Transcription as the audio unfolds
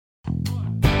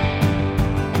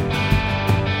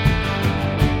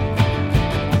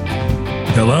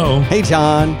Hello. Hey,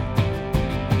 John.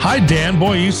 Hi, Dan.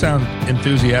 Boy, you sound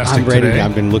enthusiastic I'm ready. today.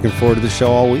 I've been looking forward to the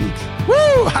show all week.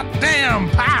 Woo! Hot damn!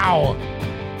 Pow!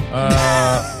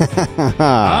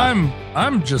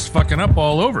 I'm just fucking up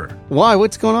all over. Why?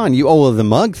 What's going on? The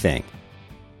mug thing.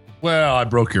 Well, I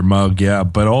broke your mug, yeah,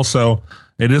 but also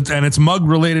it's mug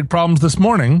related problems this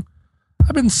morning.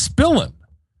 I've been spilling.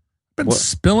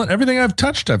 Spilling everything I've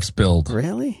touched. I've spilled.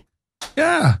 Really?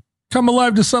 Yeah. Come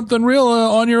alive to something real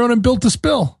on your own and built to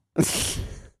spill. This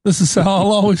is how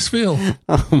I'll always feel.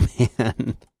 Oh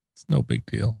man, it's no big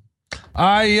deal.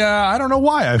 I don't know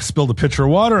why I spilled a pitcher of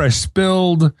water. I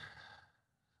spilled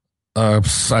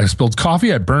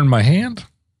coffee. I burned my hand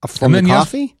from the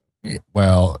coffee.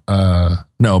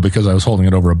 No, because I was holding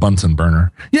it over a Bunsen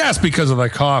burner. Yes, because of the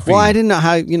coffee. Well, I didn't know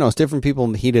how. It's different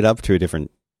people heat it up to a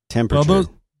different temperature. Well,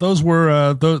 those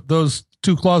were those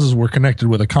two clauses were connected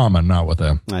with a comma, not with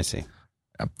a. I see.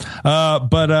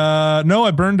 No,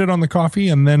 I burned it on the coffee,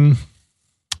 and then.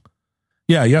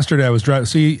 Yeah, yesterday I was driving.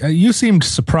 See, you seemed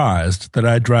surprised that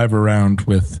I drive around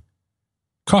with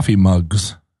coffee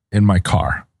mugs in my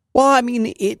car. Well, I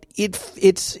mean, it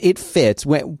fits.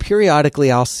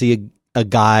 Periodically, I'll see a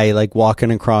guy like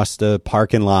walking across the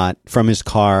parking lot from his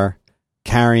car,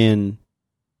 carrying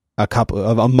a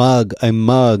mug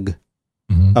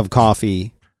mm-hmm. of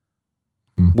coffee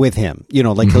mm-hmm. with him.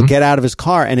 He'll get out of his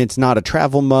car, and it's not a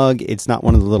travel mug. It's not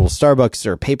one of the little Starbucks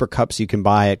or paper cups you can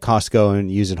buy at Costco and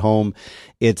use at home.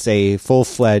 It's a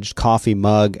full-fledged coffee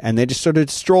mug, and they just sort of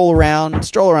stroll around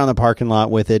the parking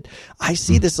lot with it. I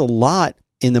see this a lot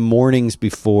in the mornings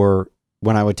before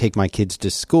when I would take my kids to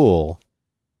school.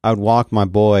 I would walk my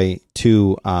boy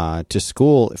to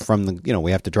school from the,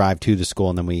 we have to drive to the school,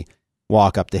 and then we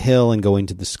walk up the hill and go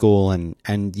into the school,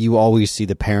 and you always see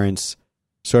the parents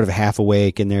sort of half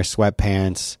awake in their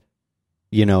sweatpants,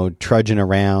 trudging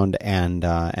around, and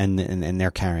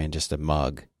they're carrying just a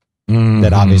mug mm-hmm.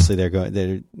 that obviously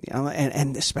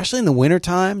and especially in the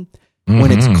wintertime mm-hmm.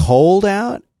 when it's cold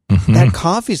out, mm-hmm. that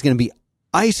coffee is going to be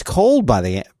ice cold by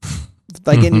the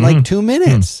mm-hmm. in like 2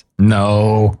 minutes.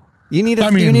 No, you need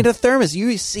a thermos.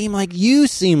 You seem like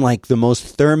the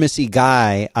most thermosy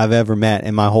guy I've ever met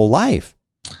in my whole life.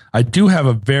 I do have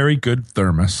a very good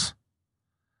thermos,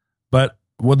 but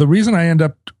the reason I end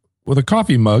up with a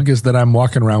coffee mug is that I'm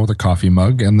walking around with a coffee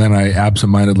mug, and then I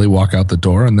absentmindedly walk out the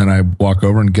door, and then I walk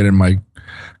over and get in my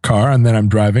car, and then I'm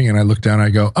driving, and I look down, and I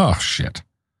go, oh shit,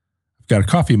 I've got a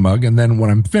coffee mug, and then when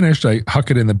I'm finished, I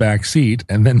huck it in the back seat,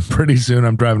 and then pretty soon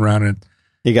I'm driving around, and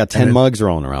you got 10 mugs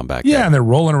rolling around back there. Yeah, and they're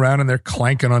rolling around, and they're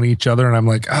clanking on each other, and I'm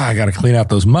like, I got to clean out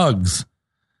those mugs.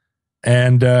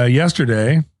 And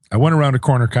yesterday, I went around a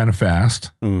corner kind of fast,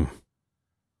 and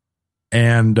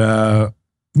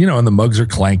and the mugs are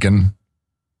clanking.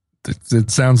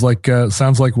 It sounds like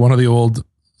one of the old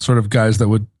sort of guys that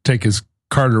would take his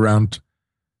cart around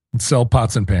and sell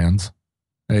pots and pans.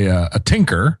 A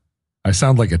tinker. I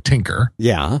sound like a tinker.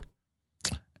 Yeah.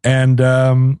 And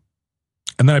then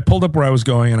I pulled up where I was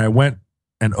going, and I went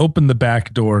and opened the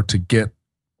back door to get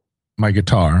my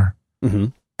guitar, mm-hmm.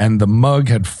 and the mug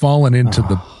had fallen into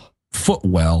the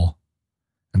footwell.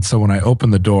 And so when I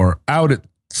opened the door, out it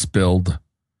spilled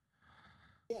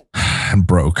and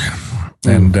broke.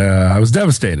 And I was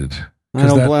devastated. I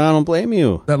don't blame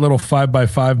you. That little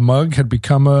 5x5 mug had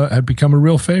become a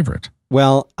real favorite.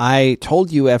 Well, I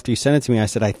told you after you sent it to me, I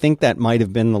said I think that might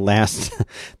have been the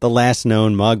last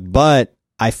known mug, but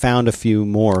I found a few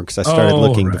more because I started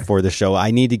looking before the show.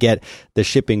 I need to get the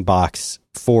shipping box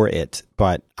for it,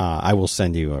 but I will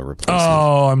send you a replacement.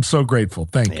 Oh, I'm so grateful.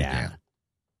 Thank you, Dan.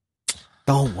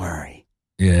 Don't worry.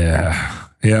 Yeah.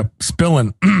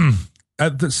 Spilling.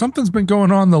 Something's been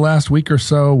going on the last week or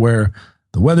so where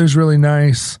the weather's really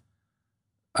nice.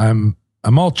 I'm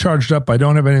all charged up. I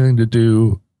don't have anything to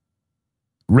do.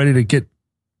 Ready to get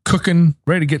cooking,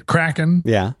 ready to get cracking.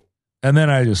 Yeah. And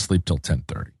then I just sleep till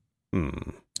 10:30.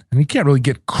 And you can't really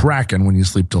get cracking when you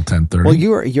sleep till 10:30. Well,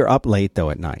 you're up late though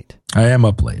at night. I am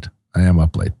up late,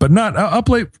 but not up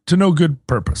late to no good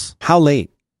purpose. How late?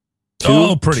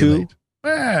 Pretty late.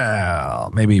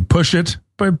 Well, maybe push it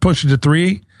to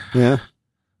 3. Yeah.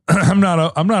 I'm not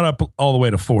up all the way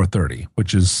to 4:30,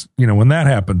 which is, when that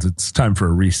happens, it's time for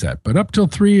a reset. But up till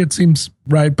 3, it seems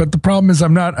right. But the problem is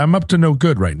I'm up to no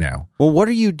good right now. Well, what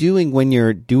are you doing when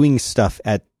you're doing stuff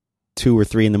at 2 or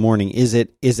 3 in the morning? Is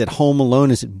it home alone?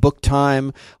 Is it book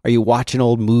time? Are you watching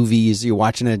old movies? Are you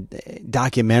watching a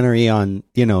documentary on,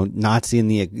 Nazi and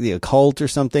the occult or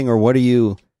something? Or what are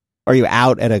you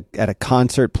out at a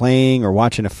concert playing or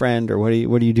watching a friend, or what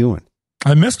are you doing?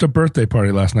 I missed a birthday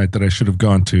party last night that I should have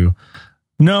gone to.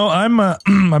 No, I'm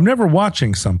never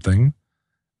watching something.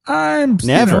 I'm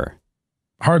never.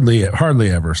 Hardly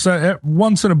ever. So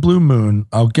once in a blue moon,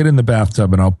 I'll get in the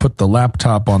bathtub and I'll put the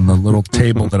laptop on the little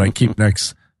table that I keep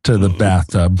next to the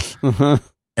bathtub,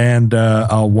 and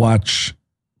I'll watch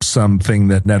something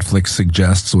that Netflix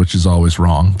suggests, which is always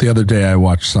wrong. The other day, I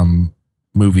watched some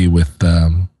movie with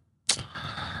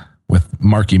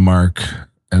Marky Mark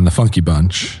and the Funky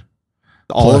Bunch.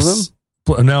 All of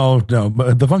them? No.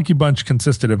 But the Funky Bunch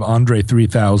consisted of Andre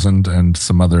 3000 and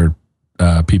some other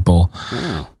people.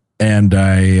 Oh. And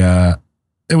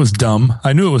it was dumb.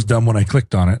 I knew it was dumb when I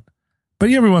clicked on it.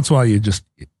 But every once in a while,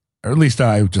 or at least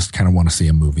I just kind of want to see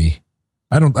a movie.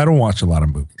 I don't watch a lot of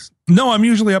movies. No, I'm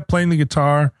usually up playing the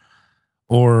guitar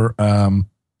or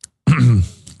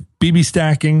BB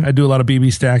stacking. I do a lot of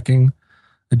BB stacking.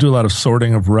 I do a lot of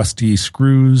sorting of rusty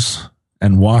screws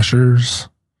and washers.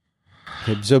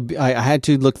 Okay, so I had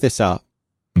to look this up.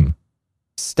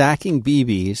 Stacking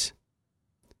BBs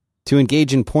to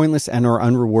engage in pointless and or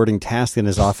unrewarding tasks that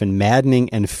is often maddening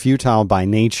and futile by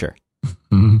nature.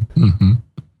 Mm-hmm.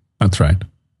 That's right.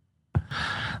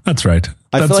 That's right.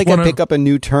 I feel like I pick up a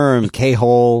new term,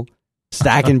 K-hole,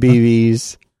 stacking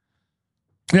BBs.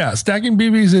 Yeah, stacking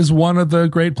BBs is one of the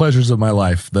great pleasures of my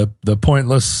life. The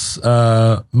pointless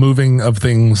moving of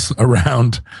things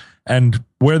around, and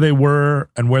where they were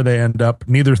and where they end up.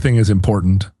 Neither thing is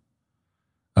important.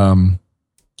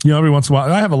 Every once in a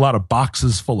while, I have a lot of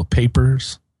boxes full of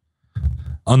papers,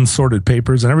 unsorted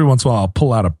papers, and every once in a while I'll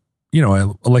pull out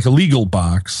a legal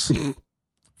box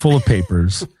full of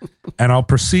papers, and I'll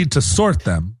proceed to sort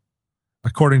them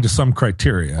according to some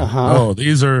criteria. Oh,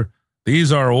 these are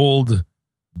old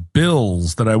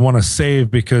bills that I want to save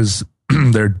because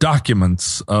they're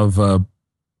documents of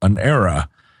an era,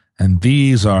 and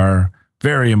these are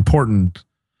very important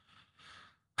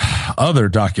other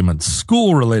documents,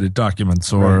 school-related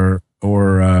documents, or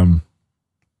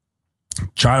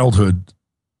childhood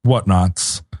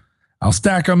whatnots. I'll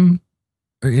stack them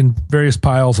in various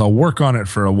piles. I'll work on it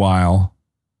for a while,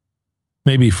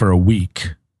 maybe for a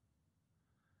week,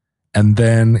 and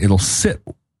then it'll sit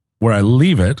where I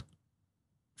leave it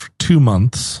for 2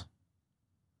 months,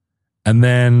 and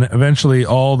then eventually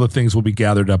all the things will be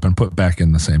gathered up and put back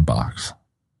in the same box.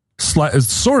 Slightly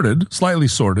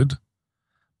sorted,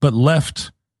 but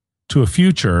left to a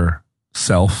future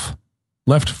self,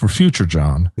 left for future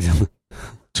John,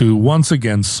 to once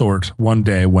again sort one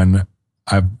day when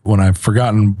I've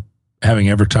forgotten having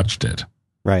ever touched it.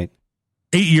 Right.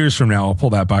 8 years from now, I'll pull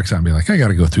that box out and be like, I got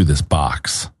to go through this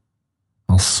box.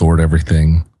 I'll sort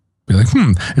everything. Be like,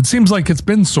 it seems like it's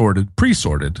been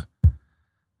pre-sorted.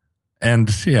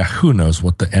 And yeah, who knows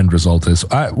what the end result is.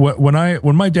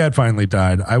 When my dad finally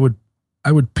died, I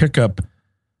would pick up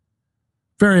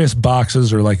various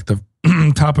boxes or like the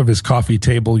top of his coffee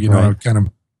table, right. Kind of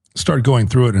start going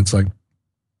through it. And it's like,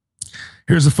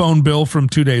 here's a phone bill from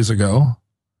 2 days ago.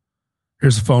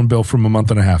 Here's a phone bill from a month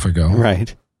and a half ago.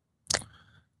 Right.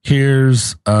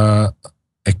 Here's a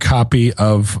copy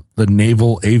of the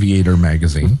Naval Aviator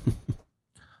magazine.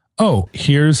 Oh,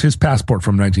 here's his passport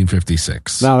from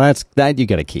 1956. Now that you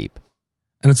got to keep.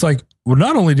 And it's like, well,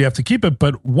 not only do you have to keep it,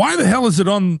 but why the hell is it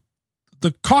on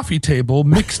the coffee table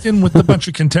mixed in with a bunch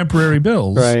of contemporary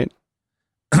bills? Right.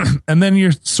 And then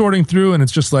you're sorting through and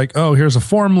it's just like, oh, here's a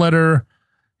form letter.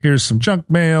 Here's some junk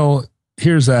mail.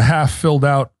 Here's a half filled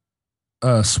out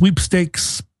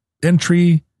sweepstakes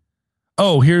entry.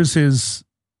 Oh, here's his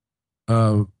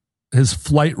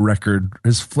flight record,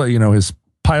 his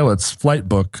pilot's flight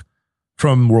book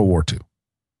from World War II.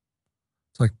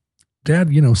 It's like,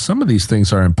 Dad, some of these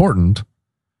things are important,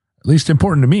 at least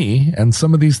important to me, and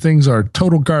some of these things are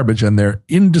total garbage and they're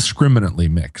indiscriminately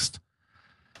mixed.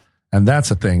 And that's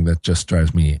a thing that just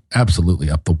drives me absolutely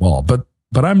up the wall. But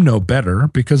I'm no better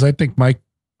because I think the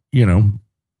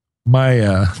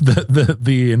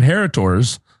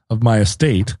inheritors of my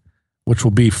estate, which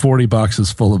will be 40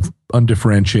 boxes full of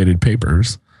undifferentiated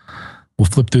papers, will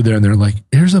flip through there and they're like,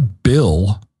 here's a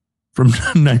bill from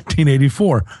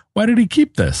 1984. Why did he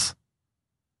keep this?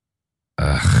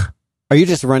 Ugh. Are you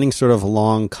just running sort of a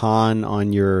long con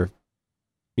on your,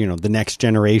 the next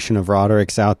generation of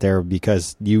Rodericks out there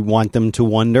because you want them to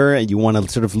wonder and you want to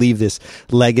sort of leave this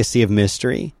legacy of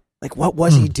mystery? Like, what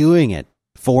was he doing at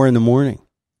 4 a.m?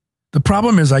 The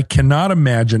problem is I cannot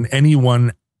imagine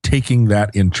anyone taking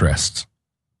that interest.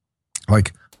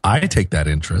 Like, I take that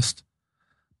interest,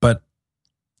 but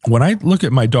when I look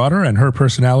at my daughter and her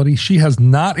personality, she has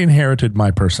not inherited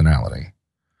my personality.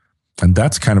 And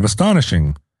that's kind of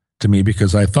astonishing to me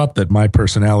because I thought that my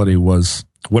personality was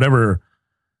whatever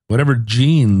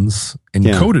genes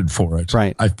encoded for it.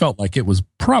 Right. I felt like it was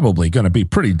probably going to be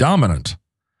pretty dominant.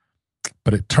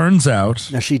 But it turns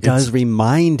out... Now, she does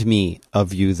remind me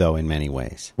of you, though, in many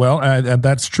ways. Well,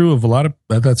 that's true of a lot of...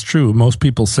 that's true. Most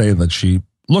people say that she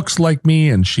looks like me,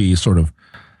 and she sort of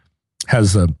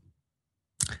has a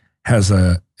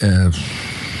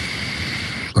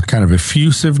kind of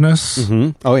effusiveness.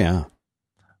 Mm-hmm. Oh, yeah.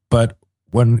 But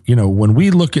when we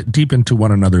look at deep into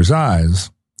one another's eyes,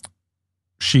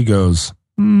 she goes,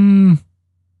 nope.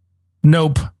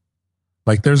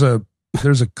 Like there's a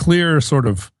clear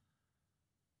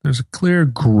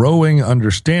growing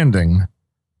understanding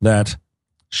that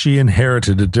she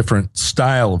inherited a different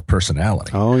style of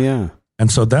personality. Oh yeah. And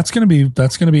so that's going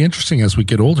to be interesting as we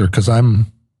get older, because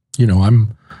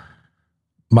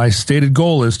my stated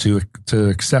goal is to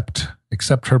accept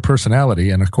her personality,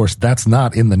 and of course that's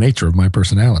not in the nature of my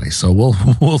personality. So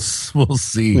we'll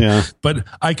see. Yeah. But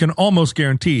I can almost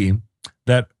guarantee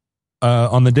that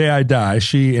on the day I die,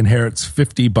 she inherits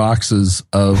 50 boxes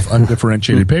of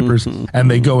undifferentiated papers, and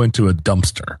they go into a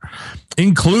dumpster,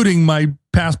 including my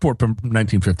passport from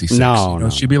 1956. No.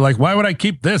 She'd be like, "Why would I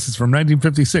keep this? It's from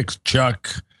 1956, Chuck."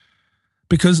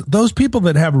 Because those people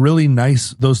that have really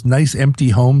those nice empty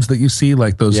homes that you see,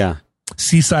 like those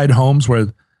seaside homes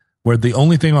where the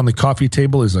only thing on the coffee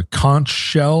table is a conch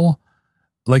shell,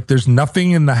 like there's nothing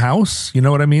in the house. You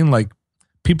know what I mean? Like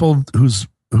people whose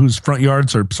front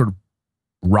yards are sort of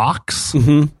rocks.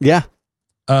 Mm-hmm. Yeah.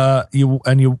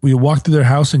 You walk through their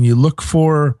house and you look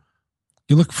for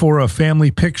a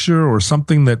family picture or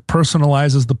something that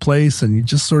personalizes the place, and you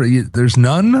just there's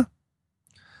none.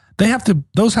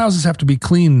 Those houses have to be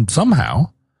cleaned somehow,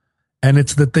 and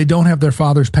it's that they don't have their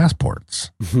father's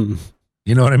passports.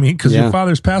 You know what I mean? Because your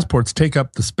father's passports take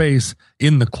up the space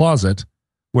in the closet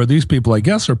where these people, I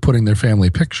guess, are putting their family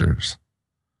pictures.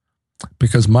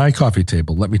 Because my coffee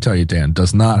table, let me tell you, Dan,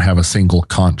 does not have a single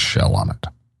conch shell on it.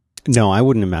 No, I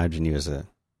wouldn't imagine you as a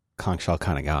conch shell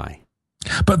kind of guy.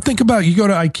 But think about, you go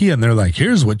to IKEA and they're like,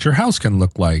 here's what your house can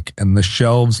look like. And the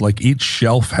shelves, like each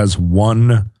shelf has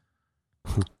one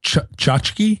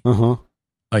tchotchke. Uh-huh.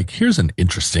 Like, here's an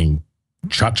interesting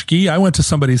tchotchke. I went to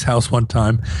somebody's house one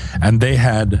time, and they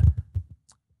had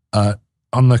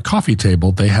on the coffee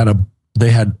table they had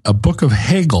a book of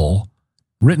Hegel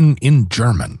written in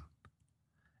German,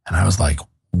 and I was like,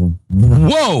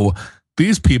 "Whoa,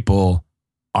 these people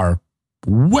are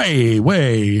way,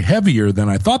 way heavier than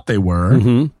I thought they were."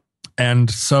 Mm-hmm. And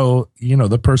so,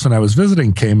 the person I was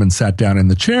visiting came and sat down in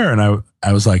the chair, and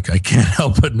I was like, I can't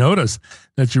help but notice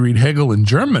that you read Hegel in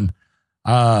German.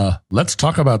 Let's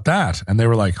talk about that. And they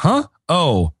were like, huh?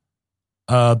 Oh,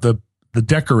 the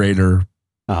decorator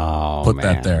put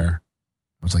that there.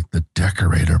 I was like, the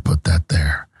decorator put that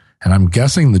there. And I'm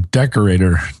guessing the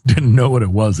decorator didn't know what it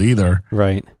was either.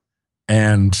 Right.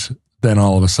 And then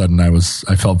all of a sudden I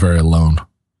felt very alone.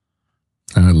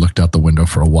 And I looked out the window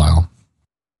for a while.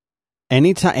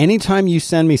 Anytime you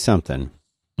send me something,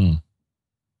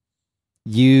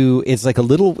 it's like a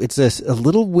little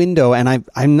window, and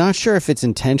I'm not sure if it's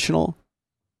intentional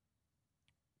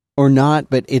or not,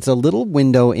 but it's a little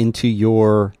window into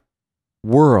your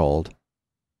world,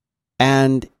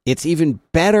 and it's even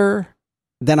better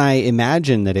than I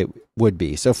imagined that it would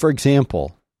be. So, for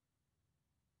example,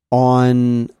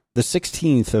 on the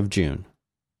 16th of June,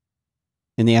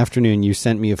 in the afternoon, you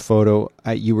sent me a photo.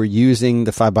 You were using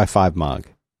the 5x5 mug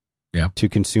to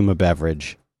consume a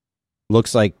beverage.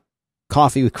 Looks like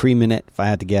coffee with cream in it, if I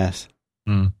had to guess.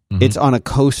 Mm-hmm. It's on a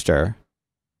coaster.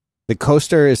 The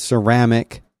coaster is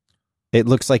ceramic. It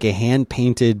looks like a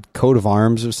hand-painted coat of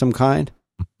arms of some kind.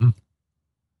 Mm-hmm.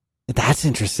 That's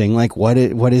interesting. Like, what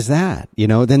is that?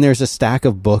 Then there's a stack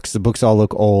of books. The books all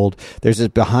look old.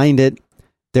 Behind it,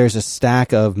 there's a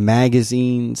stack of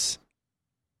magazines.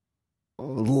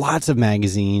 Lots of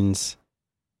magazines.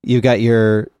 You got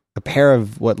a pair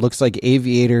of what looks like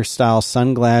aviator style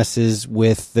sunglasses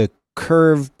with the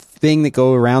curved thing that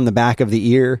go around the back of the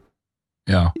ear.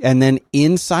 Yeah. And then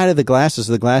inside of the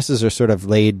glasses are sort of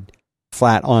laid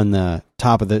flat on the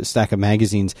top of the stack of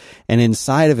magazines. And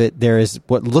inside of it, there is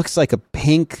what looks like a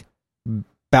pink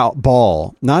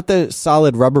ball, not the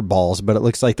solid rubber balls, but it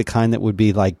looks like the kind that would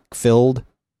be like filled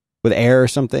with air or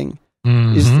something.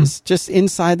 Mm-hmm. Is just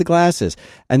inside the glasses.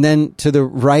 And then to the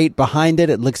right behind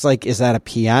it looks like, is that a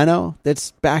piano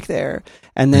that's back there?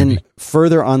 And then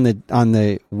further on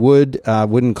the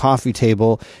wooden coffee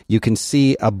table, you can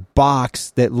see a box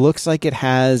that looks like it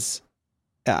has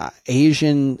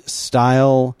Asian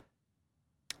style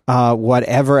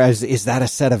whatever. Is that a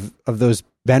set of those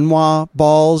Benoit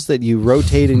balls that you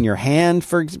rotate in your hand,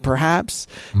 for perhaps,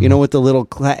 with the little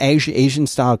Asian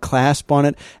style clasp on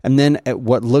it? And then at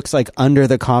what looks like under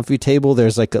the coffee table,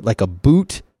 there's like a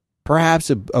boot, perhaps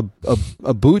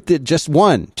a boot that just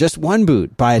one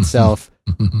boot by itself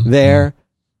there.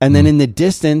 And then in the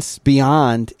distance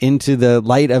beyond into the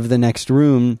light of the next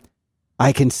room,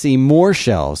 I can see more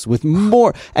shelves with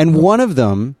more. And one of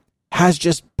them has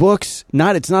just books.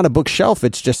 It's not a bookshelf.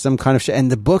 It's just some kind of and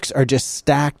the books are just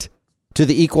stacked to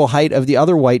the equal height of the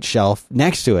other white shelf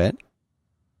next to it.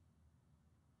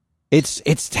 It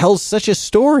tells such a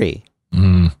story.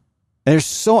 I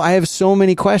have so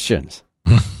many questions.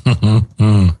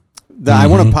 I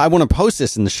want to post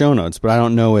this in the show notes, but I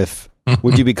don't know if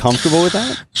would you be comfortable with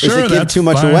that? Sure, does it give too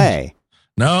much away?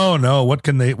 No. What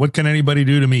can anybody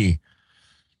do to me?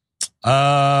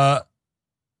 Yeah.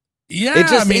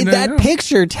 That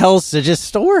picture tells such a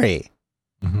story.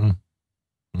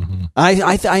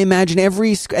 I imagine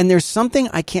and there's something,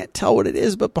 I can't tell what it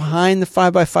is, but behind the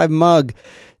 5x5 mug,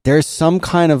 there's some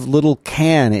kind of little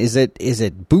can. Is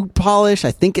it boot polish?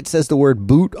 I think it says the word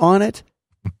boot on it.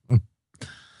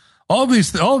 All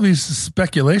these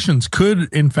speculations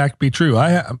could in fact be true.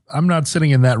 I'm not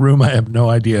sitting in that room. I have no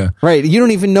idea. Right. You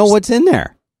don't even know what's in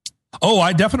there. Oh,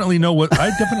 I definitely know what's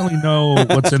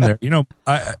in there. You know,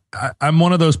 I'm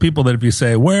one of those people that if you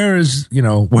say, where's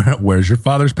your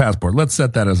father's passport? Let's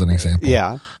set that as an example.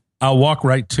 Yeah. I'll walk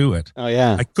right to it. Oh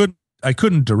yeah. I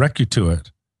couldn't direct you to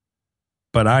it,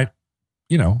 but I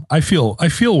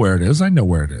feel where it is. I know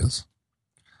where it is.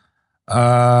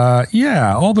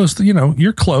 Yeah, all those,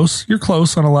 you're close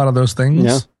on a lot of those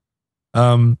things.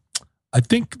 Yeah. I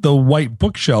think the white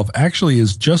bookshelf actually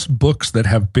is just books that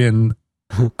have been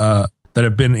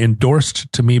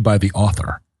endorsed to me by the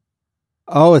author.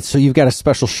 Oh, so you've got a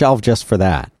special shelf just for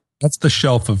that. That's the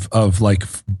shelf of like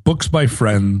books by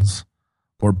friends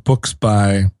or books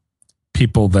by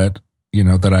people that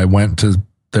I went to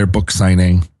their book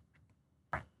signing.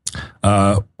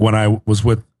 When I was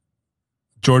with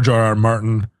George R.R.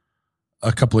 Martin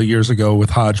a couple of years ago with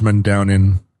Hodgman down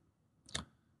in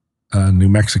New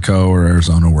Mexico or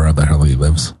Arizona, wherever the hell he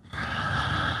lives.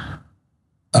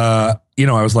 I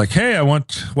was like, hey,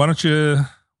 why don't you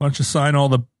sign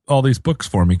all these books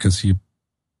for me? Cause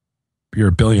you're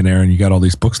a billionaire and you got all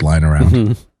these books lying around.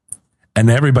 Mm-hmm. And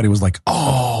everybody was like,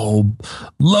 oh,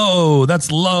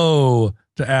 that's low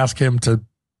to ask him to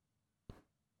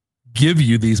give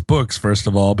you these books, first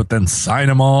of all, but then sign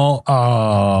them all.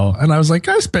 Oh, and I was like,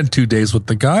 I spent 2 days with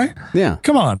the guy. Yeah.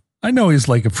 Come on. I know he's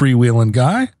like a freewheeling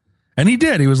guy. And he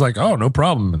did. He was like, oh, no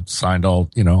problem. And signed all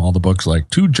the books like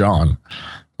to John.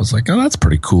 I was like, oh, that's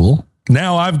pretty cool.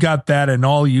 Now I've got that and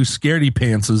all you scaredy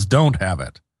pantses don't have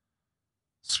it.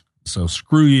 So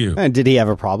screw you. And did he have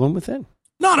a problem with it?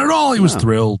 Not at all. He was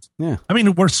thrilled. Yeah. I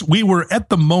mean, we were at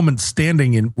the moment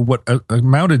standing in what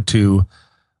amounted to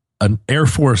an Air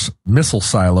Force missile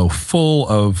silo full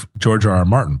of George R.R.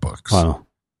 Martin books. Wow.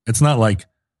 It's not like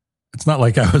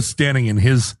I was standing in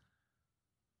his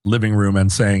living room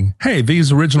and saying, hey,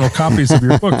 these original copies of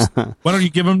your books, why don't you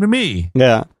give them to me?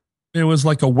 Yeah. It was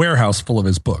like a warehouse full of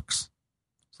his books.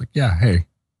 It's like, yeah, hey,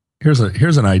 here's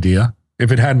an idea.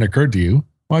 If it hadn't occurred to you,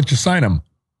 why don't you sign them?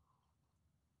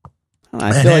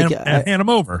 Hand them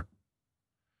over.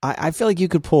 I feel like you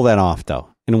could pull that off, though,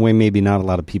 in a way maybe not a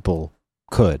lot of people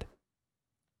could.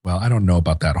 Well, I don't know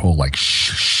about that whole like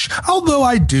shh. Although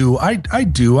I do. I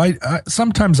do. I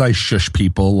sometimes I shush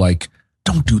people like,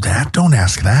 don't do that. Don't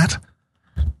ask that.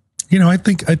 I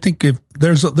think if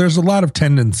there's a lot of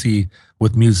tendency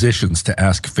with musicians to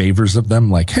ask favors of them,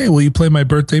 like, hey, will you play my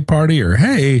birthday party? Or,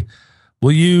 hey,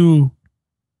 will you,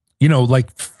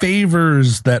 like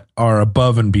favors that are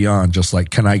above and beyond, just like,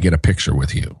 can I get a picture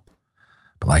with you?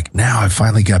 But like, now I've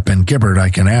finally got Ben Gibbard. I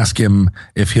can ask him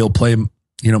if he'll play,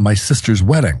 my sister's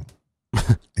wedding.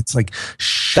 It's like,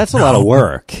 shh. That's a lot of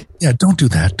work. Yeah, don't do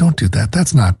that. Don't do that.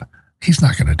 He's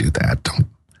not going to do that.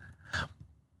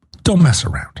 Don't mess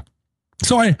around.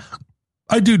 So I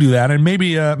do that, and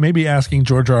maybe asking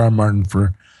George R.R. Martin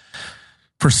for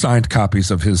signed copies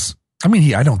of his. I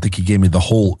mean, I don't think he gave me the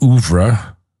whole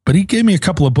oeuvre, but he gave me a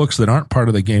couple of books that aren't part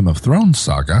of the Game of Thrones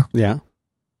saga. Yeah,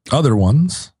 other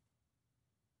ones.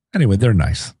 Anyway, they're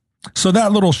nice. So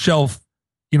that little shelf,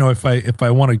 if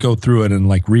I want to go through it and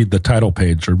like read the title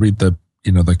page or read the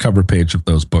the cover page of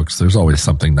those books, there's always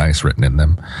something nice written in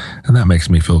them, and that makes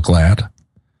me feel glad.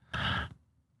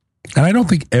 And I don't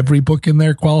think every book in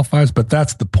there qualifies, but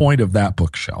that's the point of that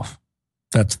bookshelf.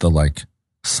 That's the like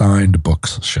signed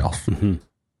books shelf. Mm-hmm.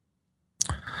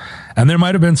 And there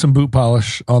might have been some boot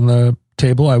polish on the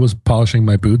table. I was polishing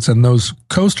my boots, and those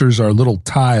coasters are little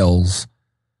tiles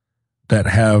that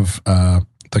have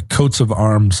the coats of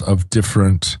arms of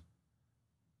different,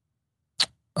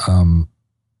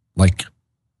 like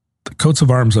the coats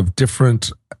of arms of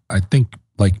different, I think,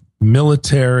 like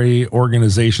military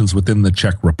organizations within the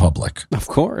Czech Republic. Of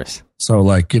course. So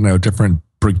like, different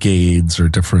brigades or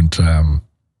different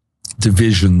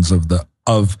divisions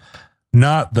of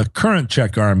not the current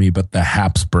Czech army, but the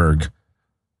Habsburg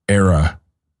era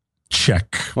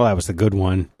Czech. Well, that was the good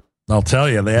one. I'll tell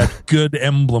you, they had good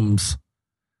emblems.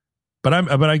 But I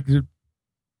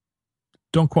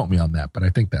don't quote me on that, but I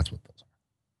think that's what those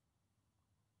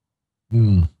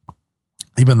are.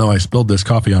 Even though I spilled this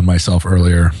coffee on myself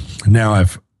earlier, now I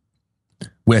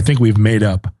think we've made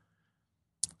up.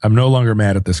 I'm no longer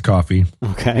mad at this coffee.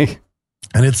 Okay.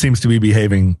 And it seems to be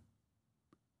behaving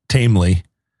tamely.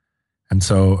 And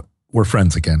so we're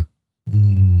friends again.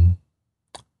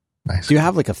 Nice. Do you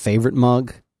have like a favorite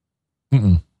mug?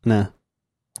 Nah.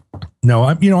 No,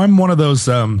 I'm one of those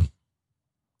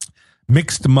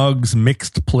mixed mugs,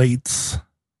 mixed plates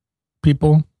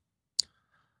people.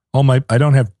 I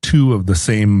don't have two of the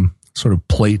same sort of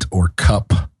plate or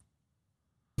cup.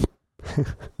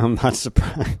 I'm not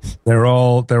surprised. They're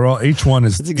all each one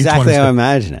is. That's exactly how I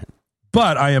imagine it.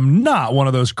 But I am not one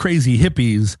of those crazy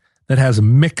hippies that has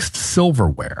mixed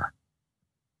silverware.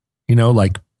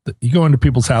 Like you go into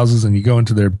people's houses and you go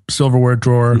into their silverware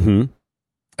drawer and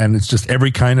it's just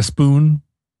every kind of spoon.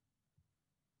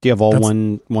 Do you have all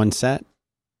one set?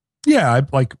 Yeah. I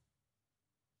like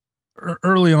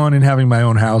early on in having my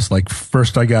own house, like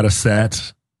first I got a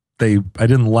set. I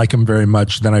didn't like them very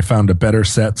much. Then I found a better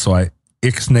set. So I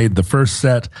ixnayed the first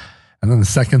set. And then the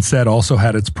second set also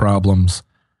had its problems.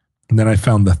 And then I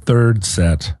found the third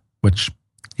set, which,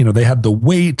 they had the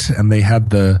weight and they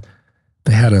had a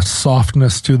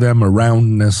softness to them, a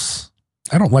roundness.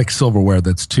 I don't like silverware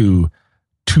that's too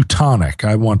Teutonic.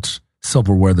 I want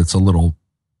silverware that's a little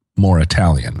more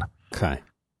Italian. Okay.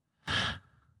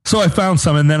 So I found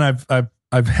some, and then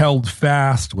I've held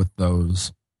fast with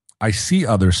those. I see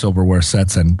other silverware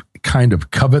sets and kind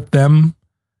of covet them,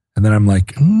 and then I'm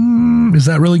like, is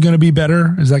that really going to be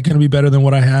better? Is that going to be better than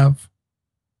what I have?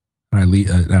 And I leave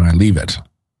it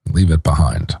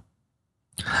behind.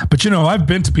 But I've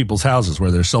been to people's houses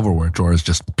where their silverware drawer is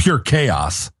just pure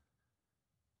chaos,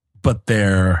 but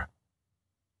their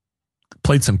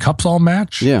plates and cups all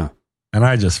match. Yeah. And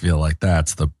I just feel like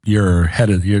you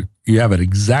have it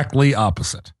exactly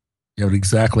opposite. You have it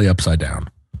exactly upside down.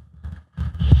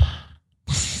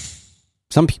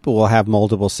 Some people will have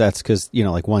multiple sets because,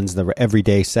 like one's the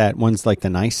everyday set, one's like the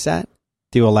nice set.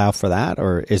 Do you allow for that,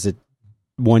 or is it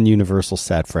one universal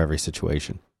set for every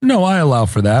situation? No, I allow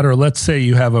for that. Or let's say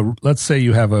you have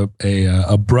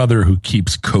a brother who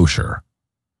keeps kosher.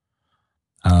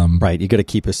 Right, you got to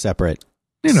keep a separate.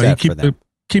 You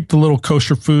keep the little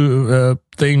kosher food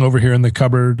thing over here in the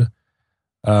cupboard.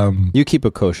 You keep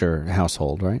a kosher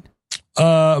household, right?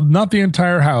 Not the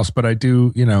entire house, but I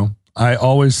do. I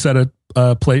always set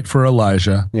a plate for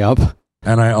Elijah. Yep.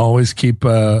 And I always keep,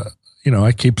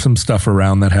 I keep some stuff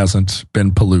around that hasn't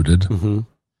been polluted.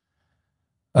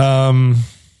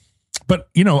 But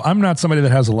I'm not somebody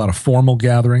that has a lot of formal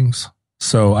gatherings,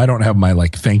 so I don't have my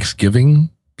like Thanksgiving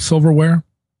silverware.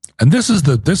 And this is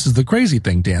the crazy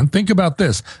thing, Dan. Think about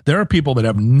this. There are people that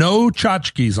have no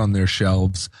tchotchkes on their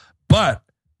shelves, but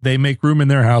they make room in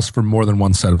their house for more than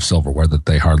one set of silverware that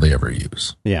they hardly ever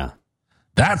use. Yeah.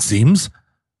 That seems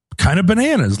kind of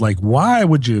bananas. Like, why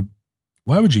would you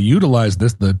utilize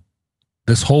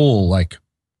this whole like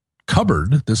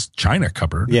cupboard, this china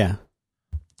cupboard? Yeah.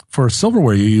 For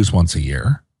silverware you use once a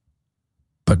year,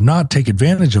 but not take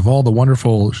advantage of all the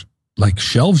wonderful like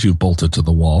shelves you've bolted to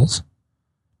the walls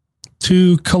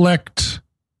to collect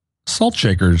salt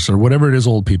shakers or whatever it is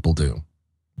old people do.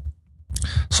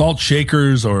 Salt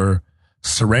shakers or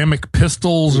ceramic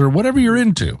pistols or whatever you're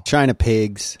into. China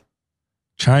pigs.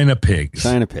 Or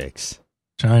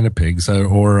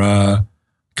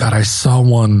God, I saw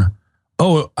one.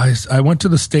 Oh, I went to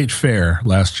the state fair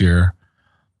last year,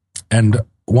 and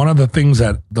one of the things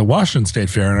at the Washington State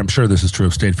Fair, and I'm sure this is true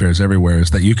of state fairs everywhere,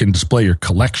 is that you can display your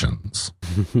collections.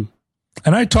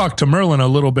 And I talked to Merlin a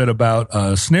little bit about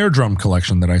a snare drum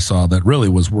collection that I saw that really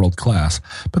was world class.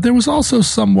 But there was also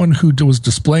someone who was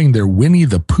displaying their Winnie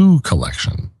the Pooh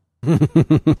collection.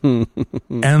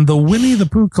 And the Winnie the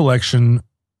Pooh collection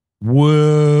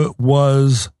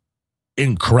was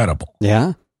incredible.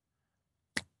 Yeah.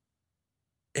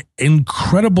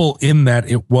 Incredible in that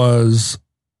it was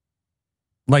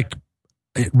like,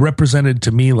 it represented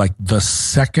to me like the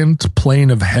second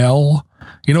plane of hell.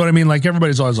 You know what I mean? Like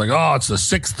everybody's always like, oh, it's the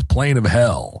sixth plane of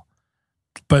hell.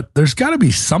 But there's got to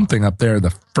be something up there,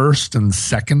 the first and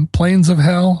second planes of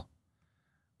hell,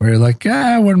 where you're like,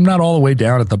 we're not all the way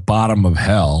down at the bottom of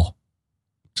hell.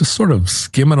 Just sort of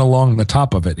skimming along the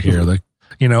top of it here,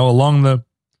 along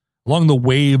along the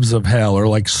waves of hell, or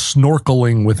like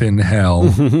snorkeling within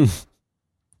hell.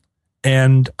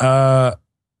 And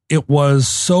it was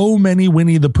so many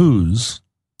Winnie the Poohs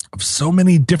of so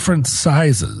many different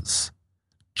sizes.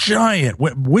 Giant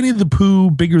Winnie the Pooh,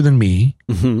 bigger than me,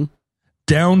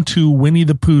 down to Winnie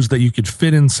the Poohs that you could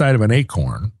fit inside of an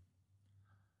acorn.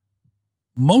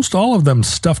 Most all of them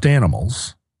stuffed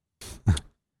animals.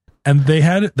 And they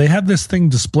had this thing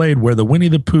displayed where the Winnie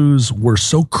the Poohs were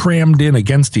so crammed in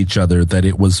against each other that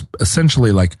it was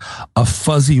essentially like a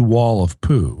fuzzy wall of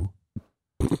poo.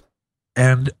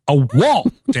 And a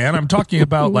wall, Dan, I'm talking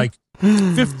about like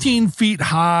 15 feet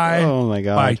high. Oh my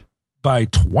God. By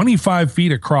 25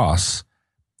 feet across.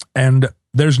 And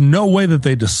there's no way that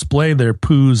they display their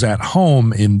poos at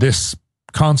home in this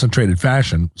concentrated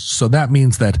fashion. So that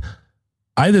means that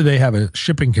either they have a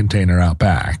shipping container out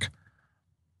back,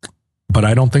 but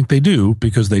I don't think they do,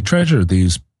 because they treasure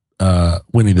these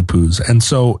Winnie the Poohs. And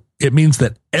so it means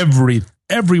that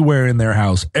everywhere in their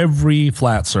house, every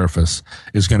flat surface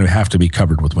is going to have to be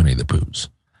covered with Winnie the Poohs.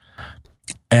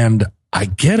 And I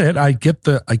get it. I get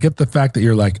the fact that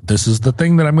you're like, this is the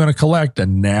thing that I'm going to collect,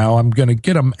 and now I'm going to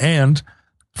get them. And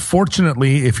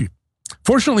fortunately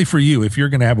for you, if you're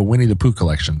going to have a Winnie the Pooh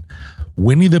collection,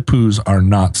 Winnie the Poohs are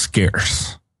not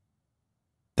scarce.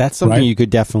 That's something you could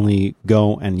definitely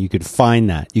go and you could find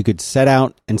that. You could set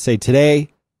out and say, today,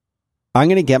 I'm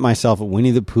going to get myself a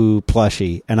Winnie the Pooh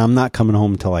plushie, and I'm not coming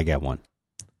home until I get one.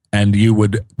 And you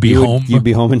would be home. You'd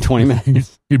be home in 20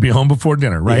 minutes. You'd be home before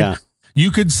dinner, right? Yeah.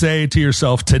 You could say to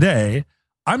yourself, today,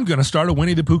 I'm going to start a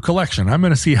Winnie the Pooh collection. I'm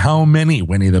going to see how many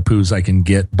Winnie the Poohs I can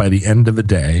get by the end of the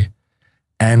day.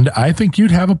 And I think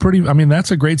you'd have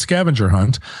that's a great scavenger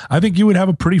hunt. I think you would have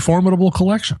a pretty formidable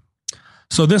collection.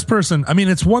 So this person,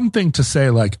 it's one thing to say,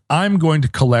 like, I'm going to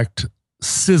collect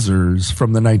scissors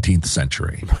from the 19th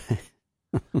century.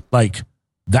 Like,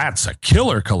 that's a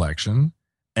killer collection.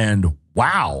 And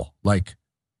wow, like,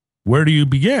 where do you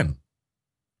begin?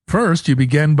 First, you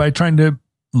begin by trying to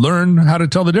learn how to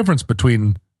tell the difference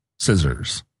between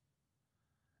scissors.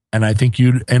 And I think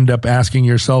you'd end up asking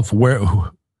yourself,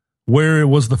 where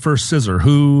was the first scissor?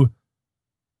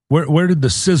 Where did the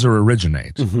scissor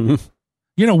originate? Mm-hmm.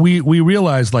 We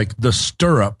realized, like, the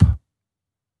stirrup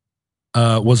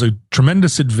was a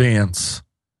tremendous advance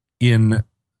in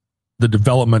the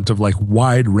development of, like,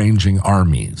 wide-ranging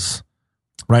armies,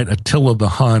 right? Attila the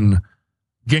Hun,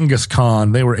 Genghis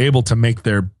Khan, they were able to make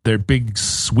their big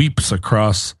sweeps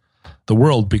across the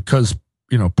world because,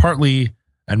 partly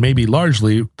and maybe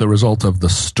largely the result of the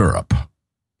stirrup.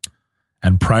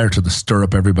 And prior to the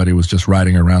stirrup, everybody was just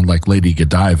riding around like Lady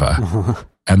Godiva.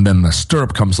 And then the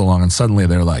stirrup comes along and suddenly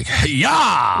they're like,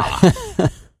 hey-ya!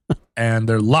 And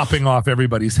they're lopping off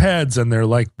everybody's heads, and they're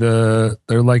like the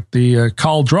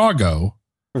Khal Drogo,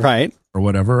 right, or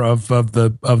whatever of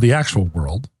the actual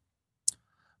world.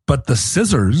 But the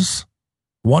scissors,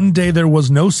 one day there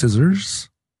was no scissors,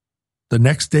 the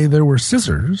next day there were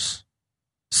scissors.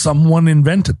 Someone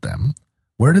invented them.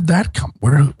 Where did that come?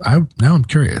 Now I'm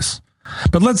curious.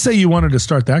 But let's say you wanted to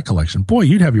start that collection. Boy,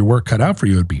 you'd have your work cut out for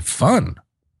you. It'd be fun.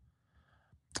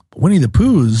 Winnie the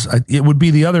Pooh's, it would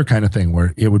be the other kind of thing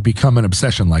where it would become an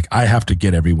obsession. Like, I have to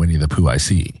get every Winnie the Pooh I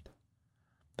see.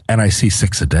 And I see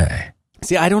 6 a day.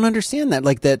 See, I don't understand that,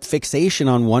 like that fixation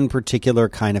on one particular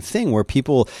kind of thing where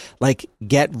people like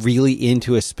get really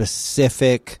into a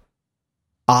specific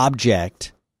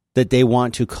object that they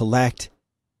want to collect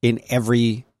in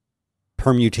every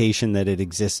permutation that it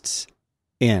exists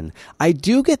in. I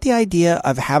do get the idea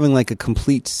of having like a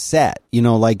complete set,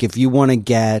 like if you want to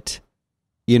get,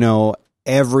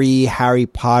 every Harry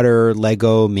Potter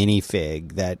Lego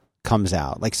minifig that comes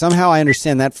out. Like somehow I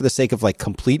understand that for the sake of like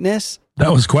completeness.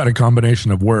 That was quite a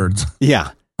combination of words.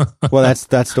 Yeah. Well,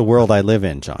 that's the world I live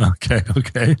in, John.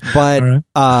 Okay. But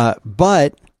right.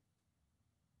 But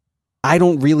I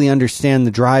don't really understand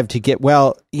the drive to get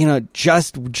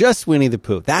just Winnie the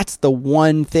Pooh. That's the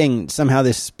one thing somehow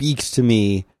this speaks to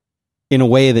me in a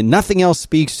way that nothing else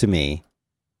speaks to me.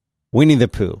 Winnie the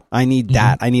Pooh. I need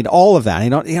that. I need all of that. I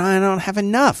don't have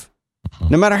enough.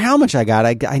 No matter how much I got,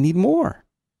 I need more.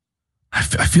 I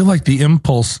feel like the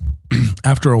impulse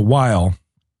after a while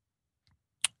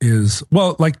is,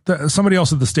 somebody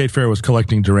else at the State Fair was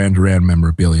collecting Duran Duran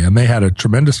memorabilia, and they had a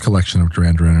tremendous collection of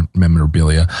Duran Duran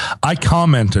memorabilia. I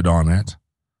commented on it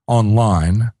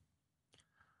online,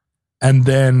 and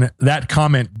then that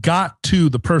comment got to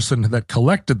the person that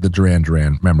collected the Duran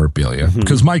Duran memorabilia,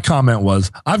 because my comment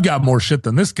was, I've got more shit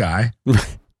than this guy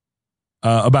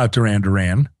about Duran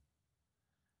Duran.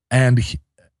 And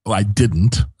I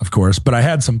didn't, of course, but I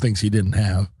had some things he didn't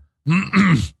have.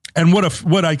 And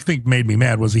what I think made me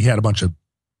mad was he had a bunch of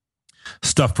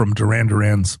stuff from Duran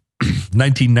Duran's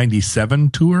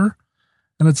 1997 tour.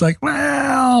 And it's like,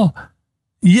 well,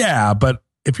 yeah, but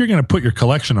if you're going to put your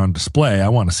collection on display, I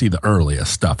want to see the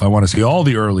earliest stuff. I want to see all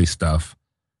the early stuff.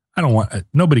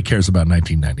 Nobody cares about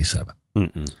 1997.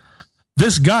 Mm-mm.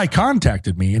 This guy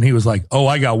contacted me and he was like, oh,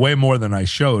 I got way more than I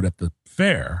showed at the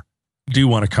fair. Do you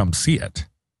want to come see it?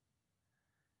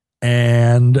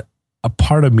 And a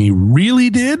part of me really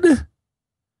did.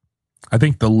 I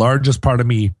think the largest part of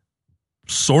me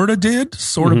sort of did,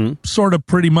 sort of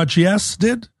pretty much yes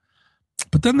did.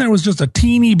 But then there was just a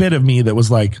teeny bit of me that was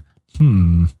like,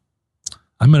 I'm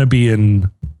going to be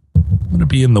in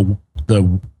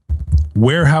the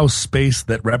warehouse space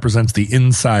that represents the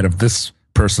inside of this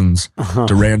person's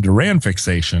Duran Duran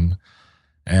fixation.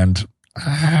 And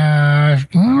I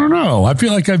don't know. I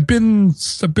feel like I've been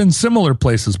similar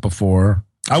places before.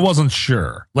 I wasn't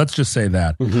sure. Let's just say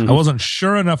that. Mm-hmm. I wasn't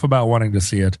sure enough about wanting to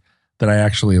see it that I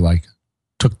actually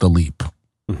took the leap.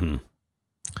 Mm-hmm.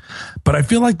 But I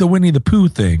feel like the Winnie the Pooh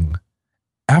thing,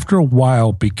 after a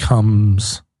while,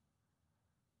 becomes,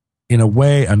 in a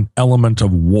way, an element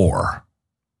of war.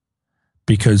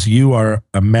 Because you are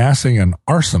amassing an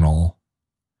arsenal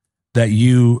that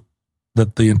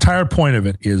the entire point of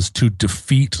it is to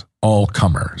defeat all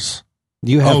comers.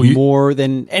 You have more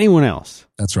than anyone else.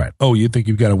 That's right. Oh, you think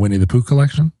you've got a Winnie the Pooh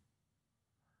collection?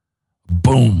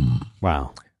 Boom.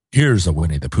 Wow. Here's a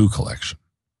Winnie the Pooh collection.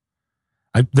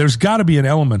 There's got to be an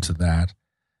element to that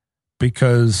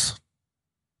because,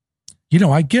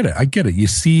 I get it. I get it. You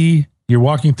see, you're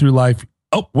walking through life.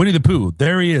 Oh, Winnie the Pooh.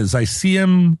 There he is. I see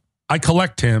him. I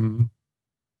collect him.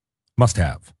 Must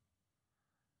have.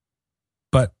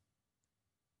 But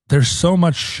there's so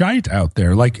much shite out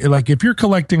there. Like if you're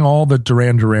collecting all the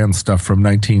Duran Duran stuff from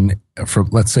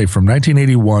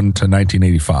 1981 to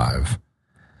 1985,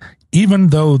 even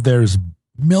though there's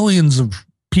millions of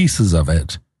pieces of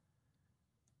it,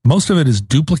 most of it is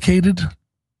duplicated.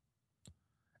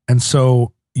 And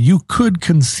so you could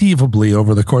conceivably,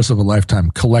 over the course of a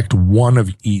lifetime, collect one of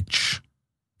each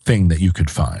thing that you could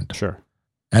find. Sure.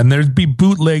 And there'd be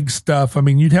bootleg stuff. I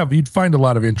mean, you'd find a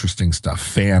lot of interesting stuff,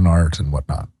 fan art and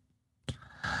whatnot.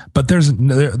 But there's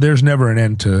never an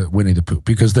end to Winnie the Pooh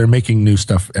because they're making new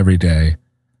stuff every day.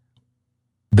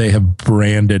 They have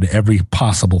branded every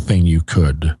possible thing you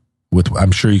could with.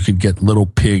 I'm sure you could get little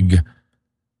pig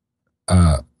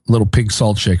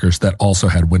salt shakers that also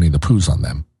had Winnie the Poohs on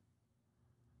them.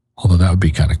 Although that would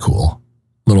be kind of cool.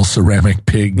 Little ceramic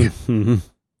pig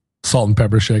salt and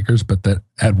pepper shakers, but that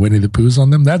had Winnie the Poohs on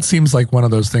them. That seems like one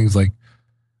of those things like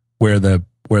where a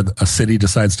city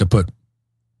decides to put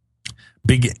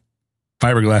big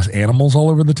fiberglass animals all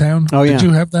over the town. Oh, yeah. Did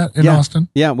you have that in Austin?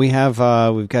 Yeah, we have.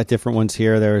 We've got different ones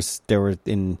here. There were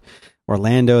in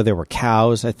Orlando. There were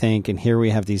cows, I think, and here we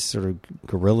have these sort of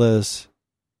gorillas.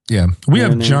 Yeah, we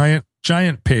have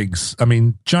giant pigs. I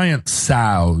mean, giant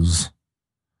sows.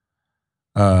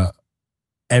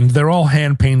 And they're all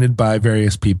hand painted by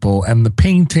various people, and the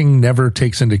painting never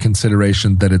takes into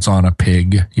consideration that it's on a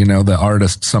pig. The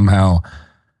artist somehow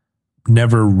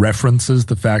never references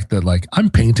the fact that I'm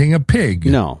painting a pig.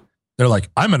 No, they're like,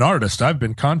 I'm an artist. I've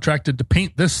been contracted to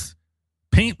paint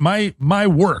my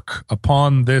work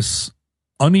upon this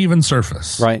uneven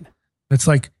surface. Right. It's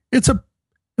like, it's a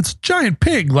giant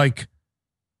pig. Like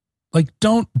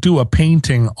don't do a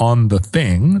painting on the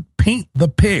thing. Paint the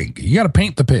pig. You got to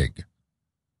paint the pig.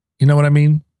 You know what I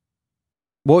mean?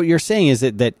 What you're saying is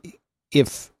that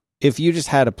if you just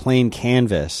had a plain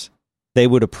canvas, they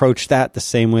would approach that the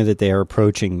same way that they are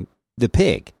approaching the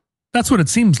pig. That's what it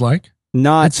seems like.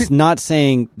 Not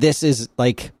saying this is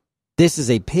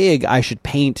a pig. I should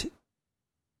paint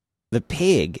the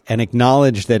pig and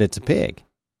acknowledge that it's a pig.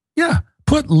 Yeah.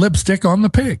 Put lipstick on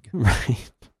the pig.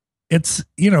 Right. It's,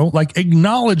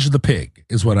 acknowledge the pig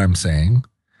is what I'm saying.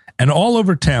 And all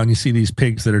over town, you see these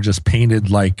pigs that are just painted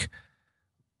like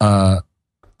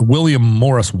William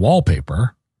Morris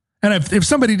wallpaper. And if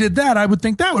somebody did that, I would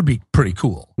think that would be pretty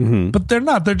cool. Mm-hmm. But they're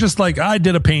not. They're just like, I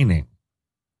did a painting.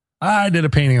 I did a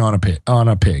painting on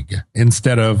a pig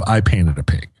instead of I painted a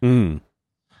pig. Mm.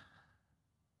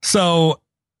 So,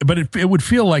 but it would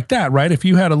feel like that, right? If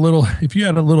you had a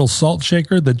little salt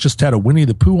shaker that just had a Winnie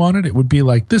the Pooh on it, it would be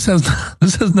like, this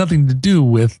has nothing to do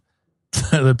with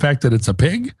the fact that it's a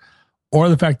pig or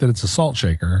the fact that it's a salt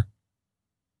shaker,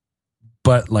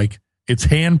 but it's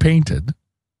hand painted,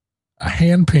 a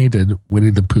hand painted Winnie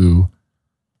the Pooh.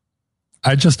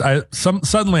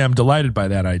 Suddenly I'm delighted by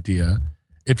that idea.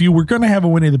 If you were going to have a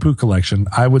Winnie the Pooh collection,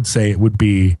 I would say it would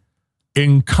be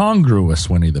incongruous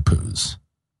Winnie the Poohs.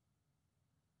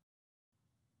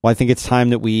 Well, I think it's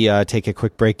time that we take a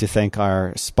quick break to thank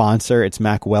our sponsor. It's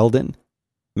Mack Weldon.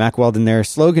 Mack Weldon, their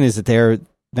slogan is that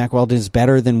Mack Weldon is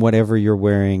better than whatever you're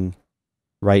wearing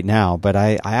right now. But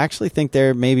I actually think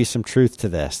there may be some truth to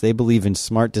this. They believe in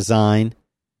smart design,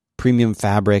 premium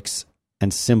fabrics,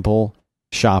 and simple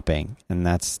shopping. And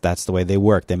that's the way they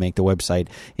work. They make the website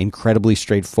incredibly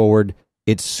straightforward.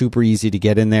 It's super easy to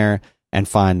get in there and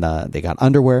find they got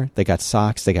underwear, they got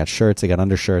socks, they got shirts, they got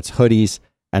undershirts, hoodies,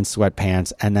 and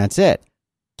sweatpants, and that's it.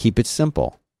 Keep it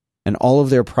simple. And all of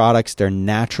their products, they're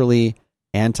naturally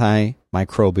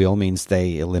antimicrobial, means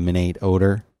they eliminate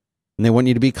odor. And they want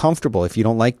you to be comfortable. If you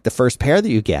don't like the first pair that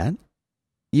you get,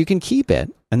 you can keep it,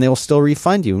 and they'll still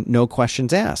refund you, no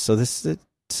questions asked. So it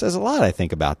says a lot, I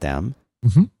think, about them.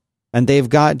 Mm-hmm. And they've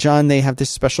got, John, they have this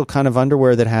special kind of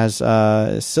underwear that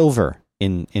has silver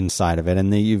inside of it.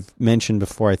 And you've mentioned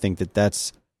before, I think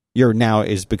that's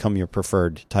is become your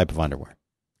preferred type of underwear.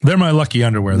 They're my lucky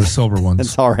underwear, the silver ones.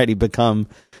 It's already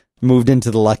moved into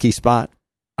the lucky spot.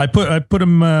 I put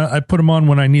them on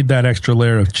when I need that extra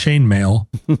layer of chainmail.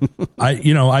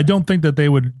 I don't think that they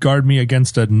would guard me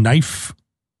against a knife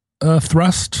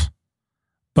thrust,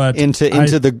 but into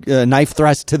the knife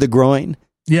thrust to the groin.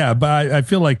 Yeah, but I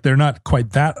feel like they're not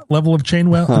quite that level of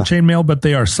chainmail, but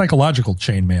they are psychological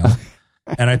chainmail,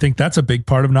 and I think that's a big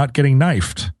part of not getting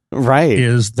knifed. Right.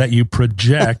 Is that you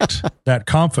project that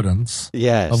confidence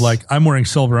of like, I'm wearing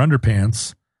silver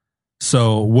underpants.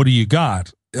 So what do you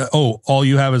got? All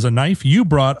you have is a knife. You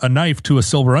brought a knife to a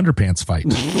silver underpants fight.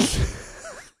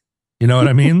 You know what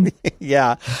I mean?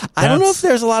 Yeah. I don't know if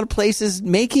there's a lot of places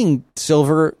making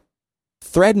silver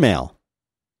thread mail.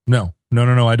 No.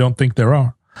 I don't think there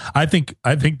are. I think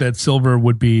that silver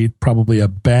would be probably a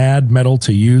bad metal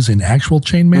to use in actual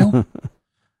chainmail.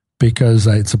 Because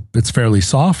it's fairly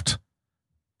soft,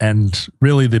 and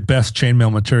really the best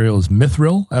chainmail material is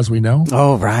mithril, as we know.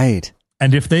 Oh, right.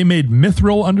 And if they made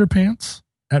mithril underpants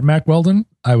at Mack Weldon,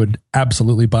 I would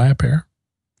absolutely buy a pair.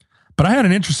 But I had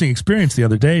an interesting experience the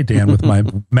other day, Dan, with my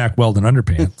Mack Weldon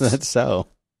underpants. That's so.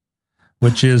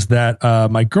 Which is that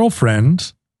my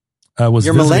girlfriend was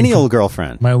your millennial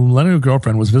girlfriend. My millennial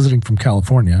girlfriend was visiting from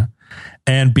California.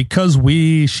 And because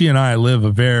she and I live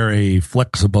a very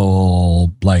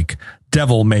flexible, like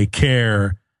devil may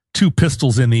care, 2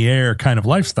 pistols in the air kind of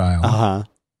lifestyle,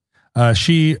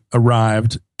 she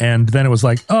arrived, and then it was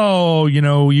like, oh,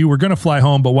 you were going to fly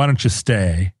home, but why don't you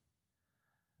stay?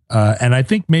 And I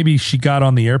think maybe she got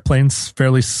on the airplanes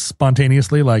fairly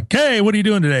spontaneously, like, hey, what are you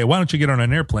doing today? Why don't you get on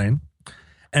an airplane?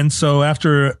 And so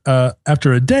after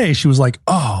a day, she was like,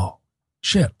 oh,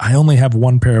 shit, I only have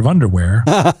 1 pair of underwear.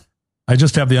 I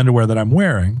just have the underwear that I'm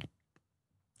wearing.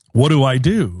 What do I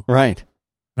do? Right.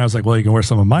 And I was like, well, you can wear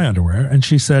some of my underwear. And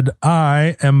she said,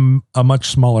 I am a much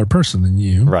smaller person than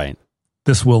you. Right.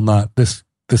 This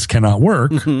cannot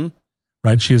work. Mm-hmm.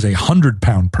 Right. She is a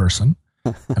 100-pound person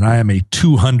and I am a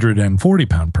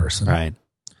 240-pound person. Right.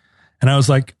 And I was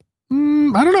like, I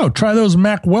don't know. Try those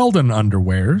Mack Weldon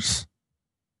underwears.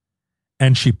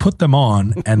 And she put them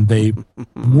on and they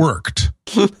worked.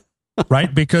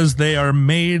 Right, because they are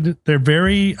made. They're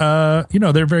very, they're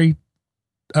very,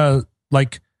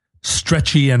 like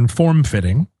stretchy and form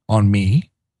fitting on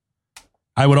me.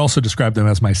 I would also describe them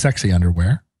as my sexy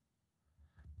underwear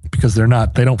because they're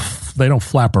not. They don't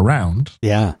flap around.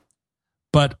 Yeah.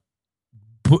 But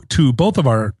to both of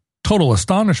our total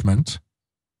astonishment,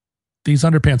 these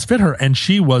underpants fit her, and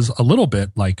she was a little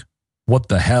bit like, "What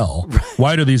the hell?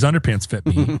 Why do these underpants fit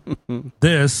me?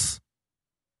 This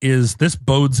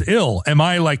bodes ill. Am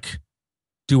I like,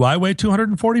 do I weigh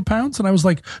 240 pounds? And I was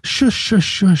like,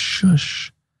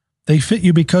 shush. They fit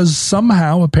you because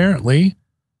somehow, apparently,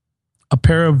 a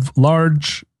pair of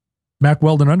large Mack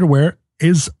Weldon underwear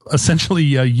is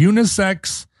essentially a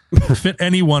unisex, fit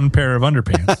any 1 pair of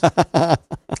underpants.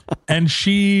 And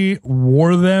she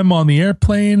wore them on the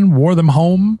airplane, wore them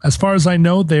home. As far as I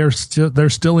know, they're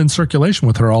still in circulation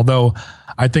with her, although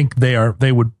I think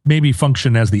they would maybe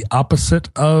function as the opposite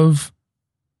of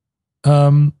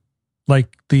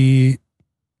like the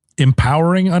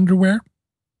empowering underwear.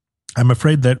 I'm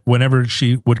afraid that whenever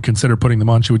she would consider putting them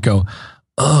on, she would go,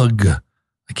 ugh,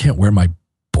 I can't wear my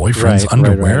boyfriend's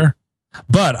underwear. Right.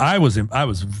 But I was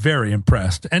very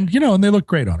impressed, and and they look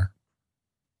great on her.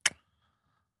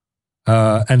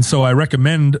 And so I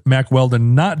recommend Mack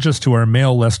Weldon not just to our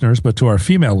male listeners, but to our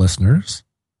female listeners,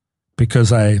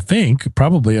 because I think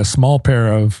probably a small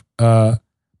pair of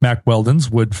Mack Weldons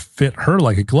would fit her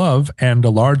like a glove, and a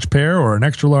large pair or an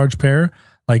extra large pair,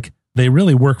 like they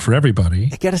really work for everybody.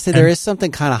 I gotta say, there is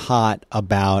something kind of hot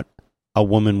about a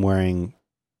woman wearing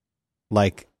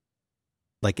like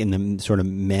in the sort of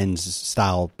men's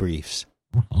style briefs.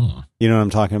 You know what I'm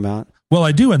talking about? Well,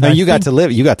 I do. And you got to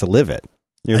live it.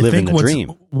 You're living the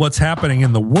dream. What's happening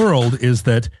in the world is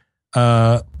that,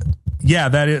 that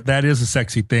is a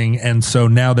sexy thing. And so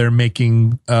now they're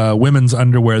making women's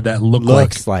underwear that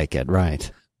looks like it,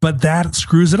 right? But that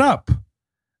screws it up.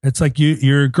 It's like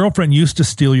your girlfriend used to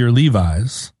steal your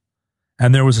Levi's,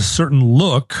 and there was a certain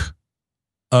look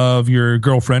of your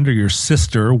girlfriend or your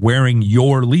sister wearing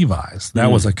your Levi's. That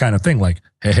was a kind of thing like,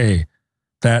 hey,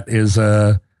 that is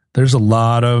there's a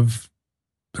lot of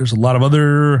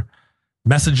other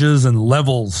messages and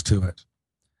levels to it.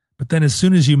 But then as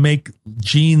soon as you make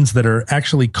jeans that are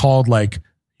actually called like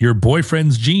your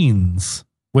boyfriend's jeans,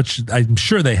 which I'm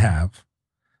sure they have,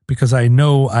 because I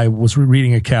know I was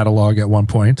reading a catalog at one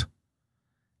point,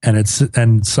 and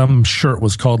some shirt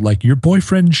was called like your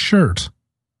boyfriend's shirt.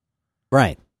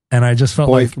 Right. And I just felt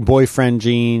like boyfriend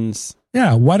jeans.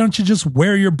 Yeah. Why don't you just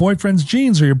wear your boyfriend's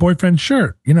jeans or your boyfriend's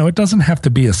shirt? You know, it doesn't have to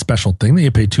be a special thing that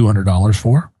you pay $200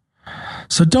 for.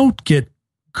 So don't get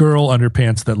girl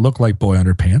underpants that look like boy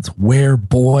underpants. Wear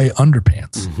boy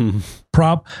underpants.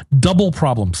 Mm-hmm. Double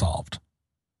problem solved.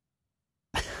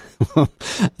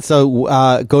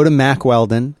 So go to Mack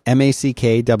Weldon,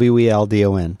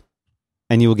 MackWeldon,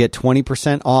 and you will get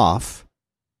 20% off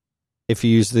if you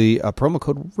use the promo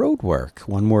code ROADWORK.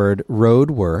 One word,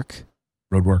 ROADWORK.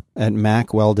 ROADWORK. At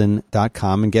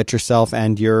MackWeldon.com, and get yourself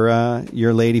and your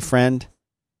lady friend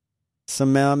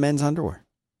some men's underwear.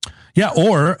 Yeah,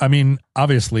 or, I mean,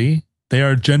 obviously, they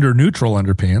are gender neutral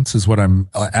underpants is what I'm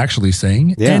actually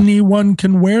saying. Yeah. Anyone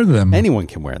can wear them. Anyone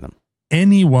can wear them.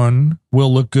 Anyone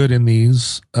will look good in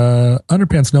these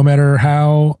underpants, no matter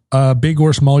how big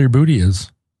or small your booty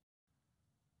is.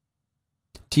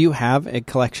 Do you have a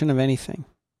collection of anything?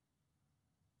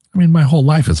 I mean, my whole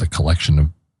life is a collection of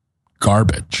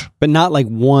garbage. But not like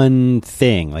one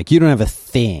thing. Like you don't have a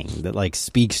thing that like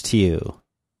speaks to you.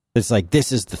 It's like,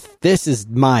 this is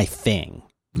my thing.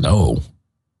 No,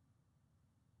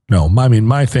 I mean,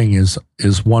 my thing is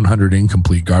 100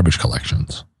 incomplete garbage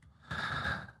collections.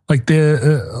 Like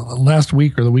the last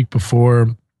week or the week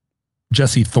before,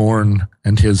 Jesse Thorne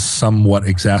and his somewhat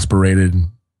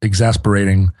exasperating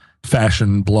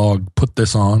fashion blog Put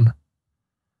This On.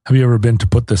 Have you ever been to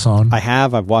Put This On? I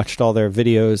have. I've watched all their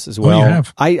videos as well. Oh, you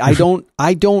have? I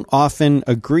don't often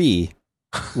agree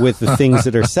with the things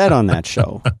that are said on that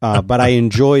show, but I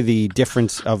enjoy the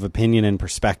difference of opinion and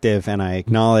perspective, and I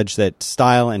acknowledge that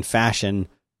style and fashion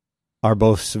are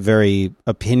both very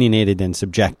opinionated and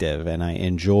subjective, and I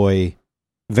enjoy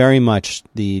very much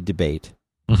the debate.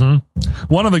 Mm-hmm.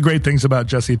 One of the great things about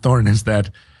Jesse Thorne is that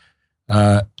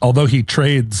although he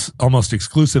trades almost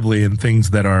exclusively in things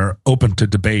that are open to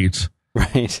debate,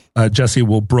 right? Jesse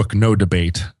will brook no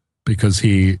debate because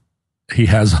he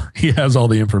has all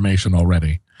the information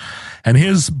already. And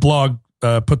his blog,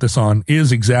 Put This On,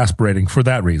 is exasperating for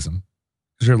that reason.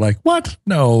 Because you're like, what?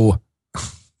 No.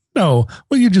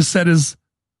 What you just said is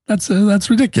that's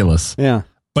ridiculous. Yeah.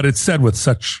 But it's said with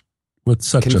such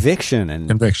conviction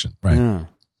conviction, right? Yeah.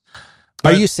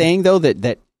 Are you saying though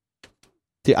that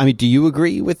I mean, do you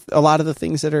agree with a lot of the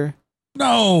things that are?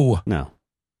 No.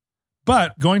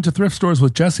 But going to thrift stores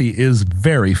with Jesse is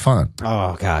very fun.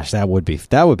 Oh gosh, that would be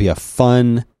a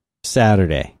fun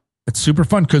Saturday. It's super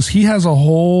fun because he has a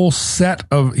whole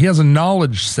he has a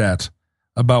knowledge set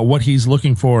about what he's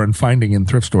looking for and finding in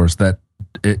thrift stores that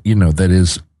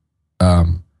is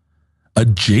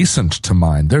adjacent to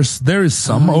mine. There is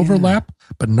some overlap,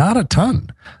 but not a ton.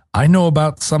 I know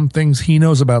about some things. He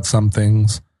knows about some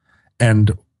things.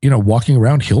 And, walking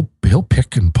around, he'll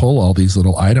pick and pull all these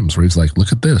little items where he's like,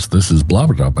 look at this. This is blah,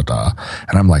 blah, blah, blah.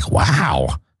 And I'm like, wow,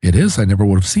 it is. I never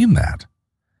would have seen that.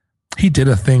 He did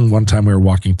a thing one time we were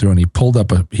walking through and he pulled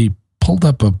up a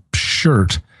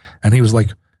shirt and he was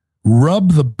like,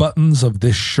 rub the buttons of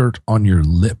this shirt on your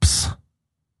lips. I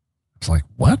was like,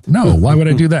 what? No, why would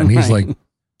I do that? And he's like,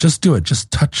 just do it. Just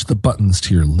touch the buttons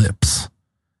to your lips.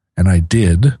 And I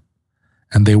did.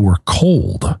 And they were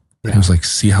cold. Yeah. He was like,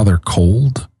 see how they're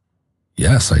cold?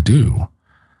 Yes, I do.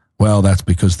 Well, that's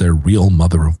because they're real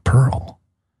mother of pearl.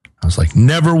 I was like,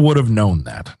 never would have known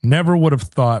that. Never would have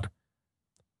thought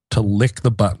to lick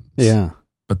the buttons. Yeah.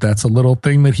 But that's a little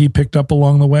thing that he picked up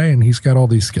along the way, and he's got all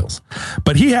these skills.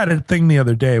 But he had a thing the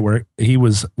other day where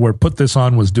Put This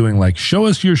On was doing like, show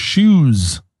us your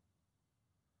shoes.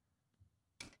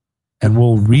 And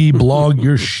we'll reblog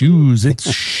your shoes.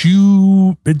 It's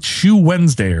shoe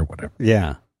Wednesday or whatever.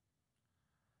 Yeah.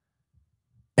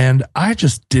 And I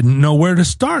just didn't know where to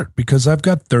start because I've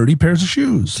got 30 pairs of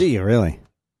shoes. Gee, really?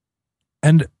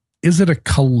 And is it a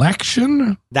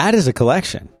collection? That is a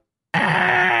collection.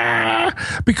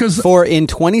 Because in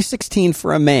 2016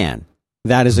 for a man,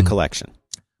 That is a collection.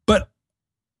 But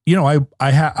you know,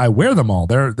 I wear them all.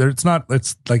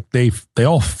 It's like they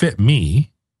all fit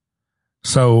me.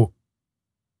 So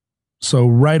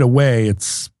right away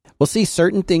it's, well, see,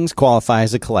 certain things qualify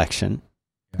as a collection.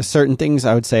 Yeah. Certain things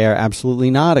I would say are absolutely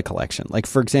not a collection. Like,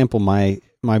 for example, my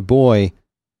boy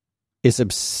is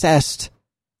obsessed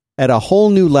at a whole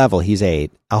new level. He's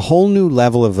 8, a whole new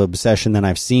level of obsession than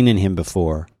I've seen in him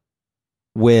before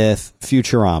with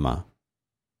Futurama.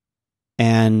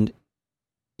 And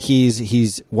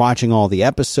he's watching all the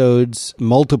episodes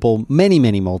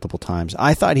many multiple times.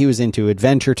 I thought he was into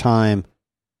Adventure Time.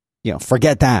 You know,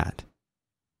 forget that.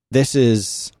 This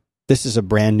is a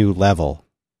brand new level.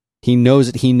 He knows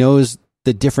it. He knows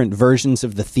the different versions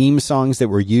of the theme songs that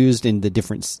were used in the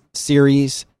different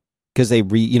series, because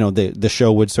the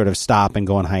show would sort of stop and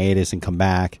go on hiatus and come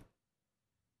back.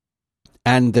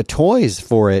 And the toys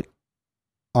for it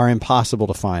are impossible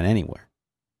to find anywhere.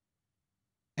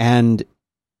 And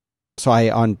so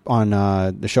on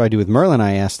the show I do with Merlin,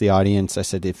 I asked the audience, I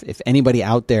said, if anybody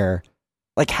out there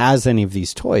like has any of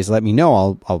these toys, let me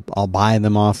know. I'll buy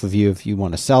them off of you if you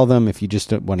want to sell them. If you just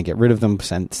don't want to get rid of them,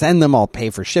 send them. I'll pay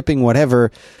for shipping,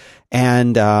 whatever.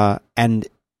 And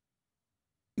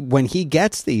when he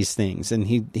gets these things, and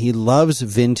he loves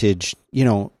vintage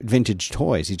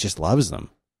toys, he just loves them.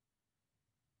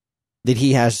 That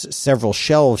he has several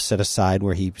shelves set aside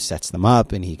where he sets them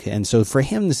up, and so for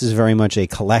him this is very much a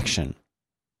collection.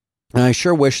 And I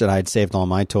sure wish that I'd saved all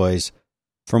my toys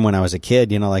from when I was a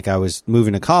kid. Like I was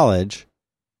moving to college,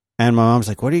 and my mom's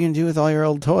like, "What are you going to do with all your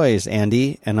old toys,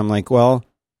 Andy?" And I'm like, "Well,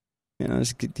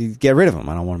 just get rid of them.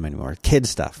 I don't want them anymore. Kid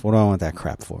stuff. What do I want that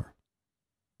crap for?"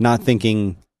 Not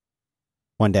thinking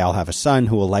one day I'll have a son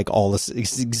who will like all this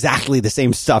exactly the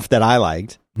same stuff that I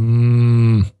liked.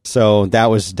 So that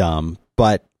was dumb.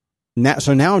 But now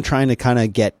I'm trying to kind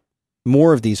of get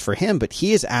more of these for him. But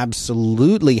he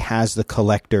absolutely has the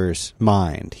collector's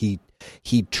mind. He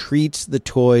treats the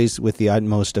toys with the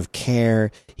utmost of care.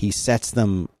 He sets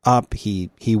them up. He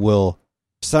will,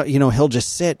 he'll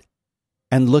just sit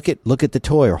and look at the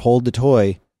toy or hold the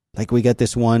toy. Like we got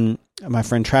this one. My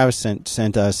friend Travis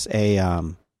sent us a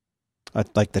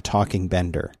like the talking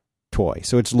Bender toy.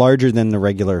 So it's larger than the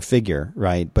regular figure,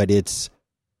 right? But it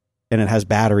has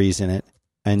batteries in it.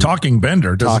 And talking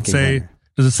Bender. Does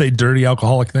it say dirty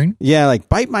alcoholic thing? Yeah, like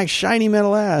bite my shiny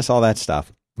metal ass, all that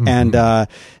stuff. Mm-hmm. And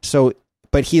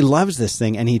but he loves this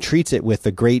thing, and he treats it with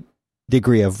a great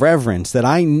degree of reverence that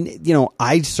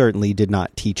I certainly did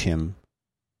not teach him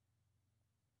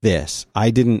this.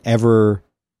 I didn't ever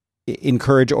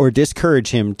encourage or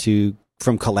discourage him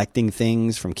from collecting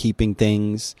things, from keeping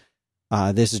things.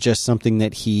 This is just something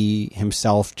that he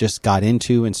himself just got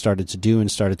into and started to do and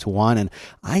started to want. And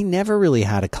I never really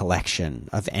had a collection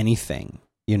of anything,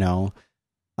 with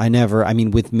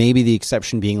maybe the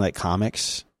exception being like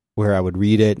comics, where I would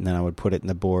read it and then I would put it in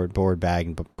the board bag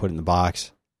and put it in the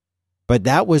box. But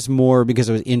that was more because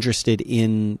I was interested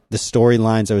in the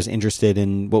storylines. I was interested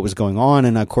in what was going on.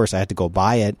 And of course I had to go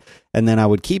buy it, and then I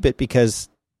would keep it because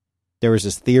there was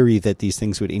this theory that these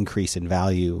things would increase in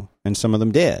value, and some of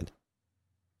them did.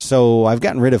 So I've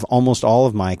gotten rid of almost all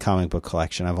of my comic book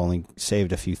collection. I've only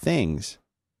saved a few things.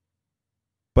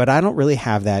 But I don't really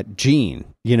have that gene,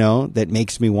 that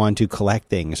makes me want to collect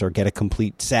things or get a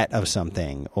complete set of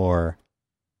something, or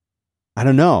I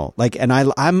don't know. Like, and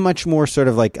I'm much more sort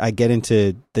of like, I get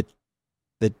into the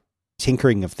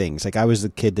tinkering of things. Like I was the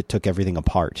kid that took everything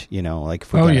apart, like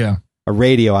if we got a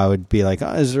radio, I would be like,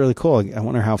 "Oh, this is really cool. I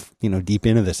wonder how, deep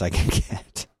into this I can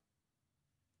get."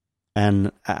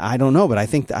 And I don't know, but I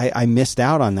think I missed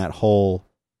out on that whole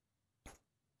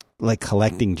like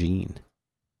collecting gene.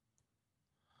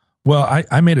 Well,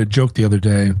 I made a joke the other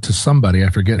day to somebody, I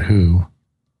forget who,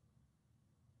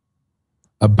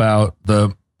 about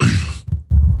the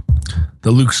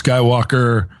Luke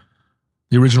Skywalker,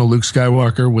 the original Luke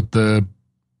Skywalker with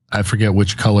I forget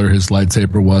which color his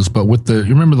lightsaber was, but you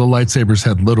remember the lightsabers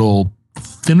had little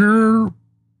thinner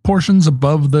portions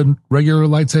above the regular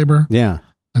lightsaber? Yeah.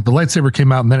 Like the lightsaber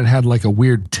came out and then it had like a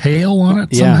weird tail on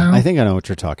it somehow. Yeah, I think I know what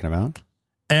you're talking about.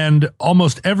 And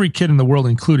almost every kid in the world,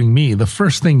 including me, the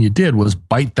first thing you did was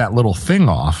bite that little thing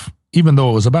off, even though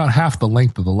it was about half the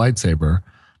length of the lightsaber,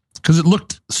 because it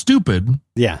looked stupid.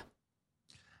 Yeah.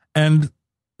 And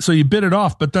so you bit it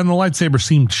off, but then the lightsaber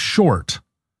seemed short.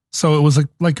 So it was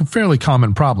like a fairly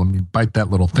common problem. You bite that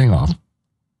little thing off.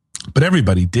 But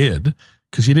everybody did,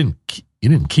 because you didn't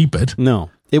keep it. No.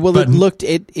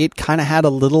 It kind of had a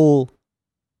little,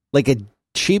 like it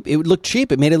looked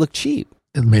cheap. It made it look cheap.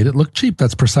 It made it look cheap.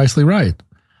 That's precisely right.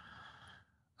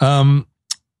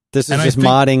 This is just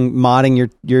modding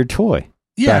your toy.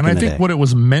 Yeah, and I think what it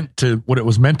was meant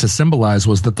to symbolize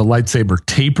was that the lightsaber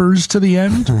tapers to the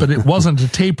end, but it wasn't a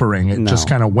tapering. It just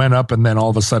kind of went up, and then all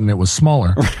of a sudden it was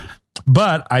smaller.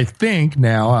 But I think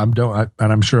now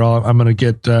I'm sure I'm going to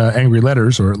get angry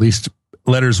letters, or at least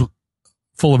letters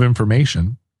full of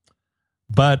information.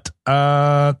 But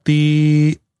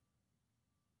the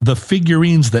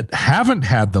figurines that haven't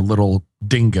had the little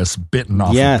dingus bitten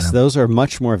off. Yes, of them, those are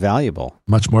much more valuable.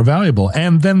 Much more valuable.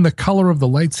 And then the color of the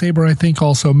lightsaber, I think,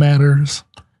 also matters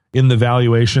in the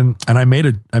valuation. And I made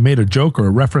a joke or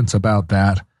a reference about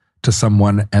that to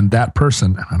someone, and that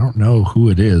person, I don't know who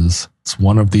it is. It's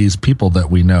one of these people that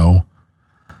we know,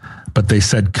 but they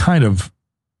said kind of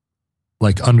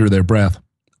like under their breath,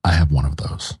 I have one of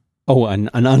those. Oh,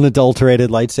 an unadulterated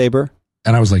lightsaber?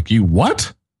 And I was like, you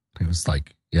what? He was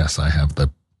like, yes, I have the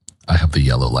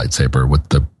yellow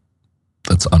lightsaber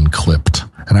that's unclipped.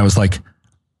 And I was like,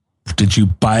 did you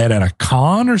buy it at a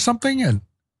con or something? And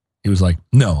he was like,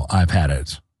 no, I've had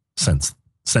it since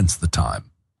the time.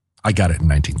 I got it in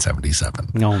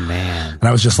 1977. Oh, man. And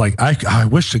I was just like, I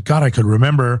wish to God I could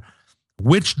remember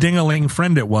which ding-a-ling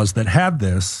friend it was that had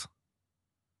this.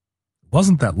 It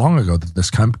wasn't that long ago that this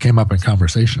came up in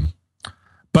conversation.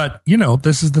 But,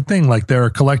 this is the thing. Like, there are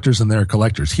collectors and there are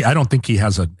collectors. I don't think he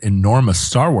has an enormous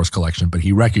Star Wars collection, but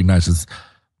he recognizes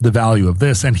the value of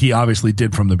this. And he obviously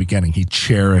did from the beginning. He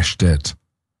cherished it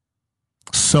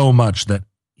so much that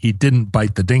he didn't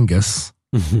bite the dingus.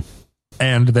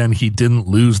 And then he didn't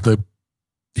lose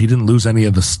any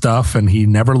of the stuff, and he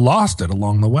never lost it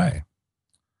along the way.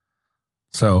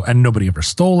 So, and nobody ever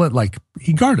stole it. Like,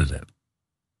 he guarded it.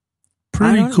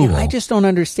 Pretty cool. I just don't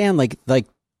understand. Like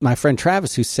my friend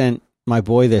Travis, who sent my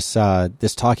boy this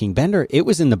talking bender, it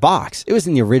was in the box. It was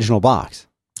in the original box.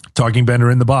 Talking bender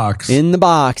in the box. In the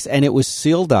box, and it was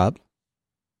sealed up.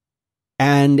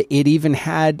 And it even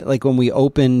had, like, when we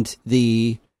opened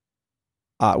it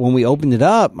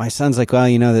up, my son's like, well,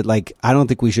 that, like, I don't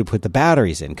think we should put the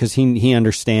batteries in, because he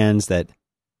understands that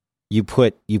you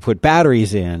put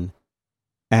batteries in,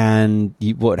 and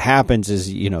what happens is,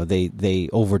 they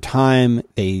over time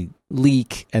they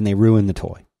leak and they ruin the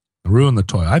toy. Ruin the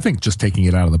toy. I think just taking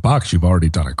it out of the box, you've already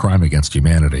done a crime against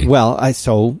humanity. Well,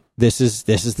 so this is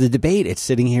the debate. It's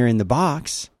sitting here in the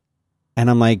box, and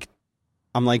I'm like,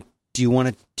 do you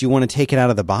want to take it out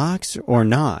of the box or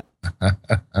not?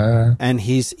 And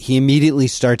he immediately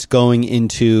starts going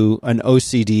into an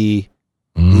OCD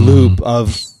loop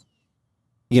of,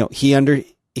 he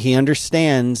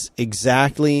understands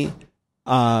exactly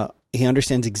what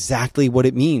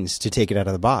it means to take it out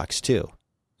of the box too.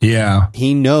 Yeah.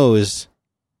 He knows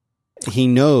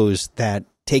that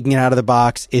taking it out of the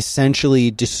box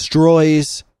essentially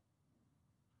destroys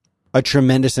a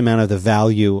tremendous amount of the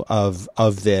value of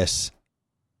this.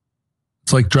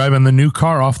 It's like driving the new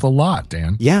car off the lot,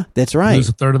 Dan. Yeah, that's right. Lose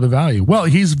a third of the value. Well,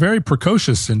 he's very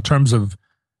precocious in terms of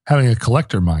having a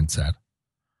collector mindset.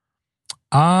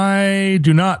 I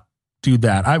do not do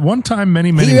that. One time,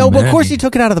 many of course he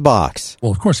took it out of the box.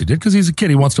 Well, of course he did, because he's a kid.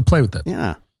 He wants to play with it.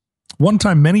 Yeah. One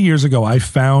time, many years ago, I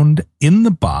found in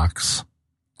the box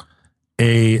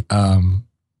a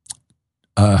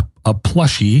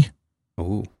plushie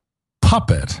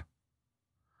puppet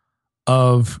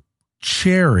of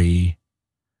Cherry,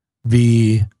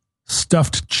 the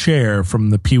stuffed chair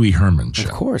from the Pee Wee Herman show.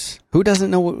 Of course. Who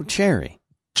doesn't know what Cherry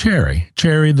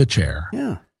the chair.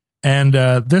 Yeah. And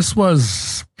this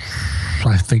was,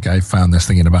 I think I found this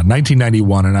thing in about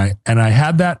 1991, and I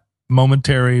had that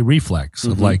momentary reflex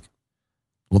of like,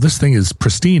 well, this thing is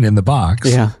pristine in the box.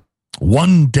 Yeah.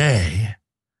 One day,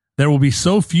 there will be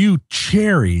so few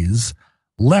cherries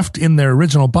left in their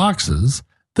original boxes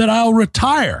that I'll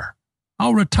retire.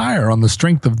 I'll retire on the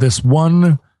strength of this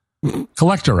one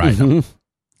collector item.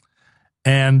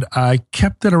 And I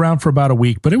kept it around for about a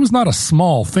week, but it was not a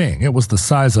small thing. It was the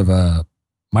size of a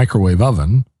microwave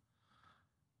oven.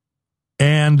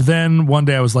 And then one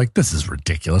day I was like, this is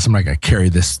ridiculous. I'm not going to carry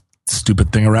this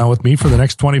stupid thing around with me for the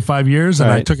next 25 years.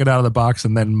 And I took it out of the box,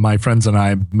 and then my friends and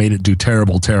I made it do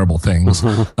terrible, terrible things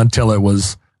until it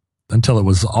was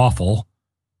awful,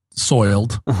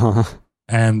 soiled.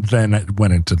 And then it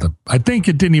went into I think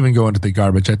it didn't even go into the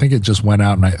garbage. I think it just went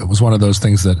out, and it was one of those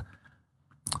things that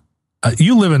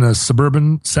you live in a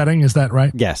suburban setting. Is that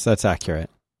right? Yes, that's accurate.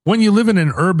 When you live in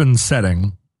an urban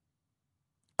setting,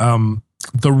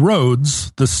 the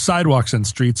roads, the sidewalks and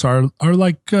streets are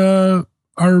like,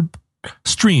 are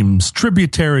streams,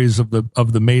 tributaries of the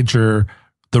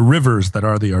rivers that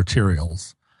are the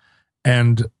arterials.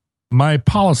 And my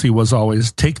policy was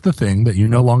always take the thing that you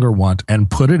no longer want and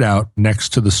put it out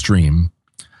next to the stream,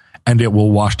 and it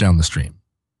will wash down the stream.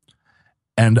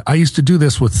 And I used to do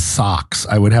this with socks.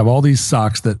 I would have all these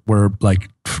socks that were like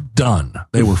done.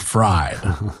 They were fried.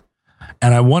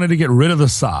 And I wanted to get rid of the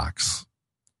socks.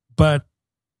 But,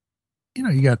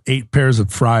 you got 8 pairs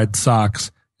of fried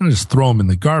socks. Just throw them in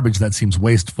the garbage. That seems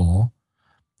wasteful.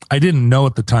 I didn't know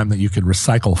at the time that you could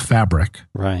recycle fabric.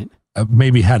 Right.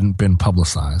 Maybe hadn't been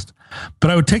publicized.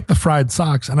 But I would take the fried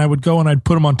socks and I would go and I'd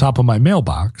put them on top of my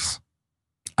mailbox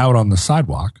out on the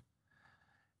sidewalk.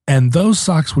 And those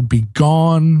socks would be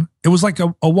gone. It was like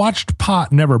a watched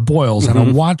pot never boils, and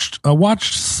a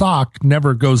watched sock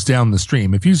never goes down the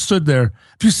stream. If you stood there,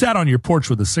 if you sat on your porch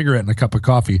with a cigarette and a cup of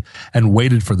coffee and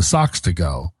waited for the socks to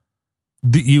go,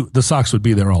 the socks would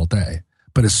be there all day.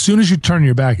 But as soon as you turn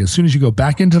your back, as soon as you go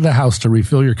back into the house to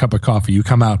refill your cup of coffee, you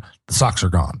come out, the socks are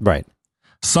gone. Right.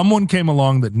 Someone came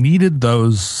along that needed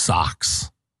those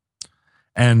socks.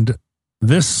 And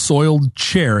this soiled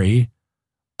cherry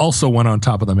also went on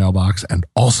top of the mailbox and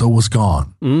also was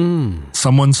gone.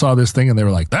 Someone saw this thing and they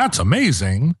were like, that's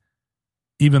amazing.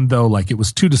 Even though like it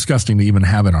was too disgusting to even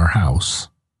have in our house.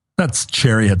 That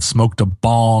cherry had smoked a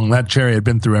bong. That cherry had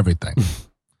been through everything.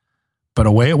 But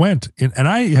away it went. And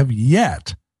I have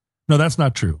yet, no, that's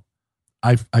not true.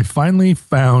 I finally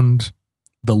found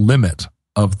the limit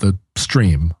of the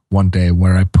stream one day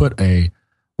where I put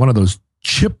one of those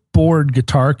chipboard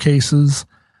guitar cases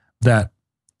that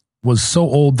was so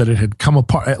old that it had come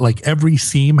apart. Like every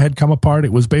seam had come apart.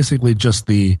 It was basically just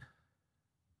you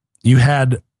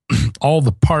had all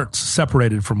the parts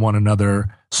separated from one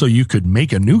another so you could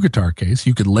make a new guitar case.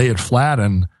 You could lay it flat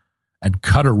and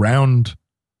cut around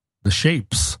the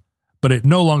shapes, but it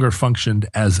no longer functioned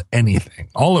as anything.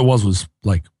 All it was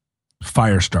like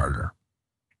fire starter.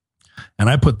 And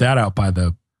I put that out by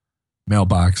the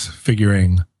mailbox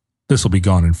figuring this will be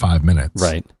gone in 5 minutes.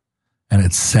 Right. And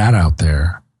it sat out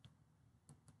there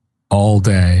all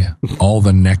day, all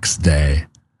the next day,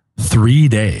 3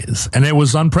 days. And it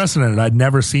was unprecedented. I'd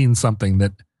never seen something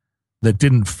that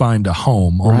didn't find a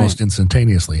home almost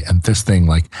instantaneously. And this thing,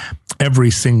 like every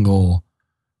single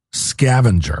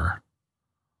scavenger,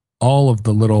 all of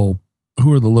the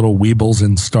who are the little weebles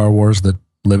in Star Wars that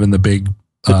live in the big...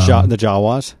 The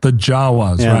Jawas? The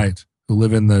Jawas, yeah. Right. Who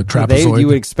live in the trapezoid. You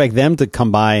would expect them to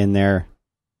come by in their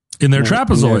trapezoid. In their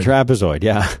trapezoid,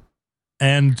 yeah.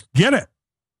 And get it.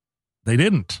 They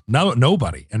didn't. No,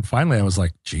 nobody. And finally I was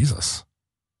like, Jesus,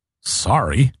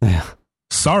 sorry. Yeah.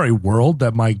 Sorry, world,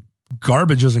 that my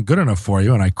garbage isn't good enough for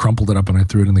you. And I crumpled it up and I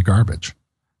threw it in the garbage.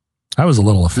 I was a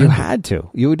little offended. You had to.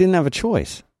 You didn't have a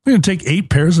choice. You're going to take 8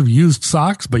 pairs of used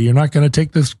socks, but you're not going to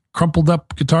take this crumpled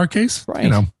up guitar case?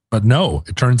 Right. But no,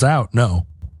 it turns out, no.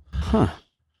 Huh.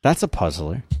 That's a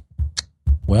puzzler.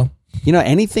 Well.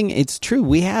 Anything, it's true.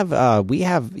 We have,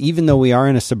 even though we are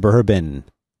in a suburban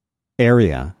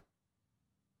area,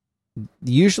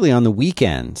 usually on the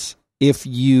weekends, if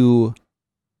you,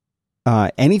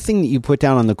 anything that you put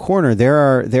down on the corner, there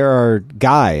are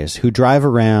guys who drive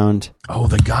around. Oh,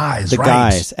 the guys, right.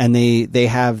 Guys. And they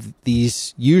have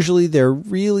these, usually they're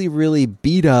really, really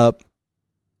beat up,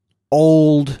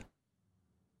 old,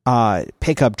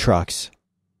 pickup trucks.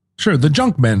 Sure, the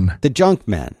junk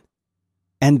men.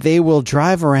 And they will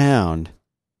drive around.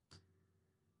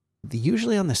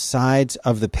 Usually on the sides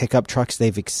of the pickup trucks,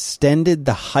 they've extended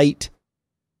the height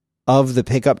of the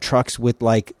pickup trucks with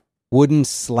like wooden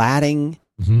slatting,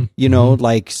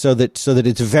 like so that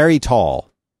it's very tall.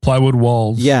 Plywood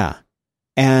walls. Yeah.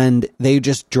 And they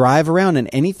just drive around, and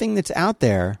anything that's out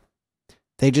there,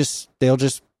 they'll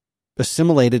just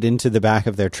assimilate it into the back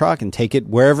of their truck and take it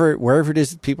wherever it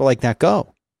is that people like that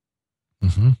go.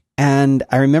 Mm-hmm. And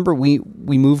I remember we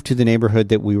moved to the neighborhood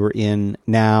that we were in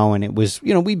now, and it was,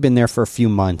 we'd been there for a few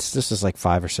months. This is like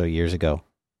 5 or so years ago.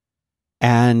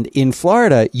 And in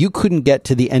Florida, you couldn't get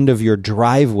to the end of your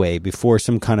driveway before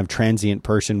some kind of transient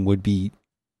person would be,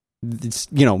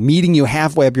 meeting you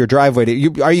halfway up your driveway.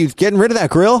 Are you getting rid of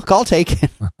that grill? Call taken.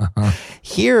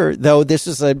 Here, though, this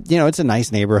is it's a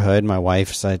nice neighborhood. My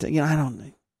wife said, I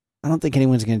don't think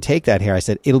anyone's going to take that here. I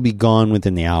said, it'll be gone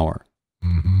within the hour.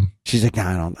 Mm-hmm. She's like,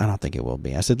 no, I don't think it will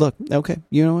be. I said, look, okay,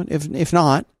 you know what? If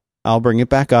not, I'll bring it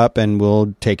back up and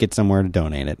we'll take it somewhere to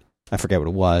donate it. I forget what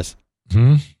it was.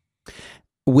 Mm-hmm.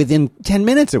 Within 10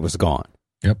 minutes, it was gone.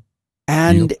 Yep.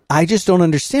 And I just don't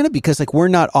understand it because we're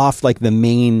not off like the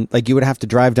main, like you would have to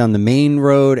drive down the main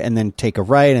road and then take a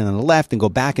right and then a left and go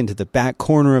back into the back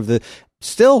corner of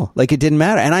still, like it didn't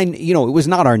matter. And it was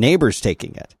not our neighbors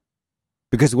taking it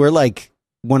because we're like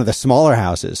one of the smaller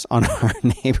houses on our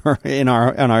neighbor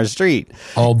on our street.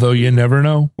 Although you never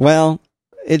know. Well,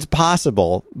 it's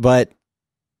possible, but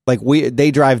like they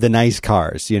drive the nice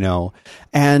cars,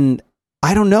 and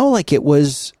I don't know, like it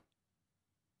was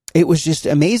It was just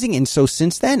amazing. And so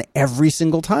since then, every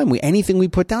single time anything we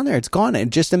put down there, it's gone. It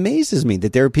just amazes me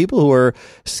that there are people who are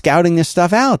scouting this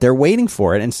stuff out. They're waiting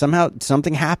for it. And somehow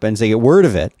something happens. They get word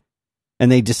of it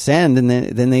and they descend and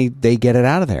then they get it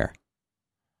out of there.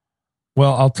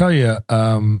 Well, I'll tell you,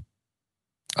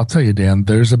 Dan,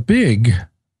 there's a big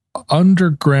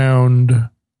underground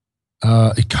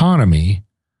economy.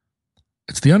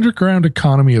 It's the underground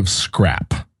economy of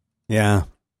scrap. Yeah.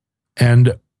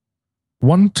 And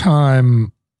one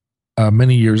time,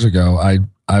 many years ago,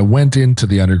 I went into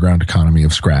the underground economy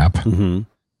of scrap. Mm-hmm.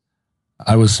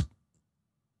 I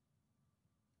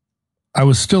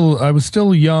was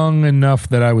still young enough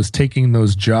that I was taking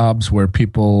those jobs where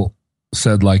people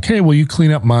said like, "Hey, will you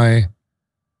clean up my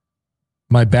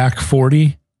back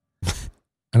 40?"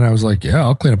 And I was like, "Yeah,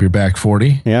 I'll clean up your back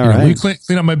 40." Yeah, right. Will you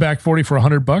clean up my back 40 for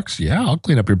 $100? Yeah, I'll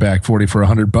clean up your back 40 for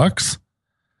 $100.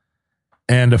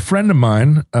 And a friend of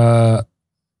mine,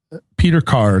 Peter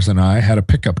Cars, and I had a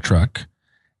pickup truck,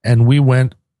 and we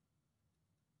went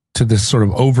to this sort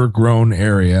of overgrown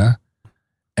area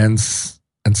and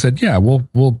said, "Yeah, we'll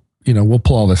pull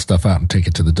all this stuff out and take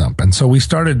it to the dump." And so we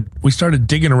started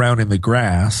digging around in the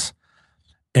grass,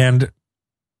 and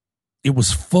it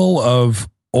was full of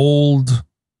old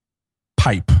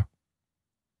pipe,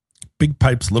 big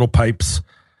pipes, little pipes.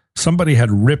 Somebody had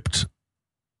ripped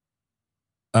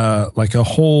like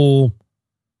all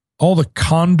the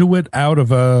conduit out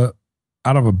of a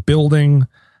building.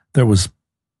 There was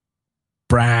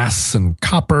brass and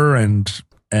copper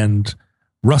and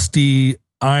rusty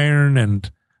iron,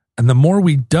 and the more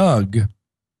we dug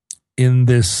in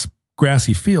this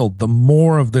grassy field, the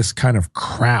more of this kind of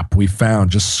crap we found,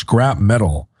 just scrap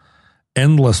metal,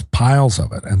 endless piles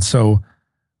of it. And so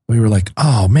we were like,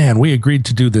 "Oh man, we agreed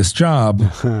to do this job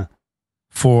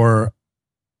for,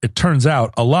 it turns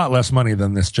out, a lot less money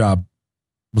than this job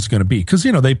was going to be." Because,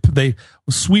 they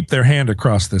sweep their hand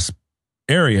across this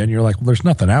area and you're like, "Well, there's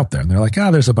nothing out there." And they're like,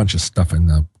 "There's a bunch of stuff in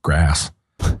the grass."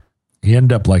 You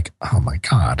end up like, "Oh my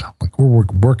God, like we're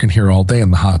working here all day in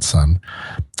the hot sun."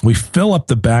 We fill up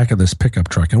the back of this pickup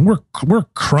truck and we're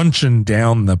crunching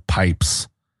down the pipes.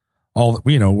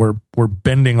 We're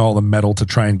bending all the metal to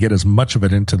try and get as much of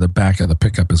it into the back of the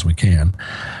pickup as we can.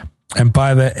 And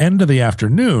by the end of the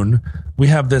afternoon, we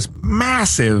have this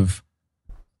massive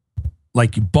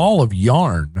like ball of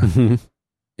yarn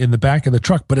in the back of the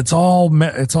truck, but it's all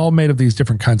made of these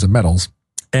different kinds of metals.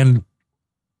 And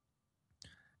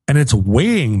it's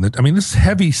weighing this is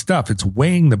heavy stuff. It's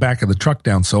weighing the back of the truck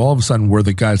down. So all of a sudden we're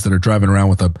the guys that are driving around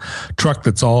with a truck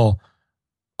that's all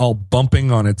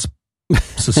bumping on its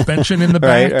suspension in the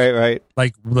back. Right.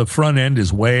 Like the front end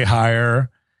is way higher.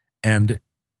 And,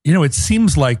 it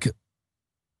seems like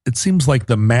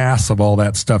the mass of all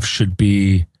that stuff should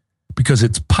be, because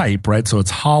it's pipe, right? So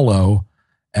it's hollow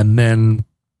and then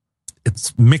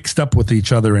it's mixed up with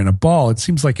each other in a ball. It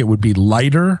seems like it would be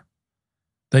lighter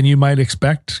than you might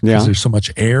expect because there's so much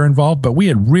air involved, but we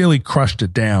had really crushed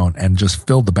it down and just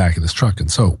filled the back of this truck. And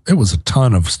so it was a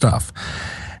ton of stuff.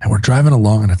 And we're driving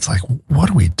along and it's like, what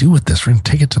do we do with this? We're going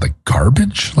to take it to the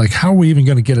garbage? Like, how are we even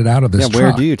going to get it out of this truck?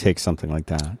 Where do you take something like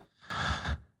that?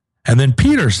 And then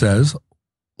Peter says,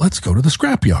 "Let's go to the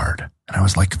scrapyard." And I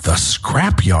was like, "The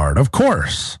scrapyard, of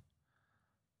course."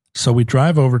 So we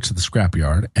drive over to the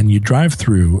scrapyard and you drive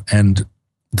through, and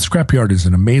the scrapyard is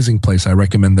an amazing place. I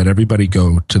recommend that everybody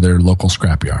go to their local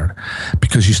scrapyard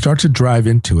because you start to drive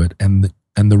into it and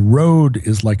the road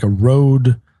is like a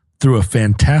road through a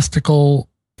fantastical,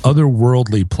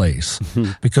 otherworldly place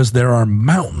because there are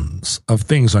mountains of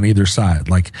things on either side.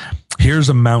 Like here's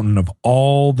a mountain of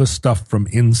all the stuff from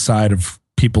inside of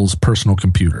people's personal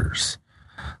computers,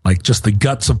 like just the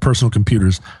guts of personal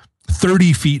computers,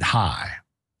 30 feet high.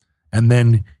 And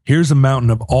then here's a mountain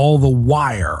of all the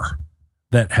wire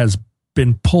that has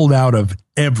been pulled out of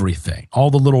everything, all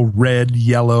the little red,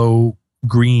 yellow,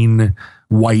 green,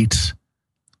 white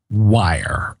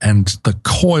wire and the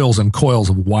coils and coils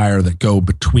of wire that go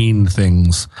between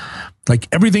things. Like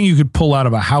everything you could pull out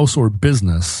of a house or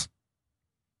business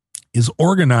is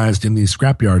organized in these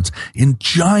scrapyards in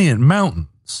giant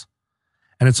mountains.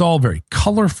 And it's all very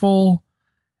colorful.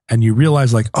 And you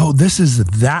realize like, oh, this is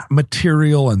that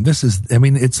material. And this is,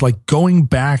 it's like going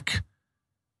back.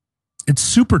 It's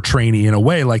super trainy in a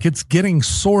way, like it's getting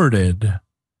sorted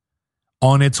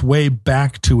on its way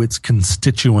back to its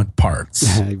constituent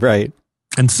parts. Right.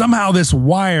 And somehow this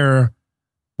wire,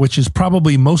 which is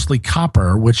probably mostly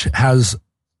copper, which has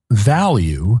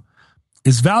value,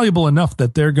 is valuable enough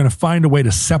that they're going to find a way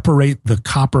to separate the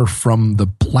copper from the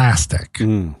plastic.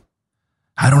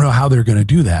 I don't know how they're going to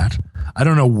do that. I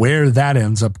don't know where that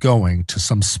ends up going, to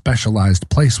some specialized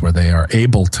place where they are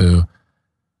able to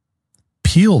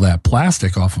peel that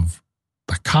plastic off of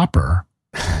the copper.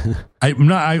 I'm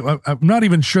not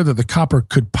even sure that the copper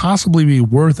could possibly be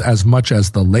worth as much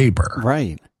as the labor.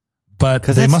 Right. But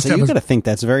they must have. You got to think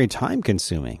that's very time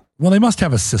consuming. Well, they must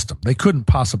have a system. They couldn't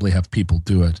possibly have people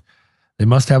do it. They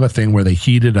must have a thing where they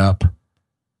heat it up.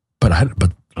 But I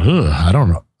don't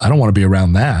know. I don't want to be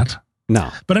around that.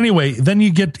 No. But anyway, then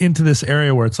you get into this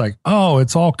area where it's like, oh,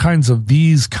 it's all kinds of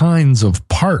these kinds of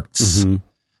parts. Mm-hmm.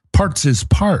 Parts is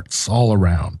parts all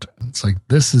around. It's like,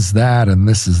 this is that and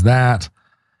this is that.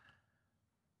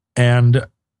 And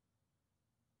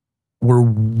we're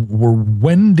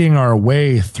wending our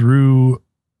way through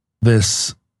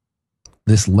this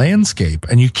landscape,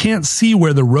 and you can't see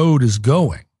where the road is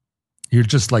going. You're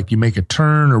just like, you make a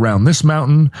turn around this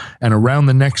mountain, and around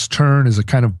the next turn is a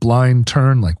kind of blind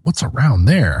turn. Like, what's around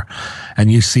there?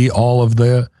 And you see all of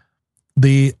the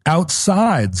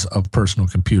outsides of personal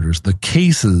computers, the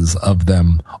cases of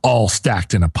them all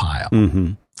stacked in a pile.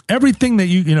 Mm-hmm. Everything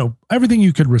that everything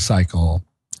you could recycle,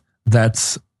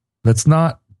 that's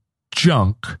not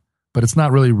junk, but it's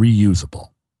not really reusable.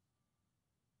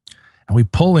 And we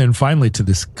pull in finally to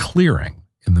this clearing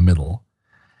in the middle,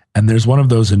 and there's one of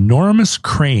those enormous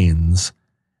cranes,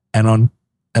 and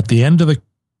at the end of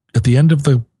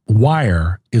the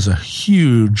wire is a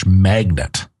huge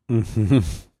magnet. Mm-hmm.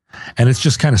 And it's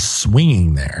just kind of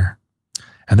swinging there.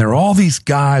 And there are all these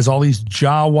guys, all these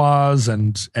Jawas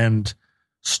and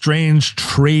strange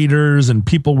traders and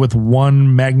people with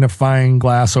one magnifying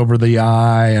glass over the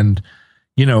eye. And,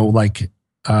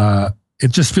 it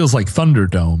just feels like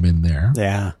Thunderdome in there.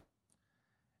 Yeah.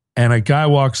 And a guy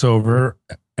walks over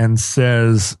and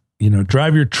says,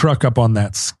 drive your truck up on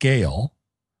that scale.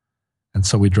 And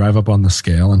so we drive up on the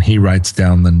scale, and he writes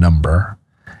down the number.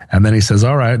 And then he says,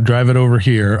 all right, drive it over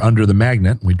here under the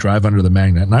magnet. We drive under the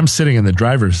magnet, and I'm sitting in the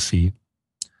driver's seat.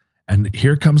 And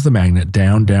here comes the magnet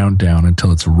down, down, down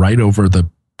until it's right over the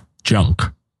junk.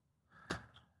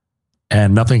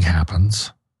 And nothing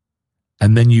happens.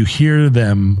 And then you hear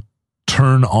them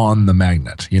turn on the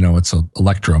magnet. It's an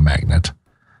electromagnet.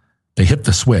 They hit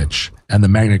the switch, and the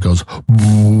magnet goes,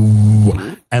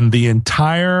 and the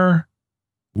entire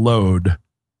load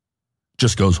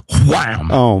just goes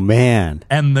wham. Oh, man.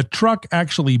 And the truck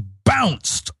actually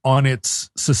bounced on its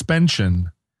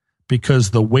suspension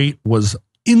because the weight was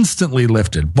instantly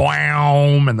lifted.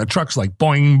 Boom. And the truck's like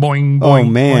boing, boing, boing. Oh,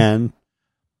 man. Boing,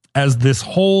 as this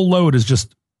whole load is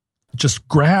just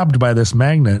grabbed by this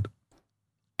magnet,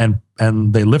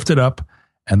 and they lift it up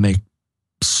and they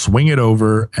swing it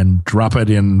over and drop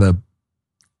it in the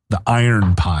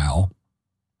iron pile.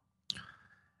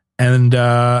 And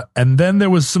then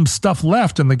there was some stuff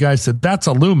left, and the guy said, that's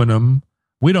aluminum.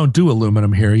 We don't do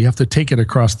aluminum here. You have to take it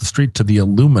across the street to the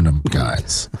aluminum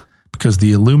guys, because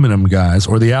the aluminum guys,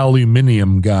 or the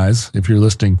aluminium guys, if you're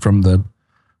listening from the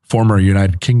former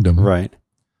United Kingdom. Right.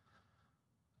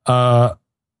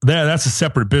 That's a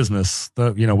separate business.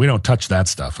 We don't touch that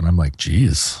stuff. And I'm like,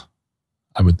 geez,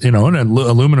 I would, and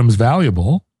aluminum is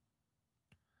valuable.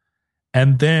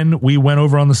 And then we went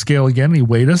over on the scale again. He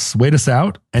weighed us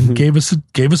out, and gave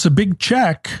us a big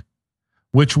check,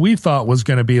 which we thought was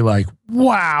going to be like,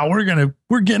 wow,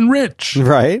 we're getting rich.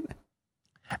 Right.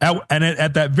 And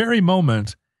at that very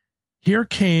moment, here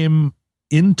came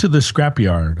into the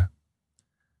scrapyard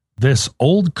this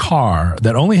old car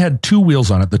that only had two wheels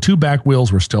on it. The two back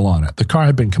wheels were still on it. The car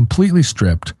had been completely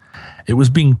stripped. It was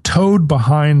being towed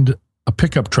behind a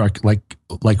pickup truck, like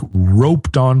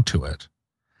roped onto it.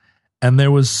 And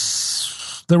there were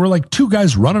like two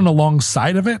guys running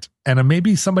alongside of it, and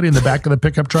maybe somebody in the back of the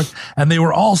pickup truck, and they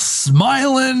were all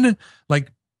smiling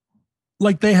like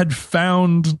they'd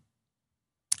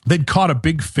caught a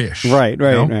big fish. Right.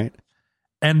 Right.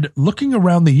 And looking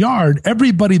around the yard,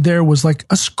 everybody there was like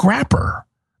a scrapper.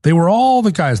 They were all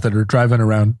the guys that are driving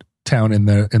around town in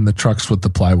the trucks with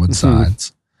the plywood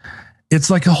sides.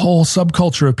 It's like a whole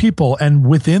subculture of people, and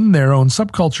within their own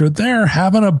subculture, they're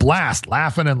having a blast,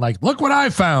 laughing and like, look what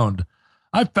I found.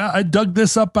 I dug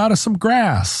this up out of some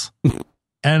grass.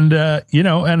 And,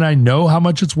 and I know how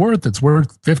much it's worth. It's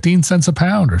worth 15 cents a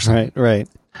pound or something. Right.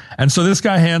 And so this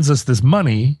guy hands us this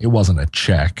money. It wasn't a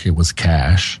check. It was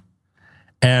cash.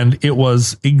 And it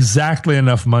was exactly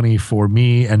enough money for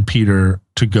me and Peter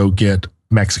to go get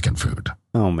Mexican food.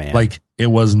 Oh, man. Like, it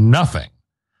was nothing.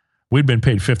 We'd been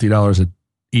paid $50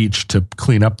 each to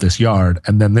clean up this yard,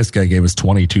 and then this guy gave us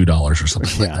 $22 or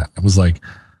something like that. It was like,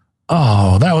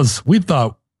 we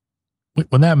thought,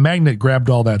 when that magnet grabbed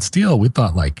all that steel, we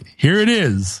thought like, here it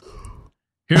is.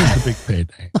 Here's the big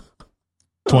payday.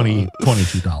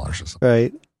 $22 or something.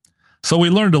 Right. So we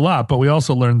learned a lot, but we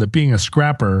also learned that being a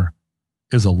scrapper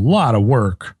is a lot of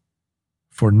work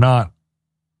for not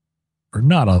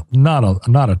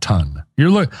a ton.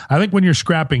 I think when you're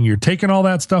scrapping, you're taking all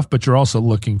that stuff, but you're also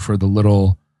looking for the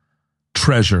little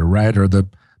treasure, right? Or there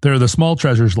are the small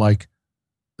treasures like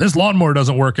this lawnmower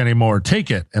doesn't work anymore. Take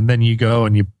it. And then you go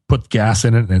and you put gas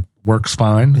in it and it works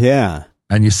fine. Yeah.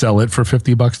 And you sell it for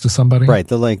 $50 to somebody. Right.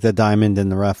 The diamond in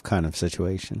the rough kind of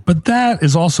situation. But that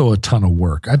is also a ton of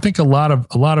work. I think a lot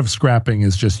of scrapping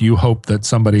is just you hope that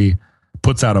somebody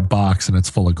puts out a box and it's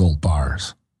full of gold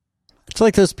bars. It's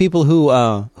like those people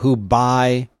who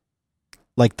buy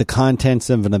like the contents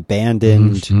of an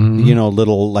abandoned,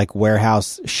 little like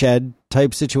warehouse shed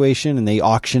type situation, and they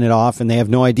auction it off, and they have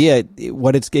no idea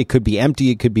what it could be empty.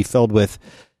 It could be filled with,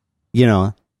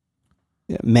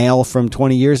 mail from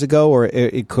 20 years ago, or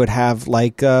it could have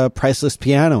like a priceless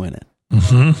piano in it.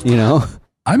 Mm-hmm.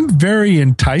 I'm very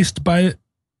enticed by it.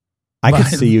 I could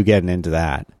see you getting into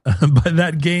that. By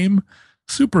that game,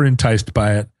 super enticed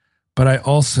by it. But I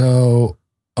also,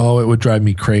 it would drive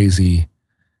me crazy.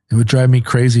 It would drive me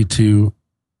crazy to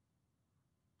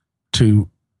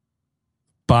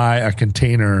buy a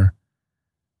container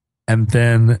and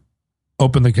then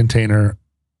open the container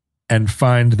and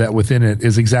find that within it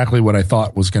is exactly what I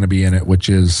thought was going to be in it, which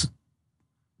is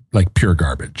like pure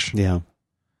garbage. Yeah.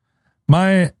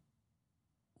 When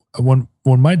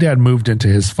my dad moved into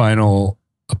his final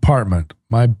apartment,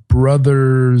 my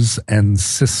brothers and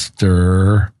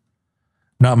sister,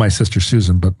 not my sister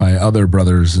Susan, but my other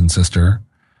brothers and sister,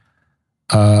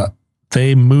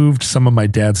 they moved some of my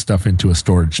dad's stuff into a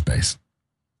storage space.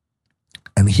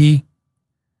 And he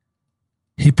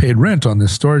paid rent on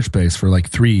this storage space for like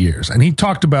 3 years. And he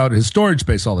talked about his storage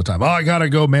space all the time. Oh, I got to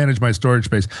go manage my storage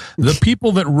space. The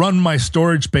people that run my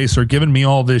storage space are giving me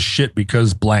all this shit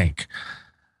because blank.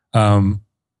 The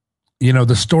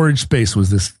storage space was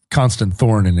this constant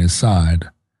thorn in his side.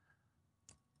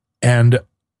 And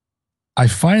I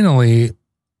finally,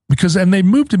 and they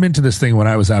moved him into this thing when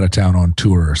I was out of town on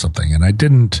tour or something, and I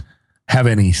didn't have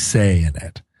any say in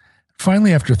it.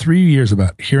 Finally, after 3 years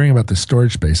about hearing about this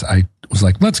storage space, I was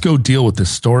like, let's go deal with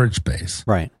this storage space.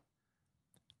 Right.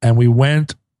 And we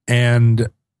went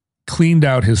and cleaned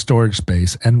out his storage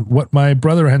space. And what my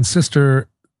brothers and sister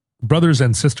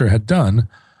had done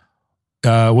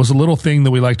was a little thing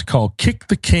that we like to call kick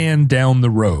the can down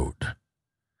the road.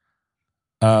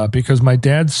 Because my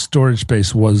dad's storage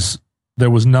space there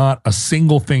was not a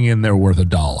single thing in there worth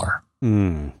 $1.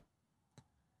 Mm.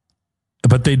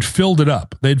 But they'd filled it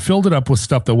up. They'd filled it up with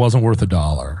stuff that wasn't worth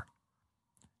 $1.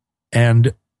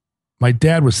 And my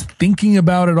dad was thinking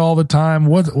about it all the time.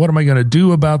 What am I going to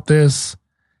do about this?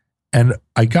 And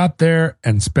I got there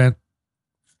and spent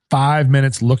 5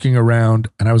 minutes looking around.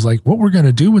 And I was like, what we're going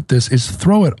to do with this is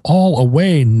throw it all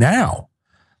away now.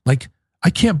 Like, I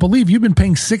can't believe you've been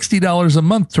paying $60 a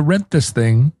month to rent this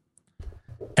thing.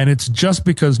 And it's just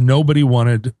because nobody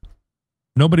wanted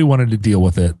to deal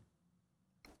with it.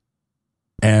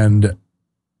 And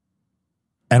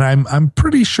I'm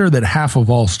pretty sure that half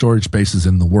of all storage spaces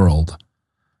in the world,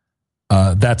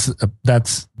 that's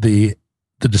the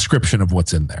description of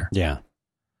what's in there. Yeah.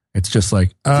 It's just like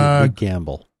it's a big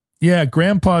gamble. Yeah,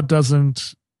 grandpa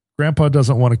doesn't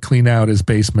want to clean out his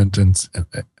basement,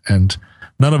 and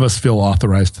none of us feel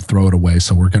authorized to throw it away,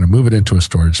 so we're going to move it into a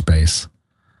storage space.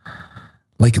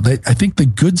 Like, I think the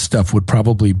good stuff would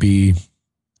probably be,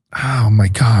 oh my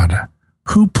God,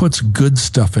 who puts good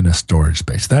stuff in a storage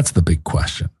space? That's the big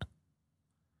question.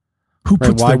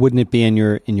 Why wouldn't it be in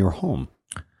your home?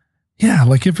 Yeah,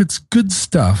 like if it's good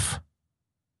stuff,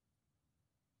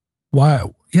 why?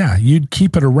 Yeah, you'd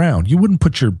keep it around. You wouldn't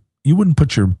put your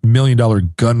 $1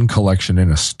 million gun collection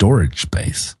in a storage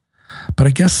space. But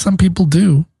I guess some people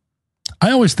do.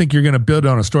 I always think you're going to build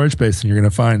on a storage space and you're going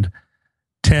to find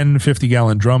 10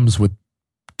 50-gallon drums with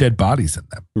dead bodies in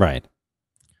them. Right.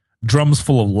 Drums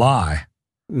full of lye.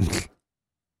 Ugh.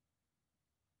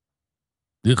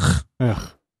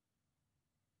 Ugh.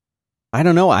 I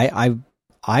don't know. I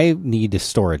need a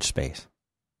storage space.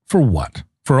 For what?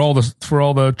 For all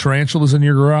the tarantulas in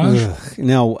your garage? Ugh.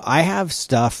 No, I have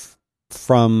stuff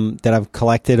that I've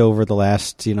collected over the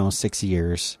last 6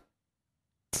 years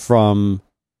from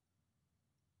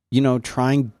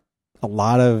trying a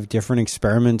lot of different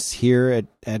experiments here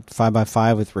at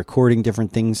 5x5 with recording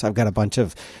different things. I've got a bunch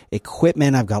of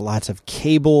equipment. I've got lots of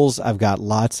cables. I've got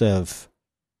lots of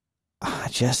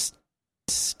just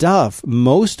stuff,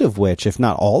 most of which, if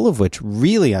not all of which,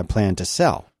 really I plan to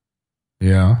sell.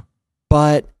 Yeah.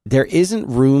 But there isn't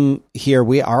room here.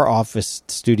 Our office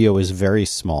studio is very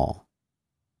small.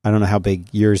 I don't know how big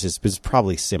yours is, but it's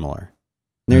probably similar.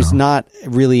 There's not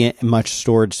really much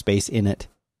storage space in it.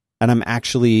 And I'm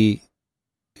actually,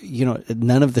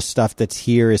 none of the stuff that's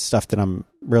here is stuff that I'm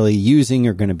really using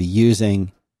or going to be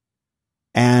using.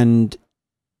 And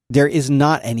there is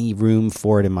not any room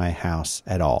for it in my house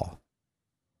at all.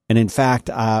 And in fact,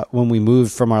 when we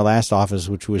moved from our last office,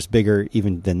 which was bigger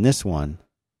even than this one,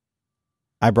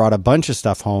 I brought a bunch of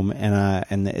stuff home,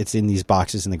 and it's in these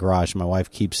boxes in the garage. My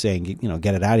wife keeps saying,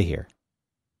 get it out of here.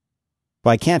 But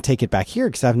I can't take it back here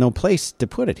because I have no place to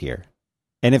put it here.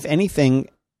 And if anything,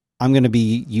 I'm going to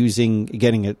be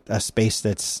getting a space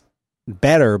that's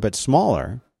better but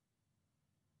smaller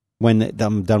when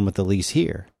I'm done with the lease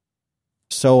here.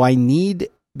 So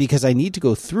because I need to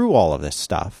go through all of this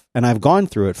stuff, and I've gone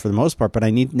through it for the most part, but I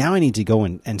need to go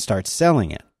and start selling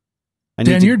it.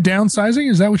 Dan, you're downsizing?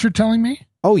 Is that what you're telling me?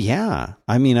 Oh, yeah.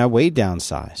 I mean, I way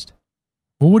downsized.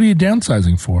 Well, what are you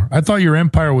downsizing for? I thought your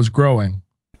empire was growing.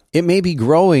 It may be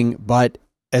growing, but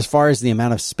as far as the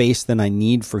amount of space that I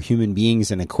need for human beings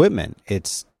and equipment,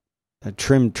 it's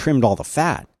trimmed all the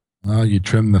fat. Oh, you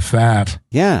trimmed the fat.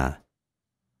 Yeah.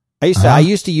 I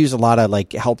used to use a lot of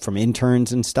like help from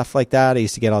interns and stuff like that. I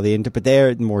used to get all the but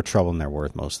they're more trouble than they're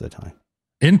worth most of the time.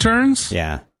 Interns?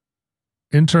 Yeah.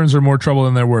 Interns are more trouble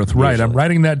than they're worth. Usually. Right. I'm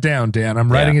writing that down, Dan. I'm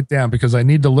writing it down because I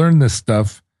need to learn this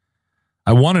stuff.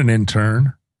 I want an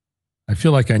intern. I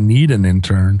feel like I need an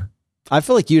intern. I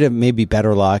feel like you'd have maybe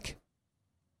better luck.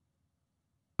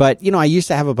 But, I used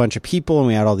to have a bunch of people and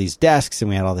we had all these desks and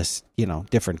we had all this,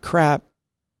 different crap.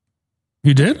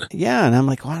 You did? Yeah. And I'm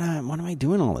like, what am I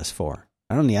doing all this for?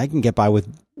 I can get by with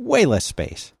way less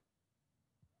space.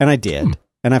 And I did.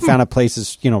 And I found a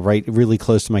place, right really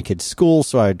close to my kid's school.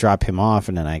 So I would drop him off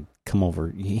and then I come over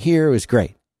here. It was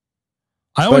great.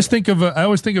 I always think of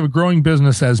a growing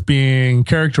business as being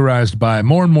characterized by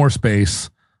more and more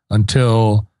space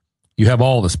until you have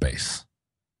all the space.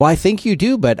 Well, I think you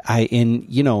do, but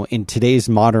in today's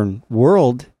modern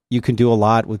world, you can do a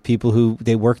lot with people who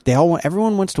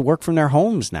everyone wants to work from their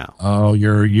homes now. Oh,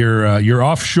 you're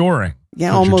offshoring.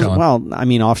 Yeah, almost. Well, I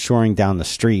mean, offshoring down the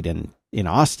street in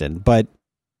Austin, but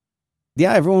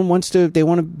yeah, everyone they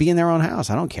want to be in their own house.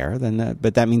 I don't care.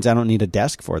 But that means I don't need a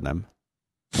desk for them.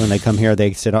 When they come here,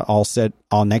 they sit all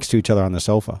next to each other on the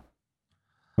sofa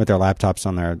with their laptops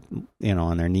on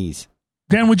their knees.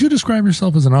 Dan, would you describe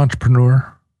yourself as an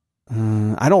entrepreneur?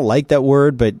 I don't like that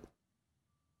word, but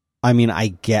I mean, I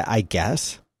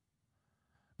guess.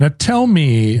 Now tell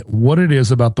me what it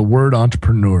is about the word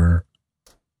entrepreneur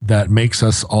that makes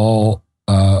us all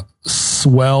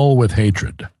swell with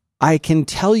hatred. I can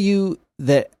tell you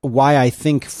that why I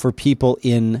think for people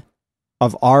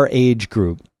of our age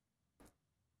group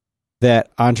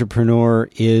that entrepreneur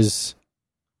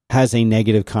has a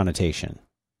negative connotation.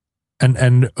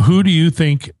 And who do you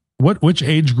think? Which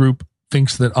age group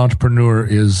thinks that entrepreneur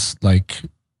is like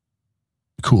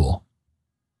cool?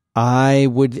 I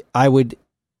would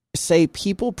say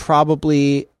people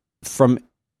probably from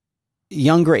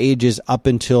younger ages up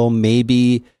until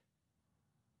maybe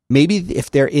if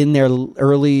they're in their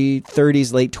early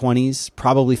 30s, late 20s,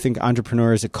 probably think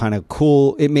entrepreneur is a kind of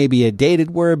cool. It may be a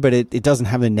dated word, but it doesn't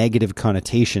have the negative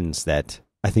connotations that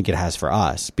I think it has for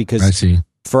us. Because I see.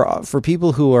 For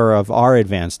people who are of our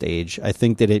advanced age, I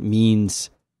think that it means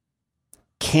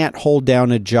can't hold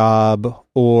down a job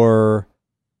or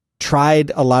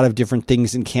tried a lot of different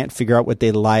things and can't figure out what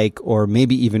they like, or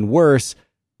maybe even worse,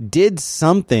 did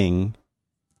something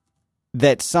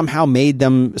that somehow made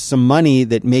them some money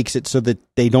that makes it so that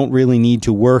they don't really need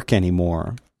to work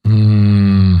anymore.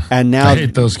 And now I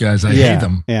hate those guys. I hate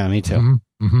them. Yeah, me too.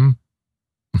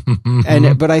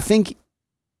 Mm-hmm. But I think,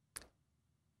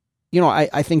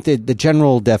 I think that the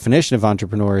general definition of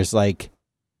entrepreneur is like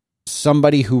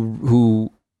somebody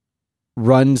who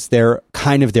runs their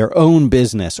own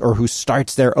business, or who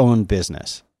starts their own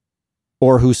business,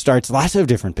 or who starts lots of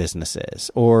different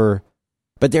businesses,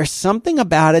 but there's something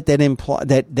about it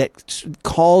that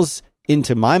calls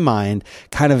into my mind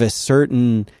kind of a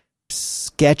certain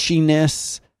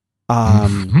sketchiness,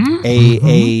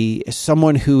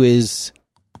 someone who is,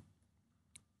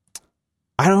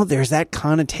 I don't know, there's that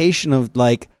connotation of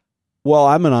like, well,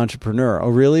 I'm an entrepreneur. Oh,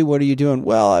 really? What are you doing?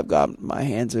 Well, I've got my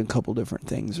hands in a couple different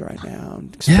things right now.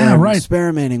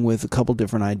 Experimenting with a couple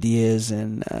different ideas.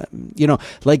 And,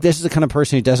 like this is the kind of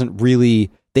person who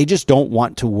they just don't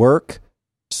want to work.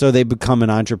 So they become an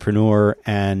entrepreneur.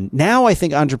 And now I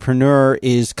think entrepreneur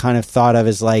is kind of thought of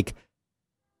as like,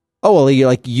 oh, well,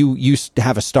 you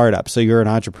have a startup. So you're an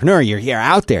entrepreneur. You're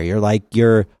out there. You're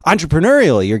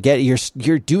entrepreneurial.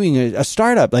 You're doing a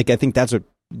startup. Like, I think that's what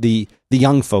the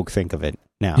young folk think of it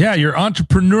now. Yeah, you're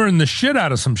entrepreneuring the shit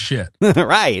out of some shit.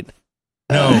 Right.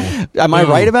 No. Am I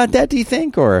right about that, do you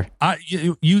think? Or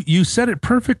you said it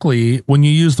perfectly when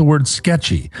you use the word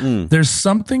sketchy. There's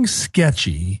something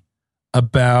sketchy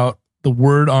about the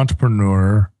word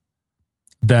entrepreneur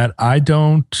that I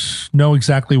don't know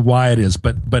exactly why it is,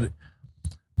 but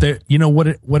there, you know what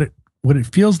it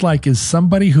feels like is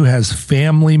somebody who has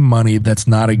family money that's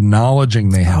not acknowledging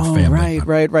they have family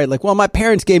money. Right. Like, well, my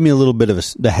parents gave me a little bit of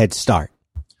the head start.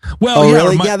 Well,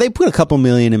 really? Yeah, they put a couple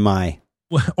million in my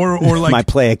or like my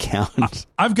play account.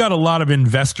 I've got a lot of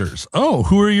investors. Oh,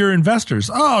 who are your investors?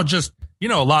 Oh, just, a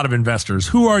lot of investors.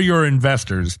 Who are your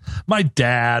investors? My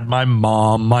dad, my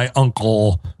mom, my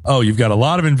uncle. Oh, you've got a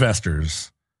lot of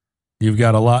investors. You've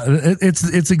got a lot.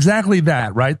 It's exactly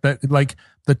that, right? That like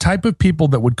the type of people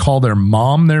that would call their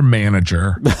mom their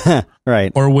manager,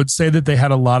 right? Or would say that they had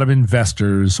a lot of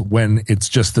investors when it's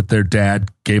just that their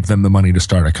dad gave them the money to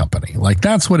start a company. Like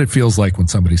that's what it feels like when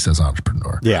somebody says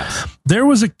entrepreneur. Yeah. There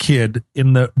was a kid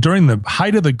during the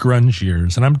height of the grunge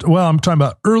years, and I'm talking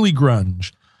about early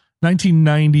grunge,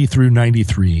 1990 through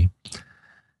 93.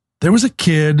 There was a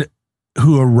kid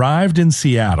who arrived in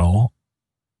Seattle.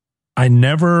 I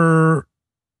never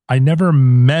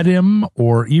met him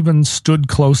or even stood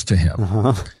close to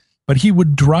him, but he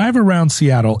would drive around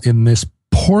Seattle in this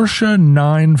Porsche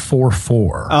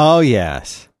 944. Oh,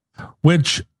 yes.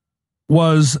 Which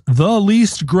was the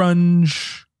least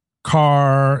grunge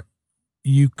car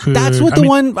you could. That's what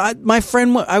my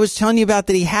friend, I was telling you about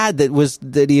that he had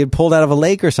that he had pulled out of a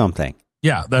lake or something.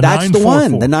 Yeah. That's the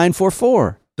one, the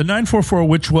 944. The 944,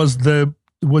 which was the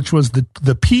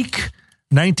peak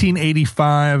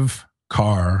 1985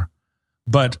 car,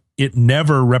 but it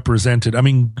never represented. I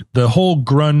mean, the whole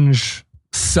grunge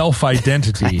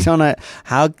self-identity. I don't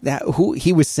know who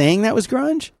he was saying that was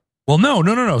grunge. Well,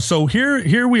 no. So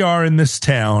here we are in this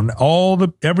town.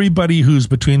 Everybody who's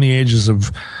between the ages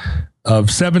of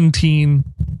 17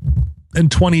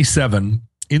 and 27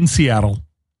 in Seattle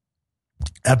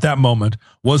at that moment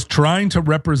was trying to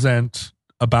represent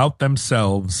about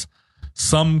themselves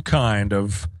some kind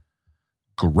of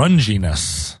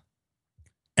grunginess.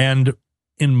 And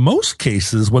in most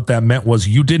cases, what that meant was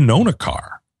you didn't own a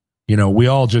car. We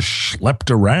all just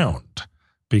schlepped around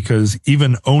because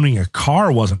even owning a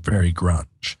car wasn't very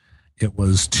grunge. It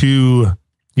was too,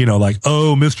 like,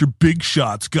 oh, Mr. Big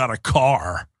Shot's got a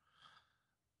car.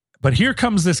 But here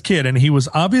comes this kid, and he was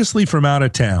obviously from out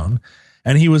of town.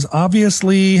 And he was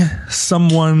obviously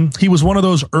he was one of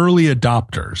those early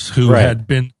adopters who had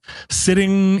been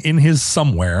sitting in his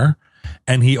somewhere,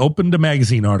 and he opened a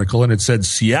magazine article and it said,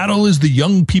 Seattle is the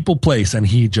young people place. And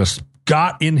he just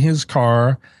got in his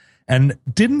car and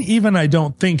didn't even, I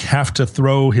don't think, have to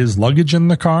throw his luggage in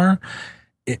the car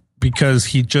because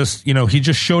he just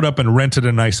showed up and rented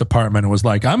a nice apartment and was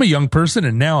like, I'm a young person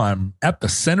and now I'm at the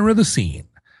center of the scene.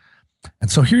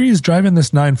 And so here he is driving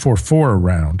this 944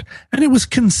 around, and it was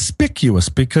conspicuous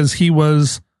because he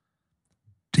was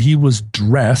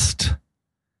dressed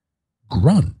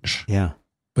grunge. Yeah.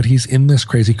 But he's in this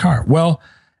crazy car. Well,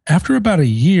 after about a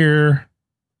year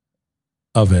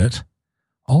of it,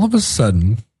 all of a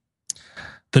sudden,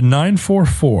 the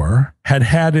 944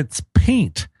 had its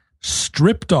paint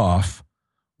stripped off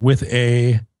with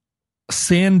a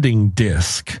sanding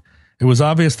disc. It was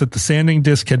obvious that the sanding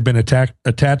disc had been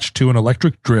attached to an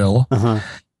electric drill,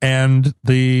 and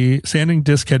the sanding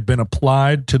disc had been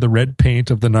applied to the red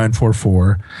paint of the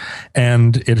 944,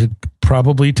 and it had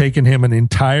probably taken him an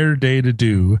entire day to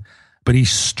do, but he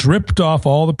stripped off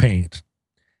all the paint,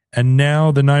 and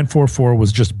now the 944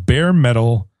 was just bare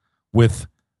metal with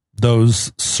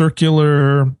those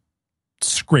circular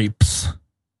scrapes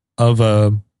of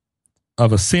a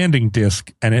sanding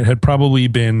disc, and it had probably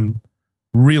been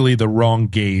really the wrong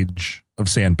gauge of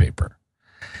sandpaper.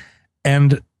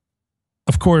 And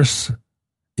of course,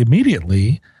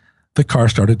 immediately the car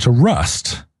started to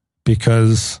rust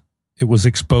because it was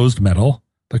exposed metal.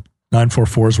 The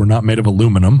 944s were not made of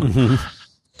aluminum.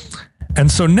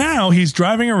 And so now he's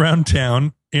driving around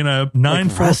town in a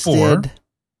 944,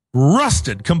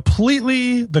 rusted,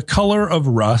 completely the color of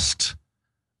rust,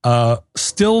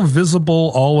 still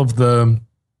visible all of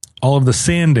the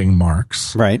sanding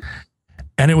marks. Right.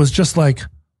 And it was just like,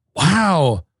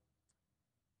 wow,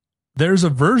 there's a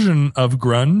version of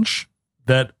grunge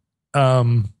that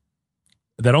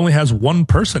only has one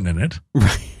person in it,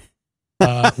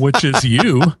 which is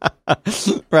you,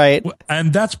 right?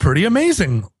 And that's pretty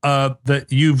amazing. That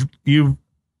you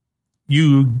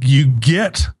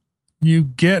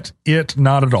get it,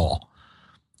 not at all,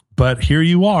 but here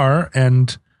you are,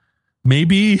 and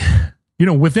maybe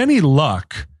with any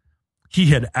luck, he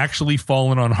had actually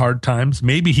fallen on hard times.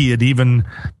 Maybe he had even,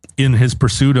 in his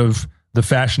pursuit of the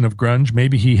fashion of grunge,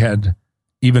 maybe he had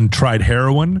even tried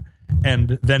heroin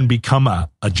and then become a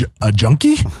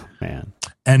junkie. Oh, man.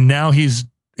 And now he's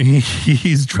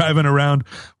driving around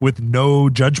with no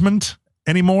judgment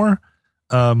anymore.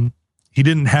 He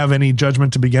didn't have any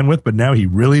judgment to begin with, but now he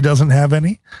really doesn't have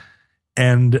any.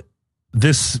 And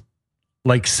this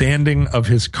like sanding of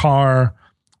his car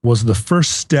was the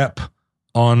first step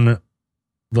on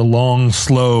the long,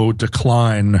 slow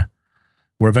decline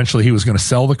where eventually he was going to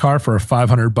sell the car for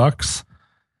 $500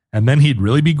 and then he'd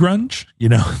really be grunge,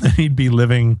 then he'd be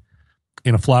living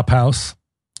in a flop house.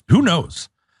 Who knows?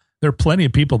 There are plenty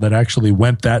of people that actually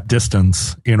went that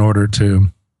distance in order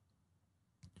to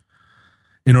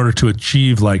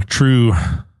achieve like true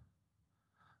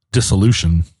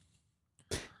dissolution.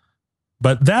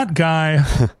 But that guy,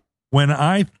 when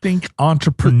I think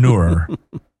entrepreneur,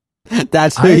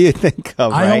 that's who you think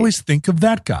of. I right? always think of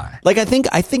that guy. Like I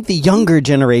think the younger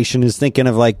generation is thinking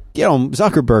of like,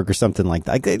 Zuckerberg or something like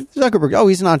that. Like Zuckerberg,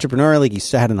 he's an entrepreneur. Like he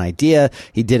had an idea,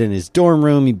 he did it in his dorm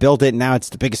room, he built it, and now it's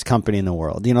the biggest company in the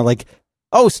world.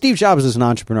 Steve Jobs is an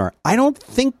entrepreneur. I don't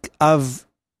think of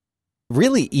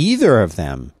really either of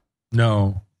them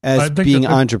as being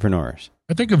entrepreneurs.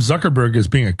 I think of Zuckerberg as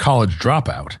being a college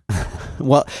dropout.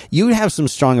 Well, you have some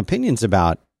strong opinions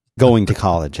about going to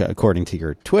college, according to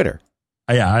your Twitter.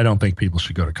 Yeah, I don't think people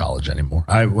should go to college anymore.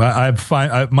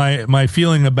 My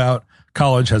feeling about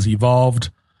college has evolved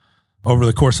over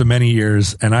the course of many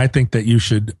years, and I think that you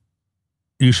should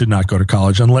not go to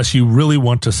college unless you really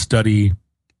want to study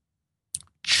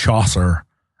Chaucer.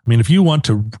 I mean, if you want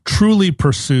to truly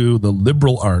pursue the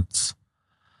liberal arts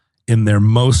in their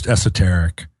most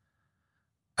esoteric,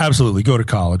 absolutely go to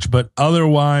college. But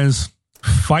otherwise,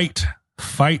 fight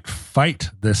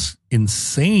this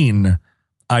insane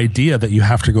idea that you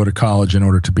have to go to college in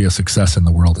order to be a success in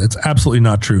the world. It's absolutely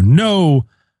not true.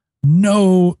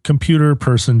 No computer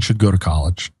person should go to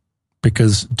college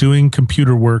because doing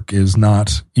computer work you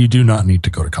do not need to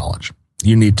go to college.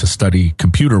 You need to study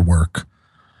computer work,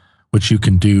 which you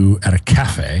can do at a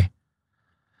cafe.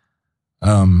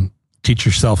 Teach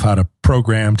yourself how to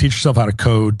program, teach yourself how to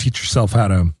code, teach yourself how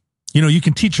to, you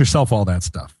can teach yourself all that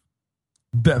stuff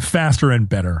faster and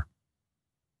better.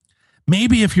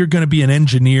 Maybe if you're going to be an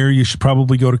engineer, you should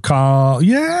probably go to college.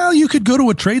 Yeah, you could go to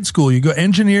a trade school. You go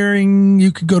engineering,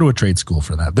 you could go to a trade school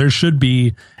for that. There should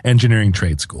be engineering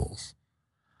trade schools.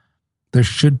 There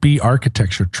should be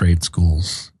architecture trade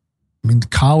schools. I mean,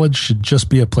 college should just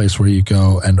be a place where you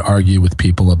go and argue with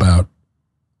people about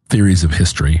theories of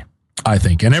history, I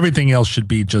think. And everything else should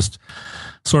be just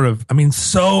sort of,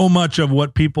 so much of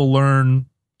what people learn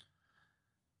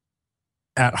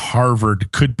at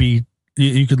Harvard could be,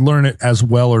 you could learn it as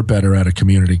well or better at a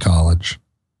community college.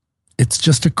 It's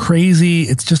just a crazy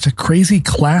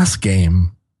class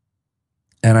game.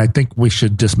 And I think we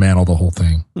should dismantle the whole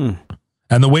thing.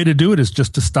 And the way to do it is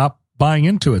just to stop buying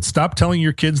into it. Stop telling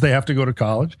your kids they have to go to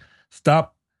college.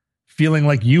 Stop feeling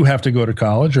like you have to go to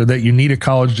college or that you need a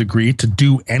college degree to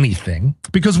do anything,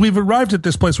 because we've arrived at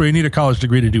this place where you need a college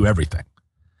degree to do everything.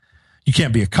 You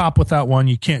can't be a cop without one.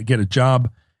 You can't get a job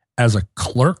as a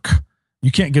clerk.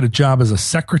 You can't get a job as a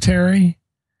secretary.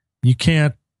 You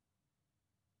can't.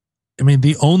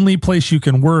 The only place you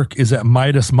can work is at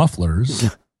Midas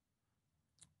Mufflers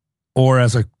or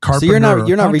as a carpenter. So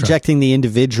you're not rejecting the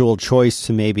individual choice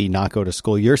to maybe not go to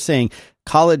school. You're saying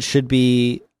college should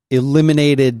be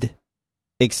eliminated,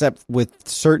 except with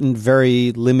certain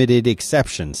very limited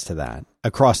exceptions to that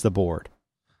across the board.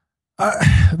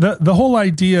 The whole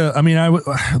idea.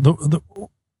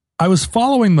 I was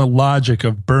following the logic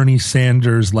of Bernie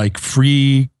Sanders, like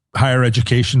free higher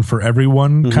education for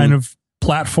everyone kind of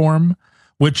platform,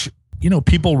 which,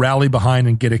 people rally behind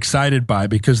and get excited by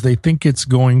because they think it's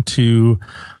going to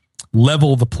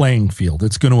level the playing field.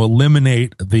 It's going to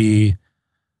eliminate the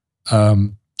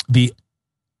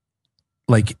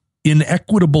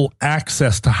inequitable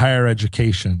access to higher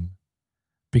education,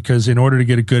 because in order to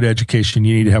get a good education,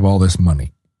 you need to have all this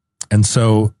money. And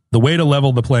so the way to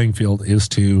level the playing field is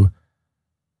to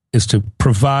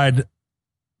provide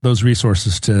those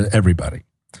resources to everybody.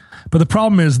 But the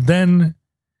problem is then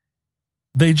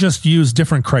they just use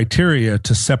different criteria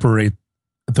to separate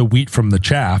the wheat from the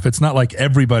chaff. It's not like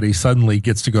everybody suddenly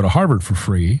gets to go to Harvard for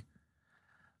free.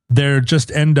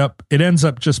 It ends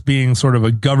up just being sort of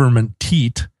a government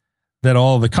teat that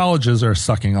all the colleges are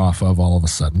sucking off of all of a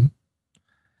sudden.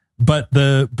 But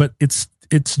it's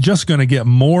just going to get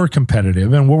more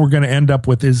competitive, and what we're going to end up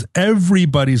with is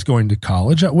everybody's going to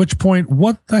college, at which point,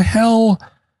 what the hell?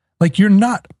 Like, you're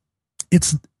not,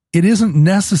 it isn't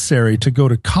necessary to go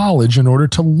to college in order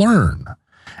to learn.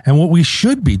 And what we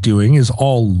should be doing is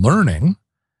all learning.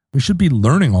 We should be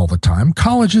learning all the time.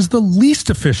 College is the least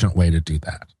efficient way to do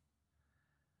that.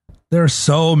 There are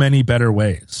so many better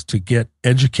ways to get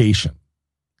education.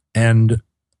 And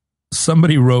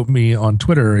somebody wrote me on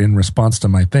Twitter in response to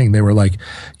my thing. They were like,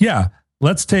 yeah,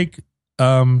 let's take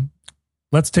the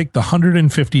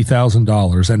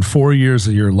 $150,000 and 4 years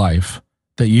of your life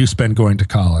that you spend going to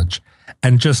college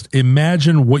and just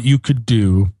imagine what you could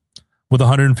do with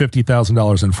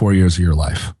 $150,000 in 4 years of your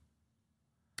life.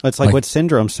 It's like what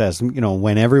Syndrome says,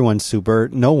 when everyone's super,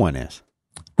 no one is.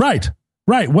 Right.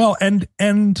 Well,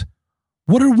 and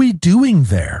what are we doing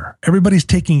there? Everybody's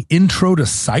taking intro to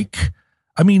psych.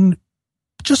 I mean,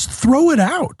 just throw it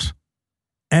out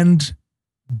and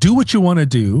do what you want to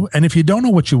do. And if you don't know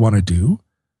what you want to do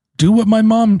what my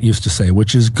mom used to say,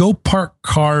 which is go park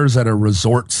cars at a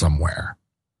resort somewhere.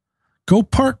 Go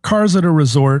park cars at a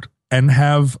resort and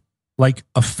have like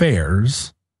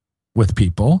affairs with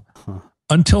people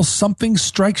until something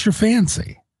strikes your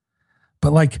fancy.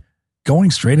 But like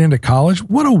going straight into college,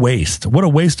 what a waste. What a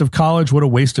waste of college. What a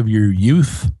waste of your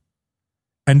youth.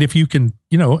 And if you can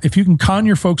con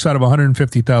your folks out of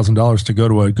 $150,000 to go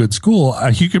to a good school,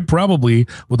 you could probably,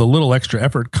 with a little extra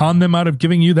effort, con them out of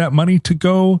giving you that money to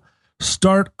go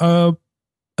start a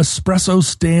espresso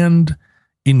stand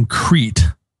in Crete.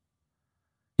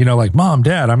 Like, Mom,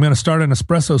 Dad, I'm going to start an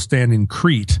espresso stand in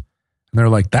Crete. And they're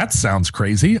like, that sounds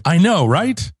crazy. I know,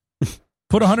 right?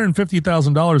 Put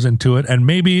 $150,000 into it, and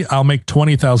maybe I'll make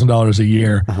 $20,000 a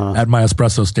year at my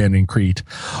espresso stand in Crete.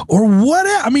 Or what?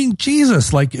 I mean,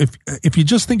 Jesus, like if you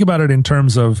just think about it in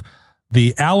terms of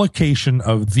the allocation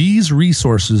of these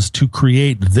resources to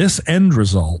create this end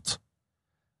result,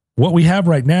 what we have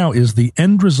right now is the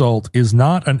end result is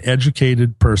not an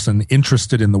educated person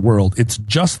interested in the world. It's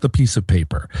just the piece of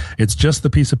paper. It's just the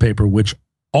piece of paper, which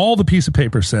all the piece of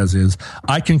paper says is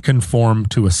I can conform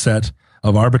to a set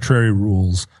of arbitrary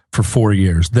rules for 4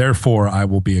 years. Therefore, I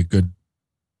will be a good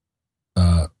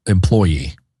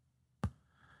employee.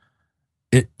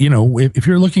 If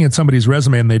you're looking at somebody's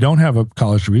resume and they don't have a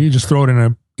college degree, you just throw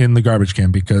it in the garbage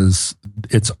can because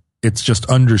it's just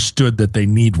understood that they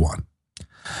need one.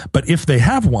 But if they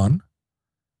have one,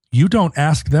 you don't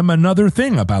ask them another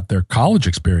thing about their college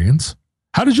experience.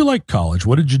 How did you like college?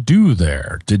 What did you do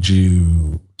there? Did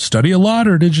you study a lot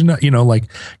or did you not?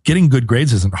 Getting good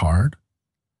grades isn't hard.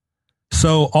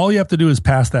 So all you have to do is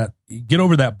get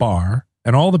over that bar,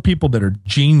 and all the people that are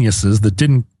geniuses that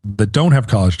don't have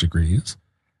college degrees,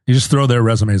 you just throw their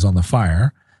resumes on the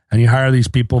fire, and you hire these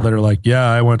people that are like, yeah,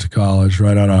 I went to college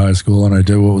right out of high school and I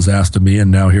did what was asked of me,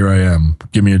 and now here I am.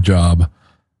 Give me a job.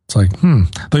 It's like,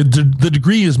 the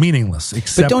degree is meaningless.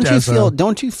 Except but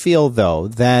don't you feel though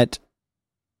that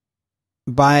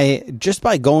by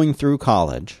going through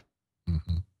college,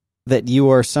 that you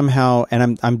are somehow,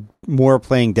 and I'm more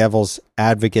playing devil's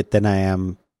advocate than I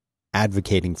am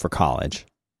advocating for college,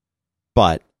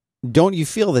 but don't you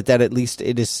feel that at least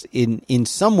it is in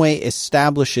some way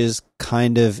establishes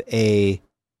kind of a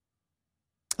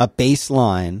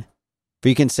baseline where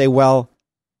you can say, well,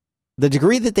 the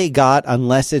degree that they got,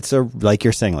 unless it's like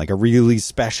you're saying, like a really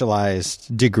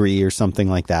specialized degree or something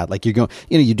like that, like you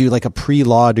do like a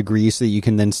pre-law degree so that you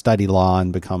can then study law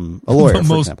and become a lawyer,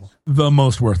 for example. The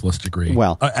most worthless degree.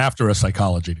 Well, after a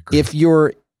psychology degree.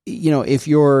 If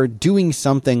you're doing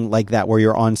something like that where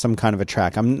you're on some kind of a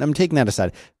track, I'm taking that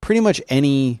aside. Pretty much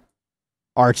any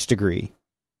arts degree.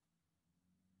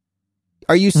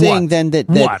 Are you saying then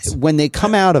that when they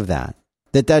come out of that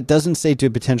doesn't say to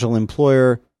a potential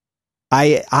employer,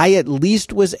 I at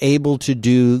least was able to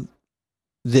do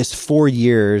this 4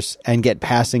 years and get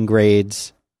passing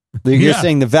grades. You're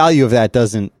saying the value of that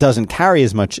doesn't carry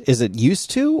as much as it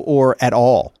used to, or at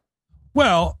all?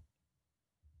 Well,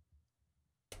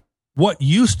 what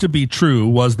used to be true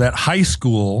was that high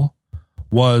school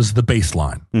was the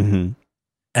baseline. Mm-hmm.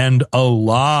 And a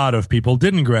lot of people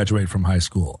didn't graduate from high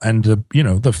school. And,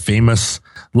 the famous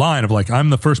line of like,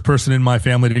 I'm the first person in my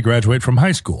family to graduate from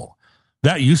high school.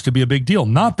 That used to be a big deal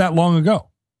not that long ago.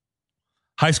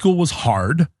 High school was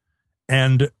hard,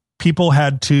 and people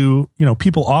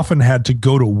often had to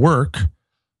go to work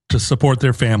to support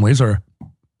their families or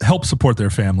help support their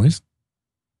families.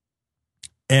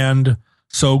 And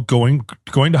so going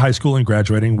to high school and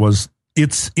graduating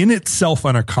it's in itself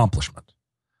an accomplishment.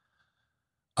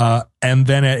 And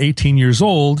then at 18 years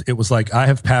old, it was like, I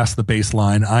have passed the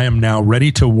baseline. I am now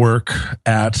ready to work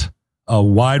at a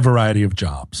wide variety of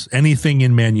jobs, anything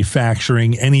in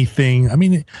manufacturing, anything. I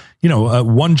mean,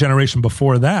 one generation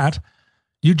before that,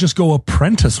 you just go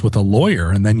apprentice with a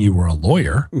lawyer and then you were a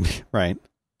lawyer. Right.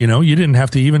 You know, you didn't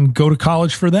have to even go to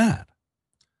college for that.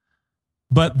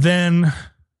 But then,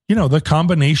 you know, the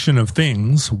combination of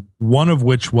things, one of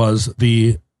which was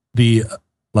the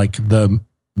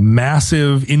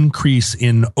massive increase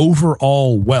in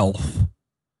overall wealth,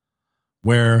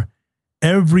 where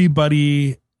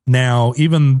everybody now,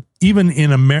 even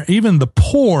the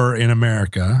poor in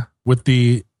America, with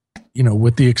the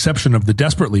exception of the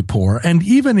desperately poor, and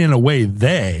even in a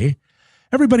way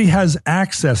everybody has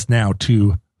access now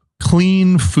to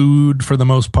clean food for the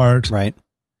most part. Right.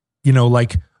 You know,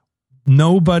 like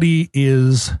no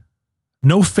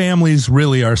families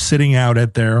really are sitting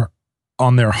out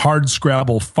on their hard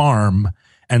scrabble farm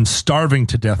and starving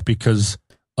to death because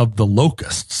of the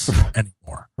locusts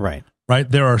anymore. Right. Right.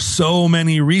 There are so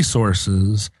many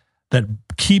resources that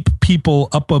keep people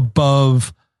up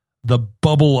above the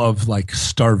bubble of like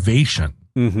starvation,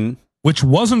 which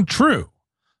wasn't true.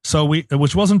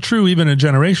 Which wasn't true even a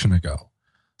generation ago.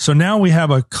 So now we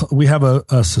have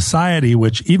a society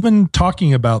which, even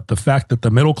talking about the fact that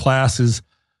the middle class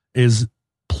is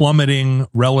plummeting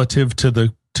relative to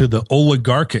the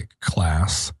oligarchic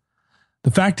class. The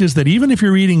fact is that even if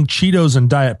you're eating Cheetos and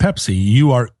Diet Pepsi,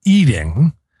 you are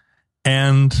eating,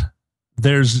 and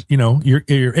there's, you know,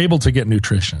 you're able to get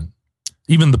nutrition,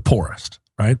 even the poorest,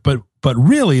 right? But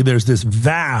really there's this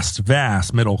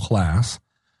vast middle class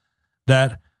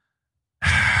that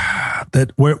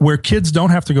where kids don't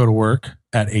have to go to work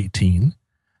at 18.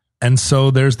 And so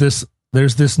there's this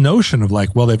notion of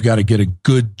like, well, they've got to get a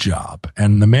good job,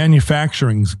 and the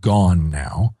manufacturing's gone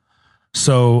now.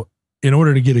 So in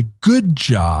order to get a good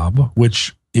job,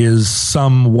 which is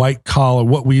some white collar,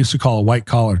 what we used to call a white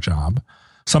collar job,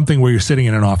 something where you're sitting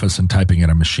in an office and typing at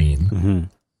a machine.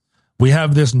 We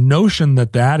have this notion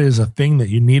that is a thing that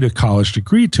you need a college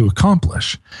degree to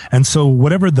accomplish. And so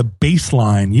whatever the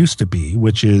baseline used to be,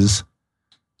 which is,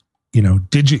 you know,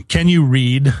 can you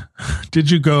read? Did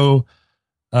you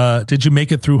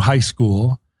make it through high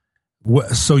school?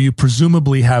 So you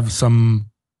presumably have some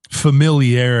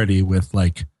familiarity with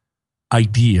like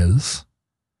ideas.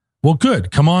 Well,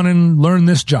 good. Come on and learn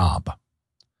this job.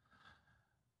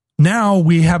 Now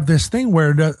we have this thing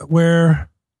where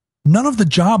none of the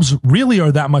jobs really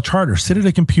are that much harder. Sit at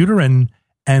a computer and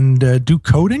do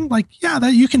coding. Like, yeah,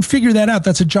 that you can figure that out.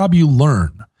 That's a job you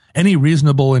learn. Any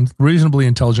reasonably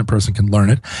intelligent person can learn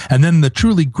it. And then the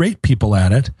truly great people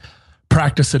at it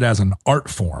practice it as an art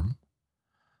form,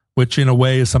 which in a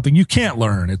way is something you can't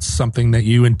learn. It's something that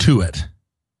you intuit.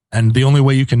 And the only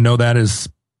way you can know that is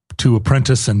to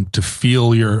apprentice and to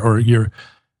feel you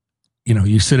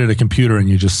sit at a computer and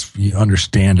you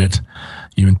understand it,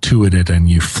 you intuit it, and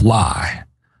you fly.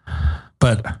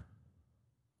 But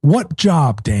what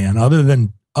job, Dan, other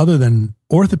than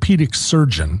orthopedic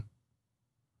surgeon,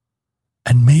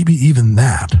 and maybe even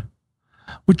that,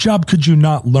 what job could you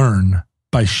not learn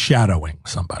by shadowing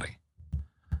somebody?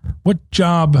 What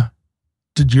job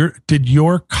did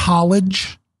your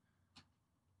college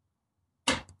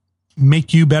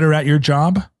make you better at your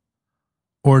job?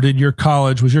 Or was your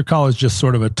college just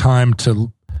sort of a time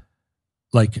to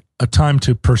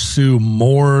pursue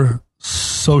more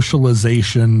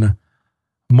socialization,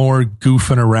 more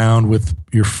goofing around with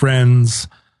your friends,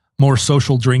 more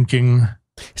social drinking?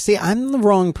 See, I'm the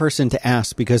wrong person to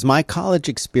ask because my college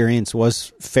experience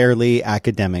was fairly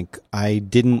academic. I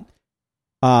didn't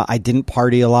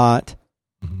party a lot.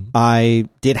 I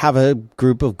did have a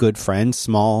group of good friends,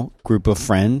 small group of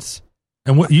friends.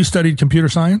 And what, you studied computer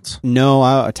science? No,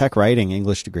 a tech writing,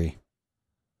 English degree.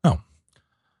 Oh.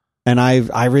 And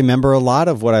I remember a lot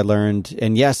of what I learned.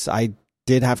 And yes, I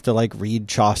did have to like read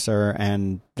Chaucer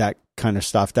and that kind of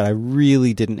stuff that I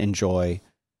really didn't enjoy.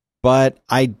 But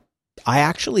I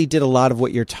actually did a lot of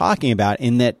what you're talking about,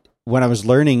 in that when I was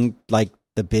learning like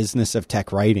the business of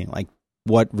tech writing, like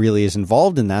what really is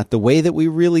involved in that, the way that we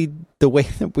really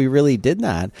did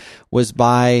that was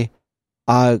by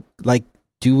like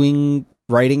doing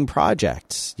writing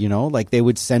projects. You know, like they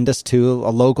would send us to a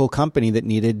local company that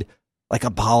needed like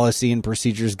a policy and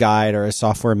procedures guide or a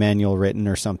software manual written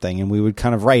or something, and we would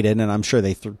kind of write it, and I'm sure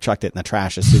they chucked it in the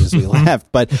trash as soon as we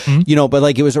left. But but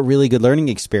like it was a really good learning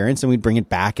experience, and we'd bring it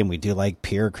back and we'd do like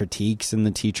peer critiques, and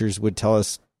the teachers would tell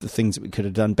us the things that we could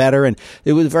have done better. And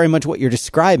it was very much what you're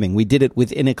describing. We did it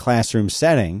within a classroom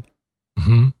setting,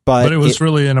 but it was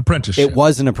really an apprenticeship. It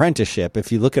was an apprenticeship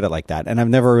if you look at it like that. And I've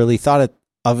never really thought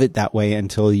of it that way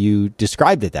until you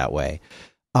described it that way.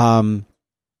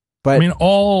 But I mean,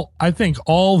 I think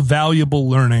all valuable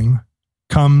learning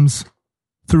comes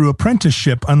through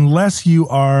apprenticeship, unless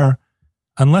you're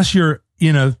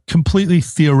in a completely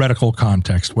theoretical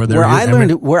context where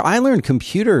I learned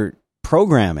computer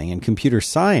programming and computer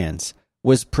science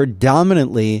was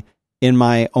predominantly in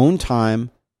my own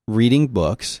time reading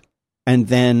books. And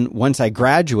then once I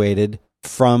graduated,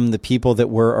 from the people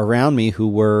that were around me who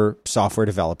were software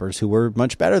developers who were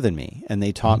much better than me. And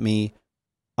they taught me,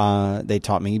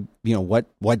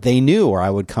 what they knew, or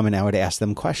I would come and I would ask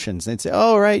them questions. They'd say,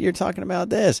 "Oh, right, you're talking about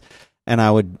this." And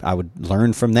I would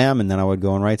learn from them, and then I would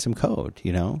go and write some code,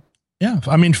 Yeah.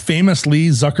 I mean, famously,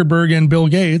 Zuckerberg and Bill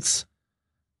Gates,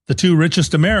 the two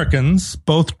richest Americans,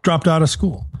 both dropped out of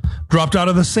school, dropped out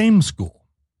of the same school.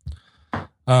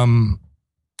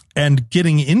 And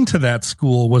getting into that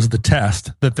school was the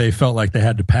test that they felt like they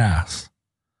had to pass.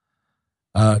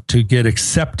 To get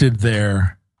accepted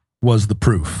there was the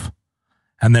proof.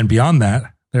 And then beyond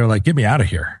that, they were like, "Get me out of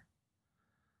here."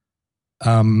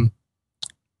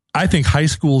 I think high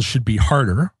school should be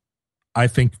harder. I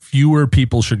think fewer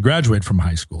people should graduate from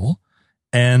high school.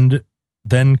 And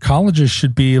then colleges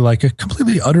should be like a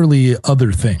completely, utterly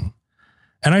other thing.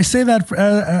 And I say that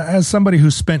as somebody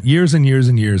who spent years and years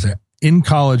and years in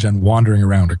college and wandering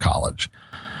around a college,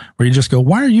 where you just go,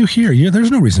 "Why are you here?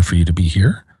 There's no reason for you to be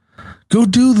here. Go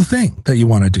do the thing that you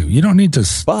want to do. You don't need to."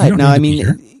 But no, I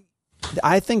mean,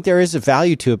 I think there is a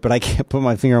value to it, but I can't put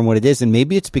my finger on what it is. And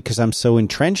maybe it's because I'm so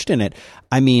entrenched in it.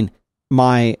 I mean,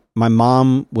 my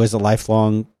mom was a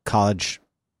lifelong college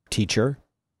teacher.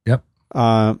 Yep.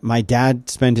 My dad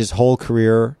spent his whole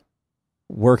career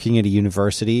working at a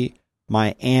university.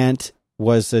 My aunt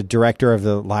was the director of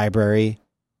the library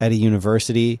at a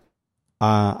university.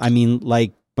 I mean,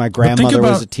 like, my grandmother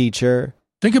was a teacher.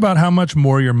 Think about how much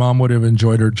more your mom would have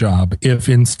enjoyed her job if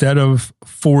instead of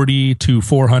 40 to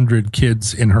 400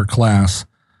 kids in her class,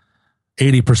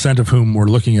 80% of whom were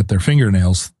looking at their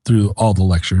fingernails through all the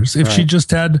lectures, if she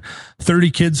just had 30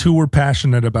 kids who were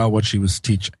passionate about what she was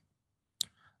teaching.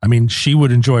 I mean, she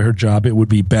would enjoy her job. It would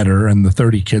be better, and the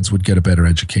 30 kids would get a better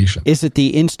education. Is it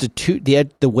the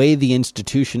the way the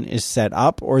institution is set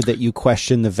up, or that you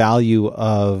question the value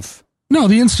of? No,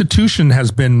 the institution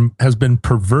has been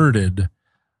perverted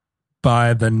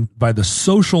by the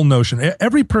social notion.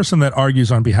 Every person that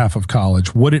argues on behalf of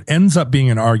college, what it ends up being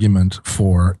an argument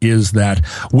for is that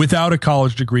without a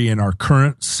college degree in our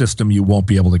current system, you won't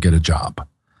be able to get a job.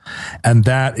 And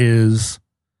that is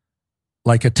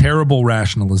like a terrible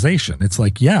rationalization. It's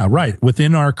like, yeah, right.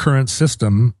 Within our current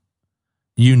system,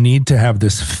 you need to have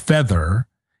this feather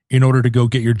in order to go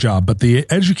get your job. But the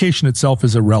education itself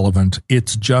is irrelevant.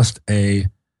 It's just a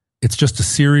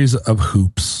series of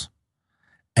hoops.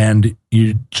 And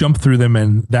you jump through them,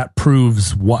 and that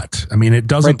proves what? I mean, it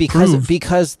doesn't prove...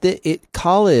 Because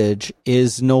college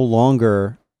is no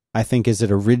longer, I think, as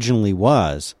it originally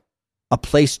was, a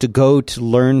place to go to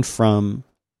learn from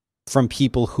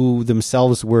people who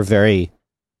themselves were very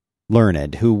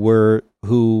learned, who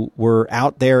were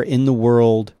out there in the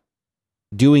world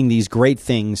doing these great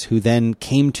things, who then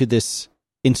came to this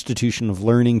institution of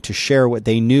learning to share what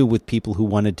they knew with people who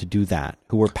wanted to do that,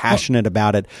 who were passionate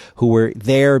about it, who were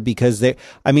there because they,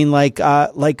 I mean, like,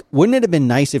 wouldn't it have been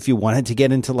nice if you wanted to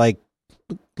get into like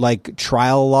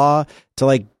trial law to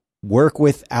like work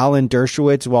with Alan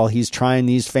Dershowitz while he's trying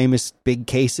these famous big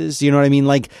cases? You know what I mean?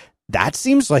 Like, that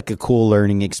seems like a cool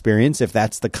learning experience if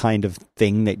that's the kind of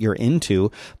thing that you're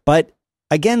into. But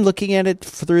again, looking at it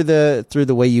through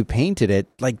the way you painted it,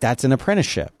 like, that's an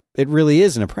apprenticeship. It really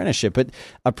is an apprenticeship, but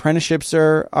apprenticeships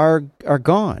are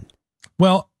gone.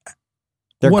 Well,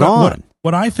 they're gone.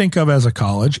 What I think of as a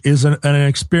college is an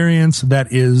experience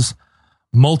that is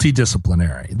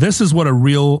multidisciplinary. This is what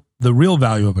the real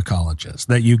value of a college is,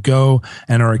 that you go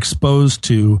and are exposed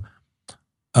to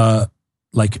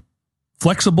like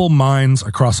flexible minds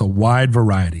across a wide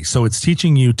variety. So it's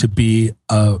teaching you to be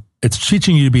a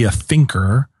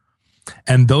thinker.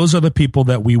 And those are the people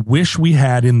that we wish we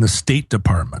had in the State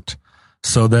Department,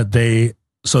 so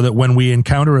that when we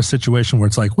encounter a situation where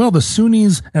it's like, well, the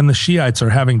Sunnis and the Shiites are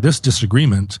having this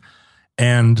disagreement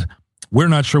and we're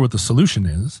not sure what the solution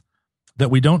is,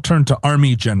 that we don't turn to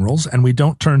army generals and we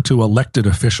don't turn to elected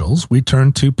officials. We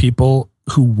turn to people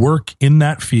who work in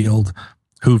that field,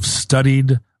 who've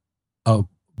studied a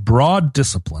broad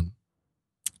discipline,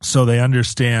 so they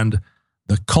understand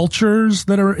the cultures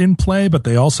that are in play, but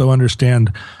they also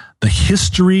understand the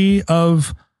history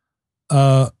of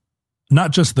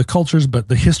not just the cultures, but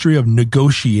the history of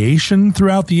negotiation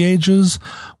throughout the ages.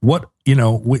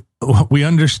 We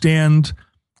understand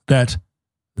that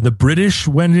the British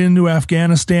went into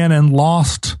Afghanistan and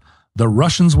lost. The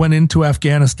Russians went into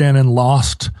Afghanistan and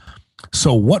lost.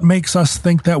 So what makes us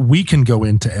think that we can go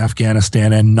into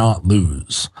Afghanistan and not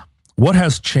lose? What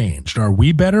has changed? Are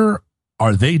we better?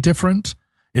 Are they different?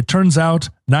 It turns out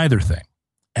neither thing.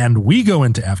 And we go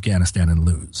into Afghanistan and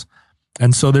lose.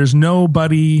 And so there's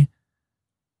nobody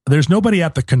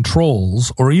at the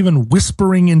controls or even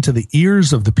whispering into the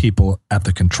ears of the people at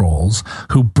the controls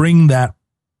who bring that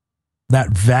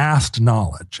vast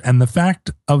knowledge. And the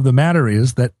fact of the matter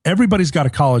is that everybody's got a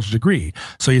college degree.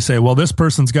 So you say, well, this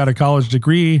person's got a college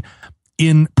degree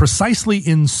precisely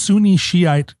in Sunni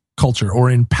Shiite culture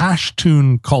or in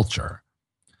Pashtun culture.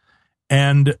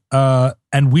 And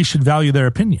we should value their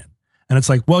opinion. And it's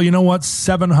like, well, you know what?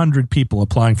 700 people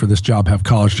applying for this job have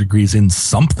college degrees in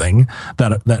something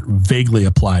that vaguely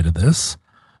apply to this.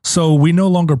 So we no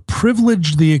longer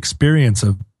privilege the experience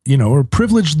of, or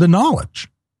privilege the knowledge.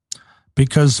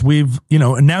 Because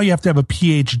and now you have to have a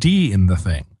PhD in the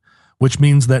thing, which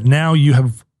means that now you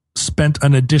have spent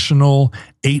an additional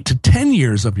 8 to 10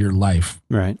 years of your life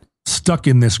stuck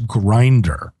in this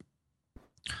grinder.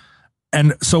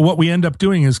 And so what we end up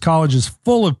doing is college is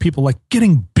full of people like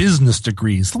getting business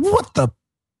degrees.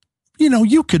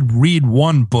 You could read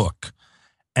one book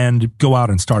and go out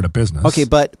and start a business. Okay,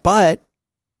 but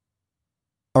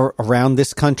around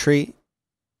this country,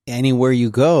 anywhere you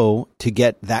go to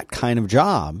get that kind of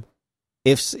job,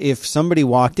 if somebody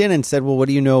walked in and said, well, what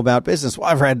do you know about business? Well,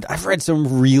 I've read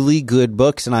some really good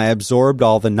books and I absorbed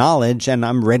all the knowledge and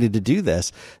I'm ready to do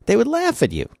this. They would laugh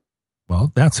at you.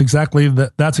 Well, that's exactly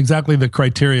the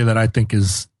criteria that I think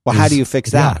is. Well, how do you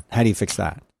fix that? Yeah. How do you fix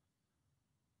that?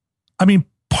 I mean,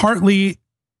 partly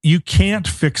you can't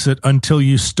fix it until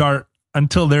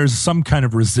there's some kind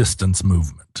of resistance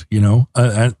movement,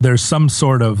 there's some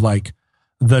sort of like,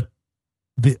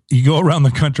 you go around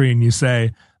the country and you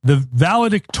say, the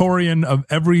valedictorian of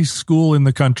every school in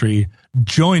the country,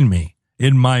 join me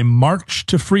in my march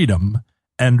to freedom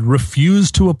and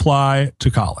refuse to apply to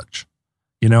college.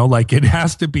 It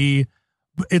has to be,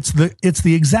 it's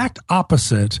the exact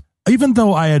opposite. Even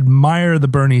though I admire the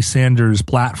Bernie Sanders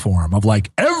platform of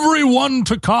like everyone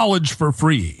to college for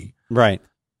free. Right.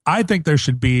 I think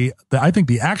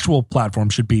the actual platform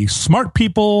should be smart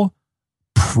people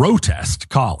protest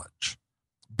college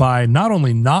by not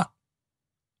only not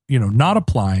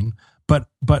applying, but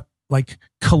like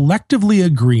collectively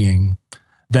agreeing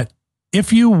that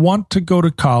if you want to go to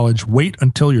college, wait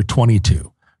until you're 22.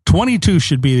 22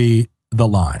 should be the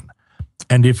line.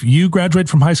 And if you graduate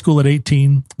from high school at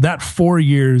 18, that 4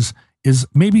 years is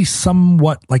maybe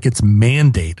somewhat like it's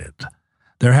mandated.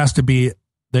 There has to be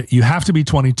that you have to be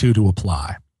 22 to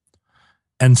apply.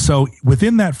 And so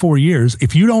within that 4 years,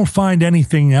 if you don't find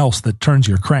anything else that turns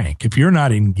your crank, if you're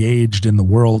not engaged in the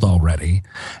world already,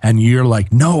 and you're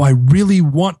like, no, I really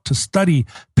want to study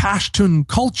Pashtun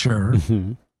culture,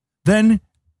 then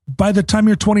by the time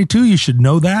you're 22, you should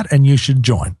know that and you should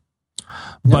join.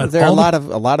 But there are a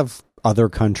lot of other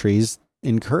countries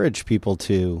encourage people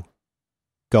to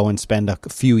go and spend a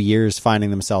few years finding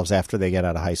themselves after they get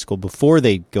out of high school before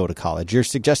they go to college. You're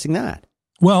suggesting that?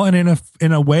 Well, and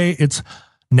in a way, it's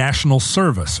national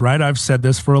service, right? I've said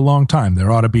this for a long time.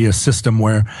 There ought to be a system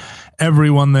where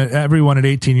everyone at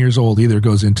 18 years old either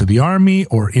goes into the Army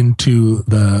or into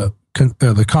the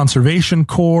Conservation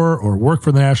Corps or work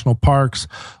for the national parks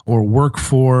or work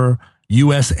for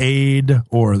USAID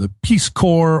or the Peace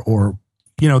Corps, or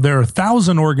there are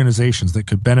 1,000 organizations that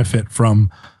could benefit from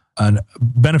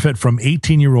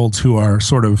 18-year-olds who are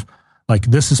sort of like,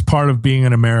 this is part of being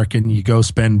an American. You go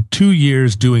spend 2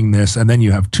 years doing this, and then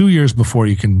you have 2 years before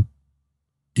you can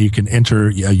enter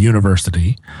a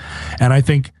university. And I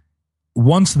think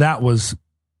once that was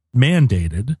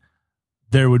mandated,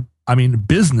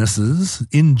 businesses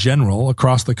in general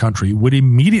across the country would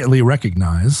immediately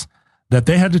recognize that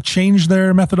they had to change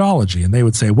their methodology. And they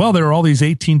would say, well, there are all these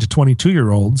 18 to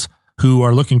 22-year-olds who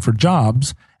are looking for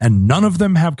jobs, and none of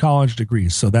them have college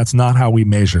degrees. So that's not how we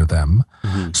measure them.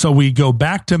 Mm-hmm. So we go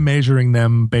back to measuring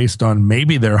them based on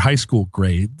maybe their high school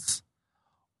grades,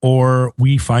 or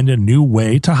we find a new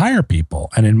way to hire people.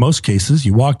 And in most cases,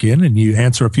 you walk in and you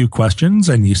answer a few questions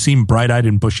and you seem bright-eyed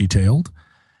and bushy-tailed.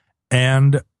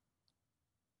 And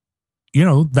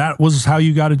that was how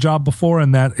you got a job before,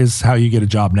 and that is how you get a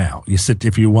job now.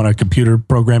 If you want a computer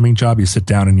programming job, you sit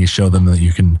down and you show them that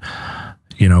you can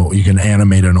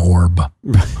animate an orb,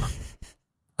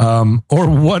 or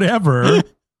whatever.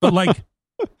 But like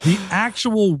the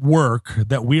actual work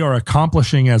that we are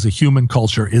accomplishing as a human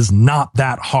culture is not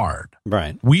that hard.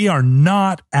 Right. We are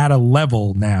not at a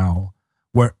level now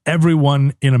where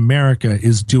everyone in America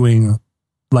is doing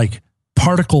like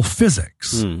particle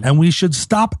physics, and we should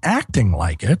stop acting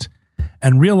like it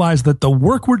and realize that the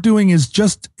work we're doing is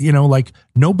just, like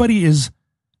nobody is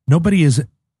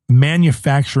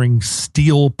manufacturing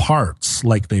steel parts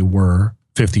like they were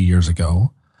 50 years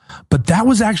ago, but that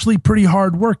was actually pretty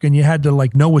hard work, and you had to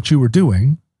like know what you were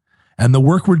doing. And the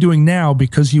work we're doing now,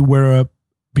 because you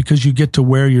get to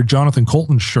wear your Jonathan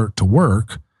Colton shirt to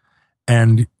work,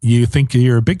 and you think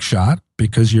you're a big shot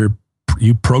because you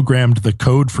programmed the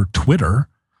code for Twitter.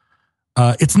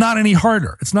 It's not any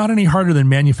harder. It's not any harder than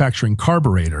manufacturing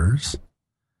carburetors.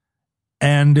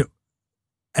 And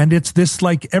it's this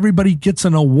like everybody gets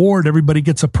an award, everybody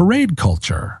gets a parade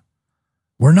culture.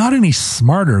 We're not any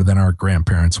smarter than our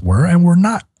grandparents were. And we're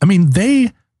not, I mean,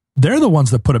 they're the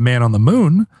ones that put a man on the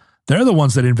moon. They're the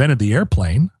ones that invented the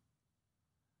airplane.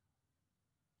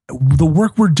 The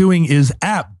work we're doing is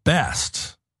at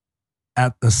best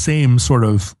at the same sort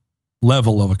of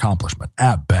level of accomplishment,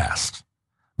 at best.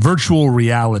 Virtual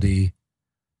reality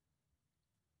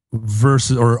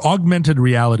versus, or augmented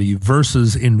reality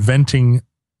versus inventing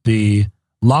the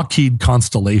Lockheed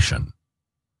Constellation.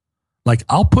 Like,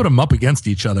 I'll put them up against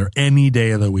each other any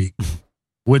day of the week,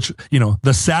 which,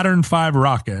 the Saturn V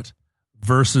rocket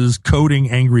versus coding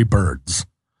Angry Birds.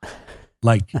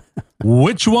 Like,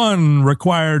 which one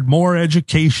required more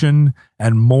education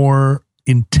and more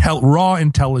raw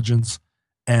intelligence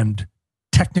and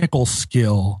technical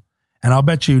skill? And I'll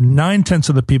bet you 9/10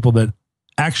 of the people that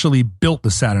actually built the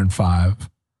Saturn V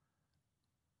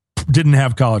didn't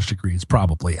have college degrees,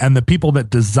 probably. And the people that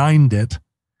designed it,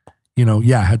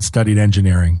 had studied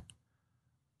engineering.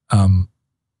 And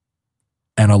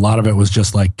a lot of it was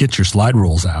just like, get your slide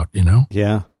rules out,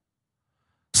 Yeah.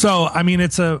 So, I mean,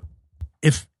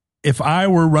 if I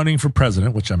were running for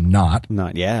president, which I'm not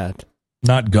yet,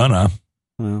 not gonna,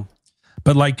 well,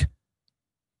 but like,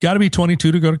 got to be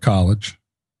 22 to go to college.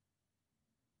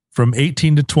 From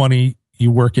 18 to 20,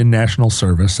 you work in national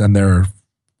service, and there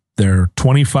are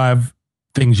 25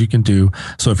 things you can do.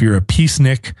 So if you're a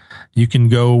peacenik, you can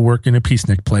go work in a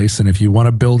peacenik place. And if you want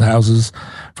to build houses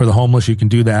for the homeless, you can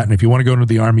do that. And if you want to go into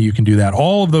the army, you can do that.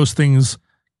 All of those things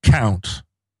count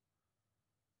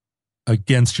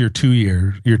against your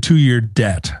 2-year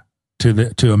debt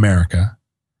to America.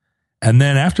 And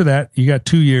then after that, you got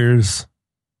 2 years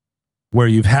where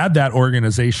you've had that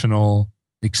organizational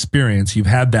experience. You've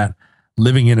had that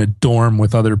living in a dorm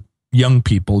with other young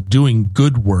people doing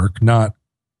good work, not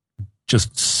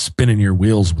just spinning your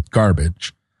wheels with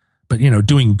garbage, but,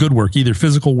 doing good work, either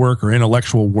physical work or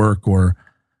intellectual work or,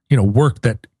 work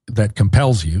that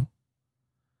compels you.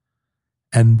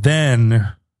 And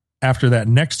then after that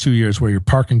next 2 years where you're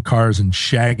parking cars and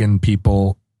shagging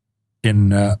people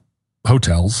in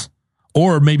hotels,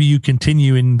 or maybe you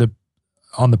continue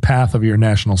on the path of your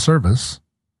national service,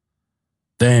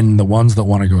 then the ones that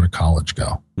want to go to college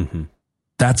go. Mm-hmm.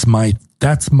 That's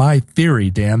my theory,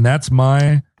 Dan. That's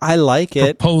my I like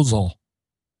it. Proposal.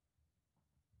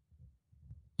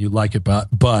 You like it,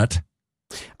 but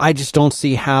I just don't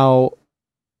see how.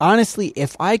 Honestly,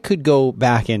 if I could go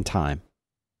back in time,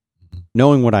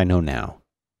 knowing what I know now,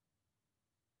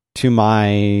 to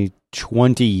my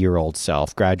 20-year-old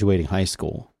self graduating high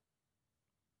school.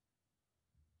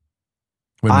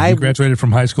 Wait, you graduated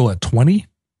from high school at 20?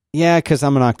 Yeah, because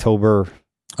I'm an October.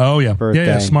 Oh, yeah. Birthday.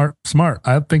 Yeah, smart.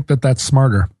 I think that's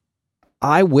smarter.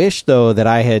 I wish, though, that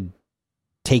I had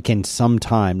taken some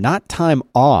time, not time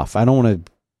off. I don't want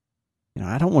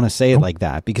to say it like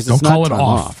that because it's not time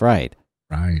off. Right.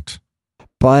 Right.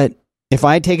 But if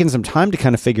I had taken some time to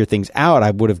kind of figure things out,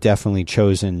 I would have definitely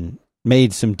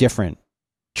made some different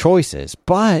choices.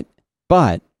 But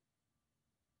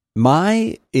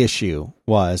my issue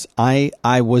was I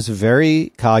was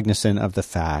very cognizant of the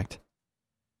fact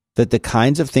that the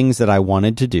kinds of things that I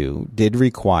wanted to do did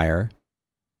require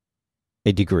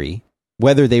a degree,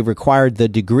 whether they required the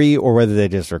degree or whether they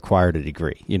just required a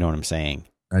degree. You know what I'm saying?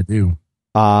 I do.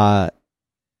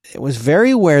 It was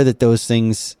very aware that those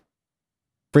things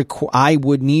I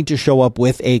would need to show up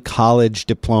with a college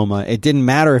diploma. It didn't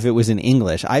matter if it was in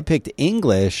English. I picked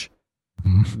English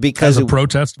because as a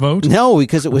protest vote? No,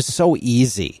 because it was so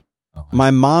easy. Oh.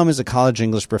 My mom is a college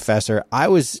English professor.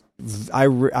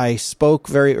 I spoke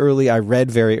very early. I read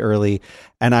very early,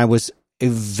 and I was a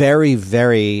very,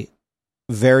 very,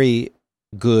 very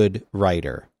good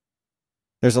writer.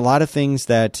 There's a lot of things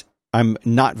that I'm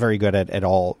not very good at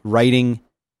all. Writing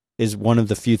is one of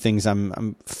the few things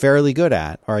I'm fairly good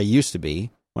at, or I used to be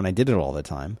when I did it all the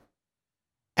time.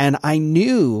 And I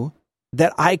knew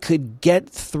that I could get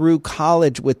through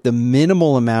college with the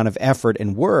minimal amount of effort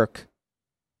and work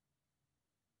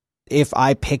if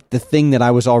I picked the thing that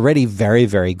I was already very,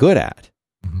 very good at.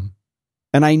 Mm-hmm.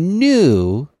 And I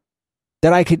knew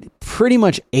that I could pretty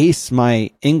much ace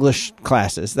my English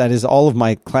classes, that is all of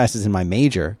my classes in my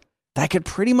major, that I could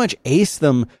pretty much ace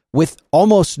them with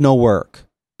almost no work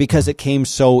because it came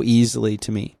so easily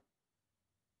to me.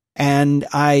 And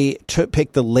I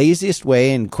picked the laziest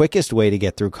way and quickest way to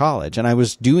get through college. And I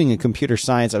was doing a computer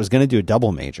science. I was going to do a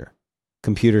double major,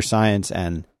 computer science.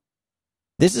 And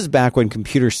this is back when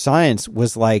computer science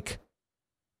was like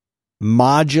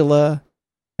Modula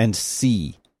and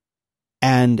C.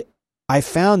 And I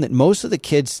found that most of the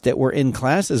kids that were in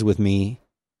classes with me,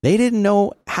 they didn't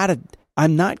know how to,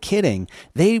 I'm not kidding.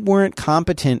 They weren't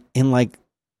competent in like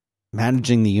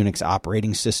managing the Unix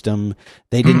operating system.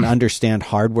 They didn't understand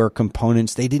hardware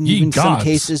components. They didn't even in some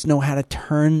cases know how to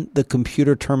turn the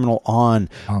computer terminal on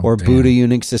boot a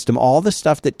Unix system. All the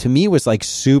stuff that to me was like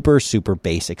super, super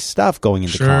basic stuff going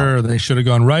into college. They should have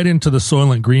gone right into the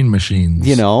Soylent Green machines.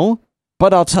 You know?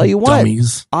 But I'll tell you what,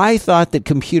 dummies. I thought that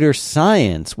computer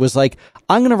science was like,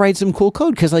 I'm going to write some cool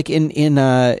code. Because like in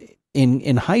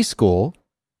high school,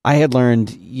 I had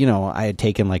learned, you know, I had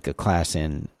taken like a class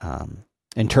in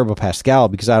Turbo Pascal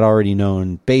because I'd already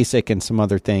known BASIC and some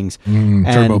other things.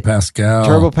 Turbo Pascal.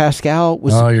 Turbo Pascal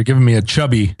was... Oh, you're giving me a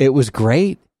chubby. It was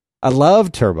great. I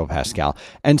loved Turbo Pascal.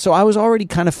 And so I was already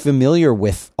kind of familiar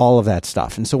with all of that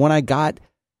stuff. And so when I got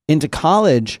into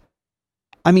college,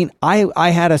 I mean, I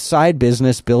had a side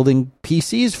business building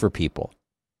PCs for people.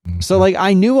 So like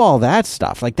I knew all that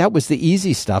stuff. Like that was the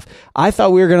easy stuff. I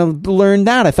thought we were going to learn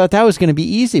that. I thought that was going to be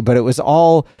easy, but it was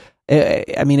all...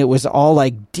 I mean, it was all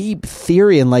like deep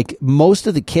theory, and like most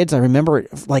of the kids, I remember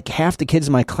like half the kids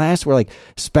in my class were like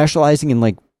specializing in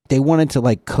like, they wanted to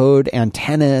like code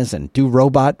antennas and do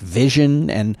robot vision.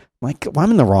 And I'm like, well,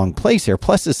 I'm in the wrong place here.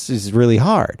 Plus this is really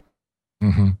hard.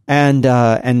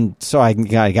 And so I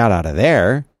got out of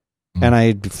there and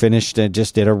I finished and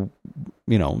just did an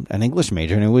English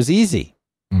major, and it was easy.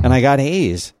 And I got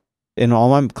A's in all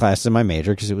my classes in my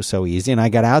major because it was so easy. And I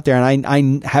got out there, and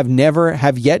I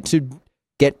have yet to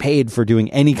get paid for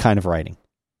doing any kind of writing.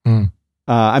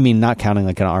 I mean, not counting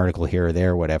like an article here or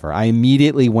there or whatever. I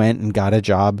immediately went and got a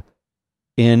job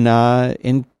in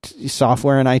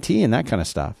software and IT and that kind of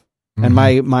stuff. And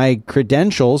my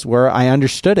credentials were, I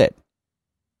understood it.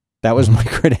 That was my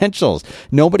credentials.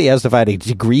 Nobody asked if I had a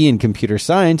degree in computer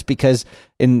science because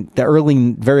in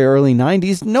the very early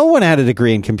 90s, no one had a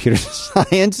degree in computer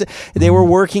science. They were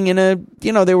working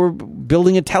they were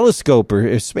building a telescope or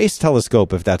a space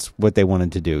telescope if that's what they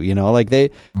wanted to do. You know, like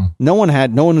no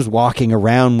one was walking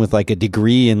around with like a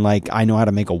degree in like, I know how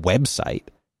to make a website.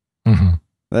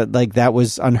 Like that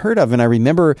was unheard of. And I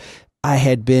remember I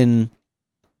had been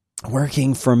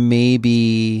working for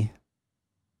maybe...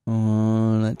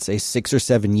 let's say 6 or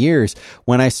 7 years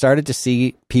when I started to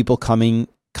see people coming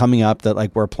up that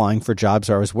like were applying for jobs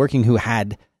where I was working who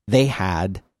had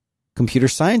computer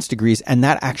science degrees, and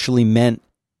that actually meant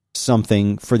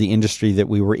something for the industry that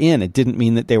we were in. It didn't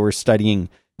mean that they were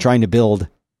trying to build,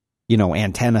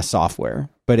 antenna software,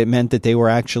 but it meant that they were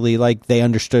actually like, they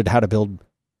understood how to build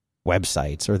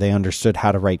websites, or they understood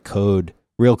how to write code,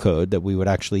 real code that we would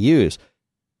actually use.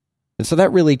 And so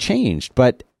that really changed,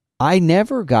 but I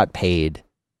never got paid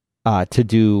to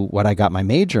do what I got my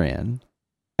major in.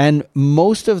 And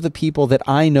most of the people that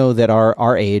I know that are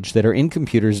our age that are in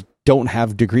computers don't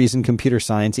have degrees in computer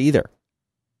science either.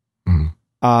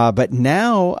 But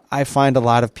now I find a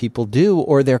lot of people do,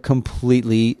 or they're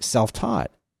completely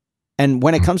self-taught. And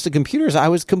when it comes to computers, I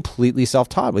was completely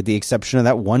self-taught with the exception of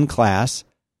that one class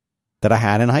that I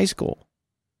had in high school.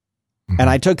 And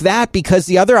I took that because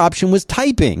the other option was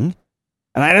typing.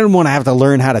 And I didn't want to have to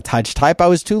learn how to touch type. I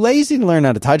was too lazy to learn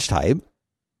how to touch type.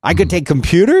 I could take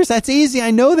computers. That's easy.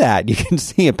 I know that. You can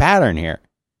see a pattern here.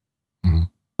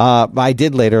 I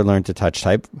did later learn to touch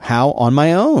type. How? On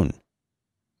my own.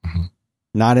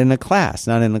 Not in a class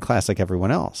like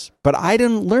everyone else. But I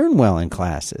didn't learn well in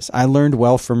classes. I learned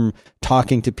well from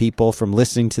talking to people, from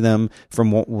listening to them,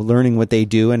 from learning what they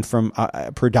do, and from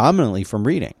predominantly from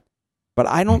reading. But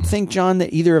I don't think, John,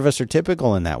 that either of us are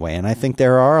typical in that way. And I think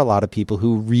there are a lot of people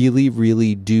who really,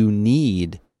 really do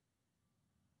need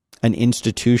an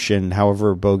institution,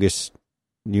 however bogus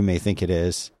you may think it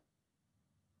is.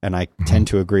 And I tend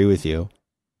to agree with you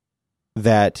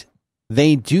that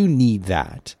they do need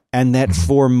that. And that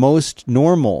for most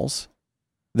normals,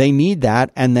 they need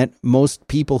that. And that most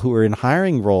people who are in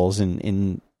hiring roles,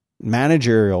 in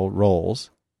managerial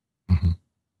roles,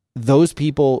 those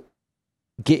people...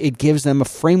 it gives them a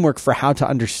framework for how to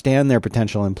understand their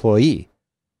potential employee.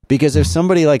 Because if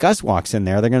somebody like us walks in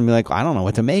there, they're going to be like, I don't know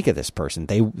what to make of this person.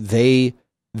 They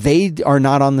are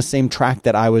not on the same track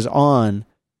that I was on.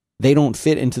 They don't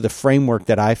fit into the framework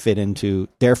that I fit into.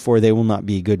 Therefore, they will not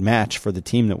be a good match for the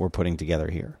team that we're putting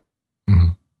together here.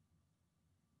 I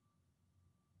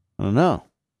don't know.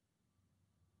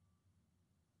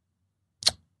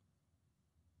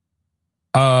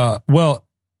 Well,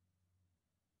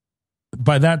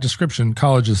 by that description,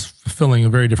 college is fulfilling a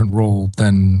very different role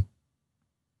than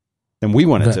we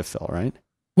wanted to fill, right?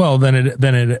 Well, than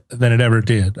it ever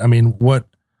did. I mean, what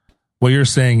you're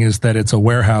saying is that it's a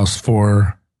warehouse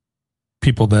for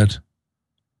people that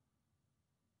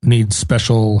need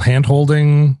special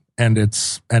handholding, and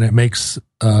it makes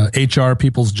HR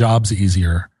people's jobs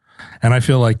easier. And I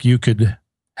feel like you could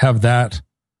have that.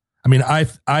 I mean,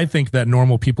 I think that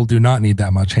normal people do not need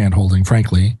that much handholding,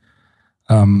 frankly.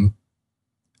 And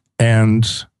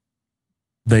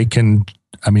they can,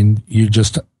 I mean, you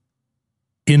just,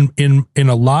 in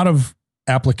a lot of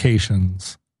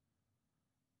applications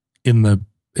in the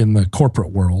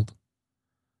corporate world,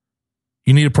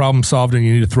 you need a problem solved and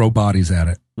you need to throw bodies at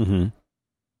it. Mm-hmm.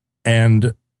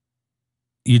 And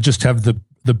you just have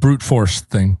the brute force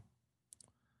thing,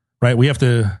 right? We have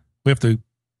to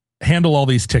handle all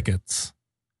these tickets.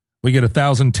 We get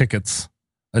 1,000 tickets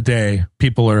a day.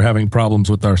 People are having problems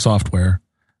with our software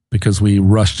because we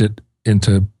rushed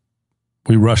the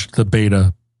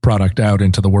beta product out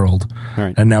into the world.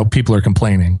 Right. And now people are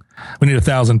complaining. We need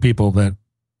 1,000 people that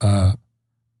to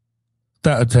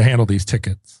handle these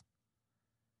tickets.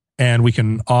 And we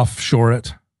can offshore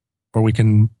it, or we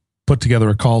can put together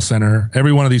a call center.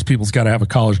 Every one of these people's got to have a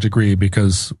college degree,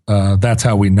 because that's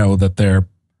how we know that they're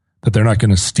not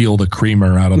going to steal the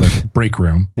creamer out of the break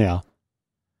room. Yeah.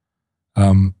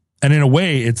 And in a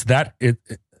way, it's that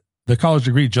the college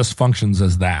degree just functions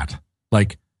as that.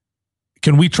 Like,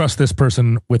 can we trust this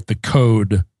person with the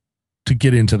code to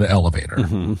get into the elevator?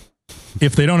 Mm-hmm.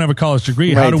 If they don't have a college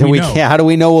degree, right, how do we know? How do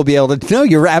we know we'll be able to? No,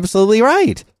 you're absolutely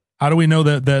right. How do we know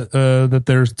that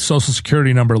their social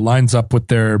security number lines up with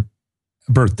their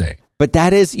birthday? But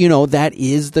that is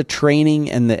the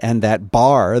training and that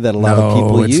bar that a lot of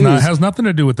people use. It has nothing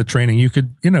to do with the training. You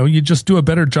could, you just do a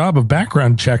better job of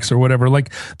background checks or whatever.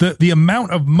 Like the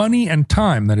amount of money and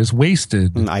time that is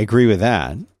wasted. I agree with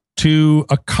that. To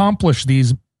accomplish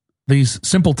these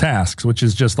simple tasks, which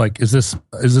is just like, is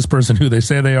this person who they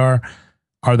say they are?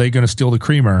 Are they going to steal the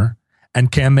creamer?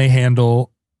 And can they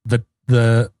handle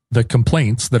the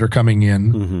complaints that are coming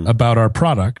in about our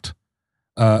product?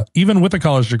 Even with a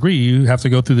college degree, you have to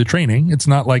go through the training. It's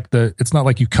not like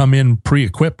you come in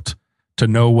pre-equipped to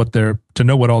know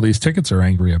what all these tickets are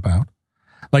angry about.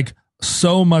 Like,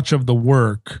 so much of the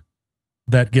work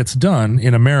that gets done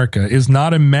in America is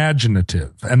not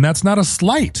imaginative, and that's not a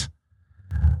slight.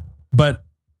 But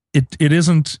it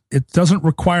doesn't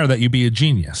require that you be a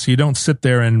genius. You don't sit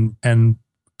there and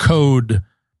code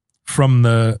from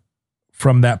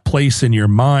that place in your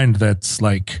mind that's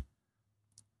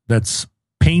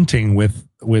painting with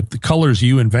the colors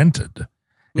you invented.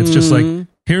 It's just like,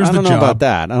 here's the job.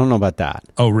 I don't know about that.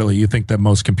 Oh, really? You think that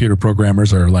most computer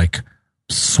programmers are like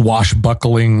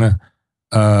swashbuckling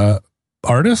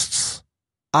artists?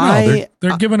 No,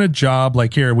 they're given a job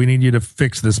like, here, we need you to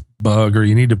fix this bug, or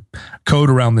you need to code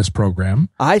around this program.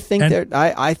 I think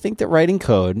that writing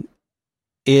code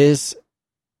is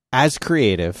as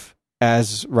creative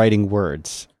as writing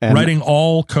words. And writing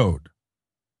all code.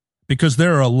 Because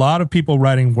there are a lot of people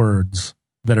writing words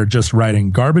that are just writing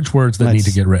garbage words that need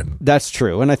to get written. That's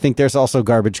true. And I think there's also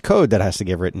garbage code that has to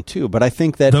get written too. But I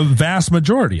think that the vast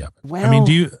majority of it. Well, I mean,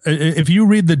 if you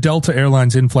read the Delta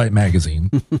Airlines in-flight magazine,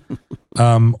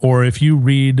 or if you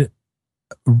read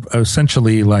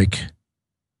essentially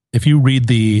if you read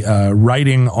the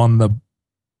writing on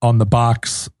the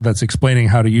box that's explaining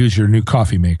how to use your new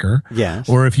coffee maker. Yes.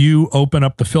 Or if you open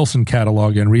up the Filson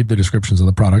catalog and read the descriptions of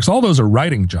the products, all those are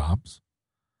writing jobs.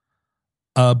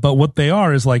 But what they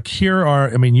are is like,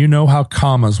 you know how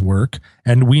commas work,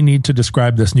 and we need to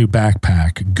describe this new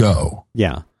backpack. Go.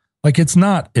 Yeah. Like, it's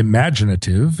not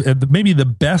imaginative. Maybe the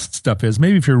best stuff is,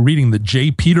 maybe if you're reading the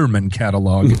J. Peterman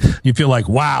catalog, you feel like,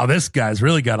 wow, this guy's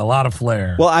really got a lot of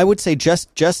flair. Well, I would say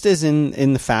just as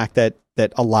in the fact that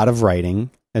a lot of writing,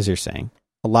 as you're saying,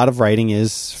 a lot of writing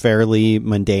is fairly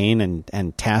mundane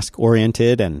and task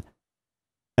oriented and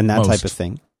that type of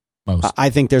thing. I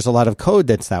think there's a lot of code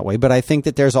that's that way, but I think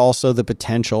that there's also the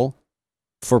potential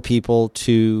for people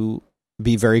to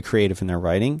be very creative in their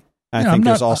writing. I think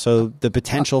there's also the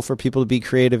potential for people to be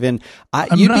creative in.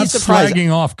 You'd not be surprised.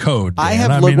 Slagging off code. Dan.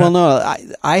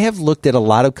 I have looked at a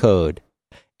lot of code,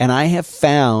 and I have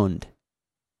found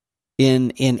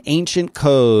in ancient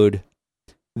code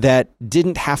that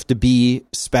didn't have to be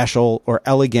special or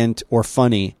elegant or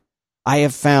funny. I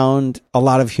have found a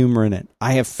lot of humor in it.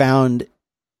 I have found,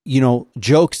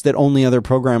 jokes that only other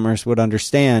programmers would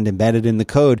understand embedded in the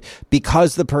code,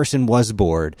 because the person was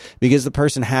bored, because the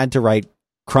person had to write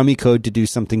crummy code to do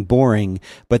something boring,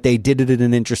 but they did it in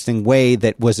an interesting way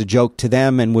that was a joke to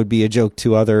them and would be a joke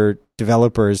to other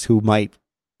developers who might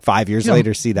 5 years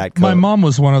later see that code. My mom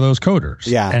was one of those coders.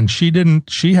 Yeah. And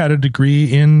she had a degree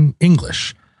in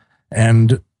English,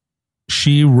 and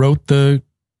she wrote the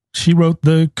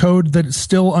code that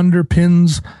still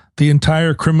underpins the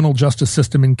entire criminal justice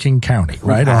system in King County,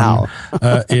 right? Wow.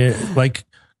 Like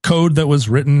code that was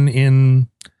written in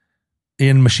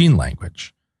machine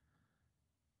language,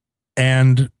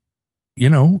 and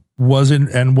was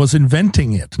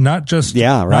inventing it, not just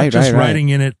writing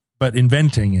in it, but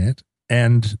inventing it,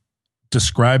 and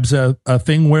describes a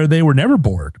thing where they were never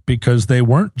bored because they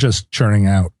weren't just churning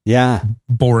out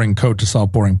boring code to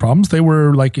solve boring problems. They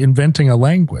were like inventing a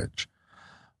language.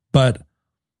 But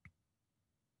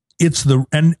it's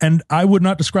and I would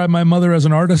not describe my mother as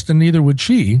an artist, and neither would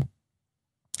she,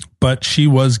 but she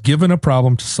was given a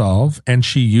problem to solve and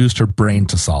she used her brain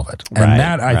to solve it. And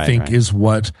that I think is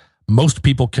what most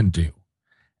people can do.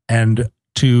 And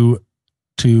to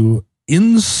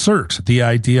insert the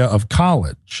idea of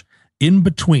college in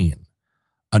between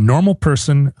a normal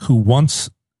person who wants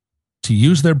to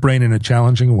use their brain in a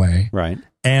challenging way,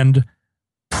 and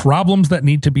problems that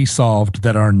need to be solved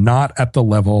that are not at the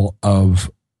level of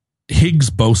Higgs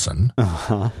boson.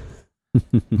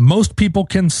 Most people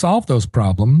can solve those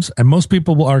problems, and most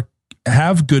people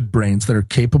have good brains that are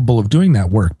capable of doing that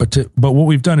work. But what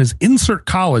we've done is insert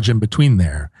college in between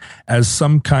there as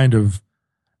some kind of.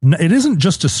 It isn't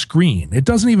just a screen. It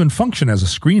doesn't even function as a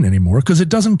screen anymore because it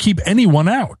doesn't keep anyone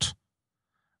out,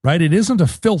 right? It isn't a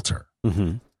filter.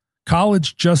 Mm-hmm.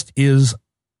 College just is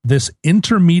this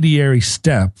intermediary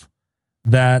step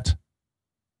that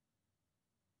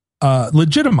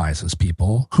legitimizes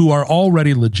people who are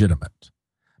already legitimate.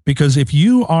 Because if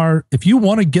you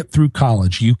want to get through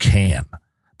college, you can.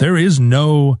 There is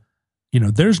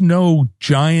there's no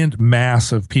giant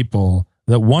mass of people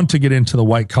that want to get into the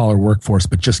white collar workforce,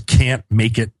 but just can't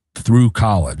make it through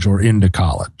college or into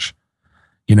college.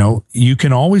 You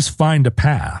can always find a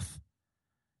path.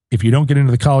 If you don't get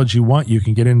into the college you want, you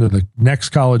can get into the next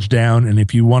college down. And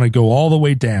if you want to go all the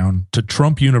way down to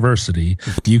Trump University,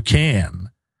 you can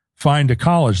find a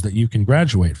college that you can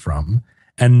graduate from.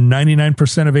 And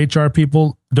 99% of HR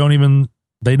people don't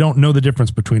know the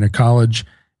difference between a college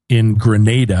in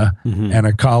Grenada and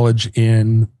a college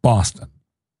in Boston.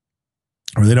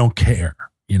 Or they don't care,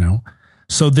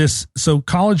 So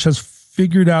college has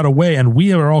figured out a way, and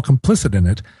we are all complicit in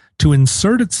it, to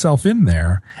insert itself in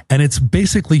there, and it's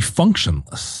basically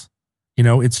functionless.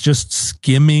 It's just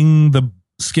skimming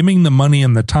the money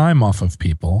and the time off of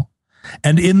people,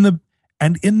 and in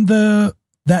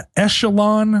that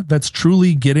echelon that's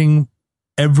truly getting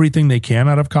everything they can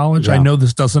out of college. I know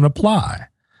this doesn't apply,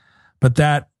 but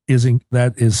that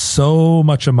is so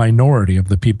much a minority of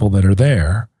the people that are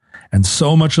there. And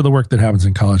so much of the work that happens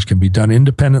in college can be done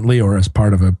independently or as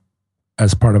part of an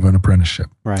apprenticeship.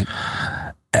 Right.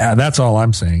 That's all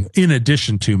I'm saying. In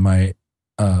addition to my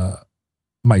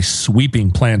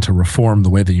sweeping plan to reform the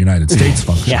way the United States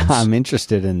functions. Yeah, I'm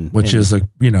interested in which is a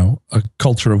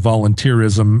culture of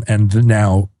volunteerism and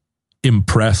now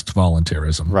impressed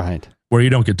volunteerism. Right. Where you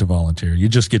don't get to volunteer. You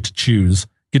just get to choose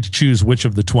which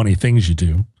of the 20 things you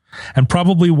do. And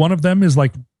probably one of them is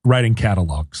like writing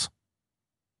catalogs.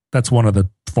 That's one of the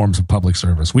forms of public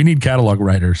service. We need catalog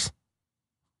writers.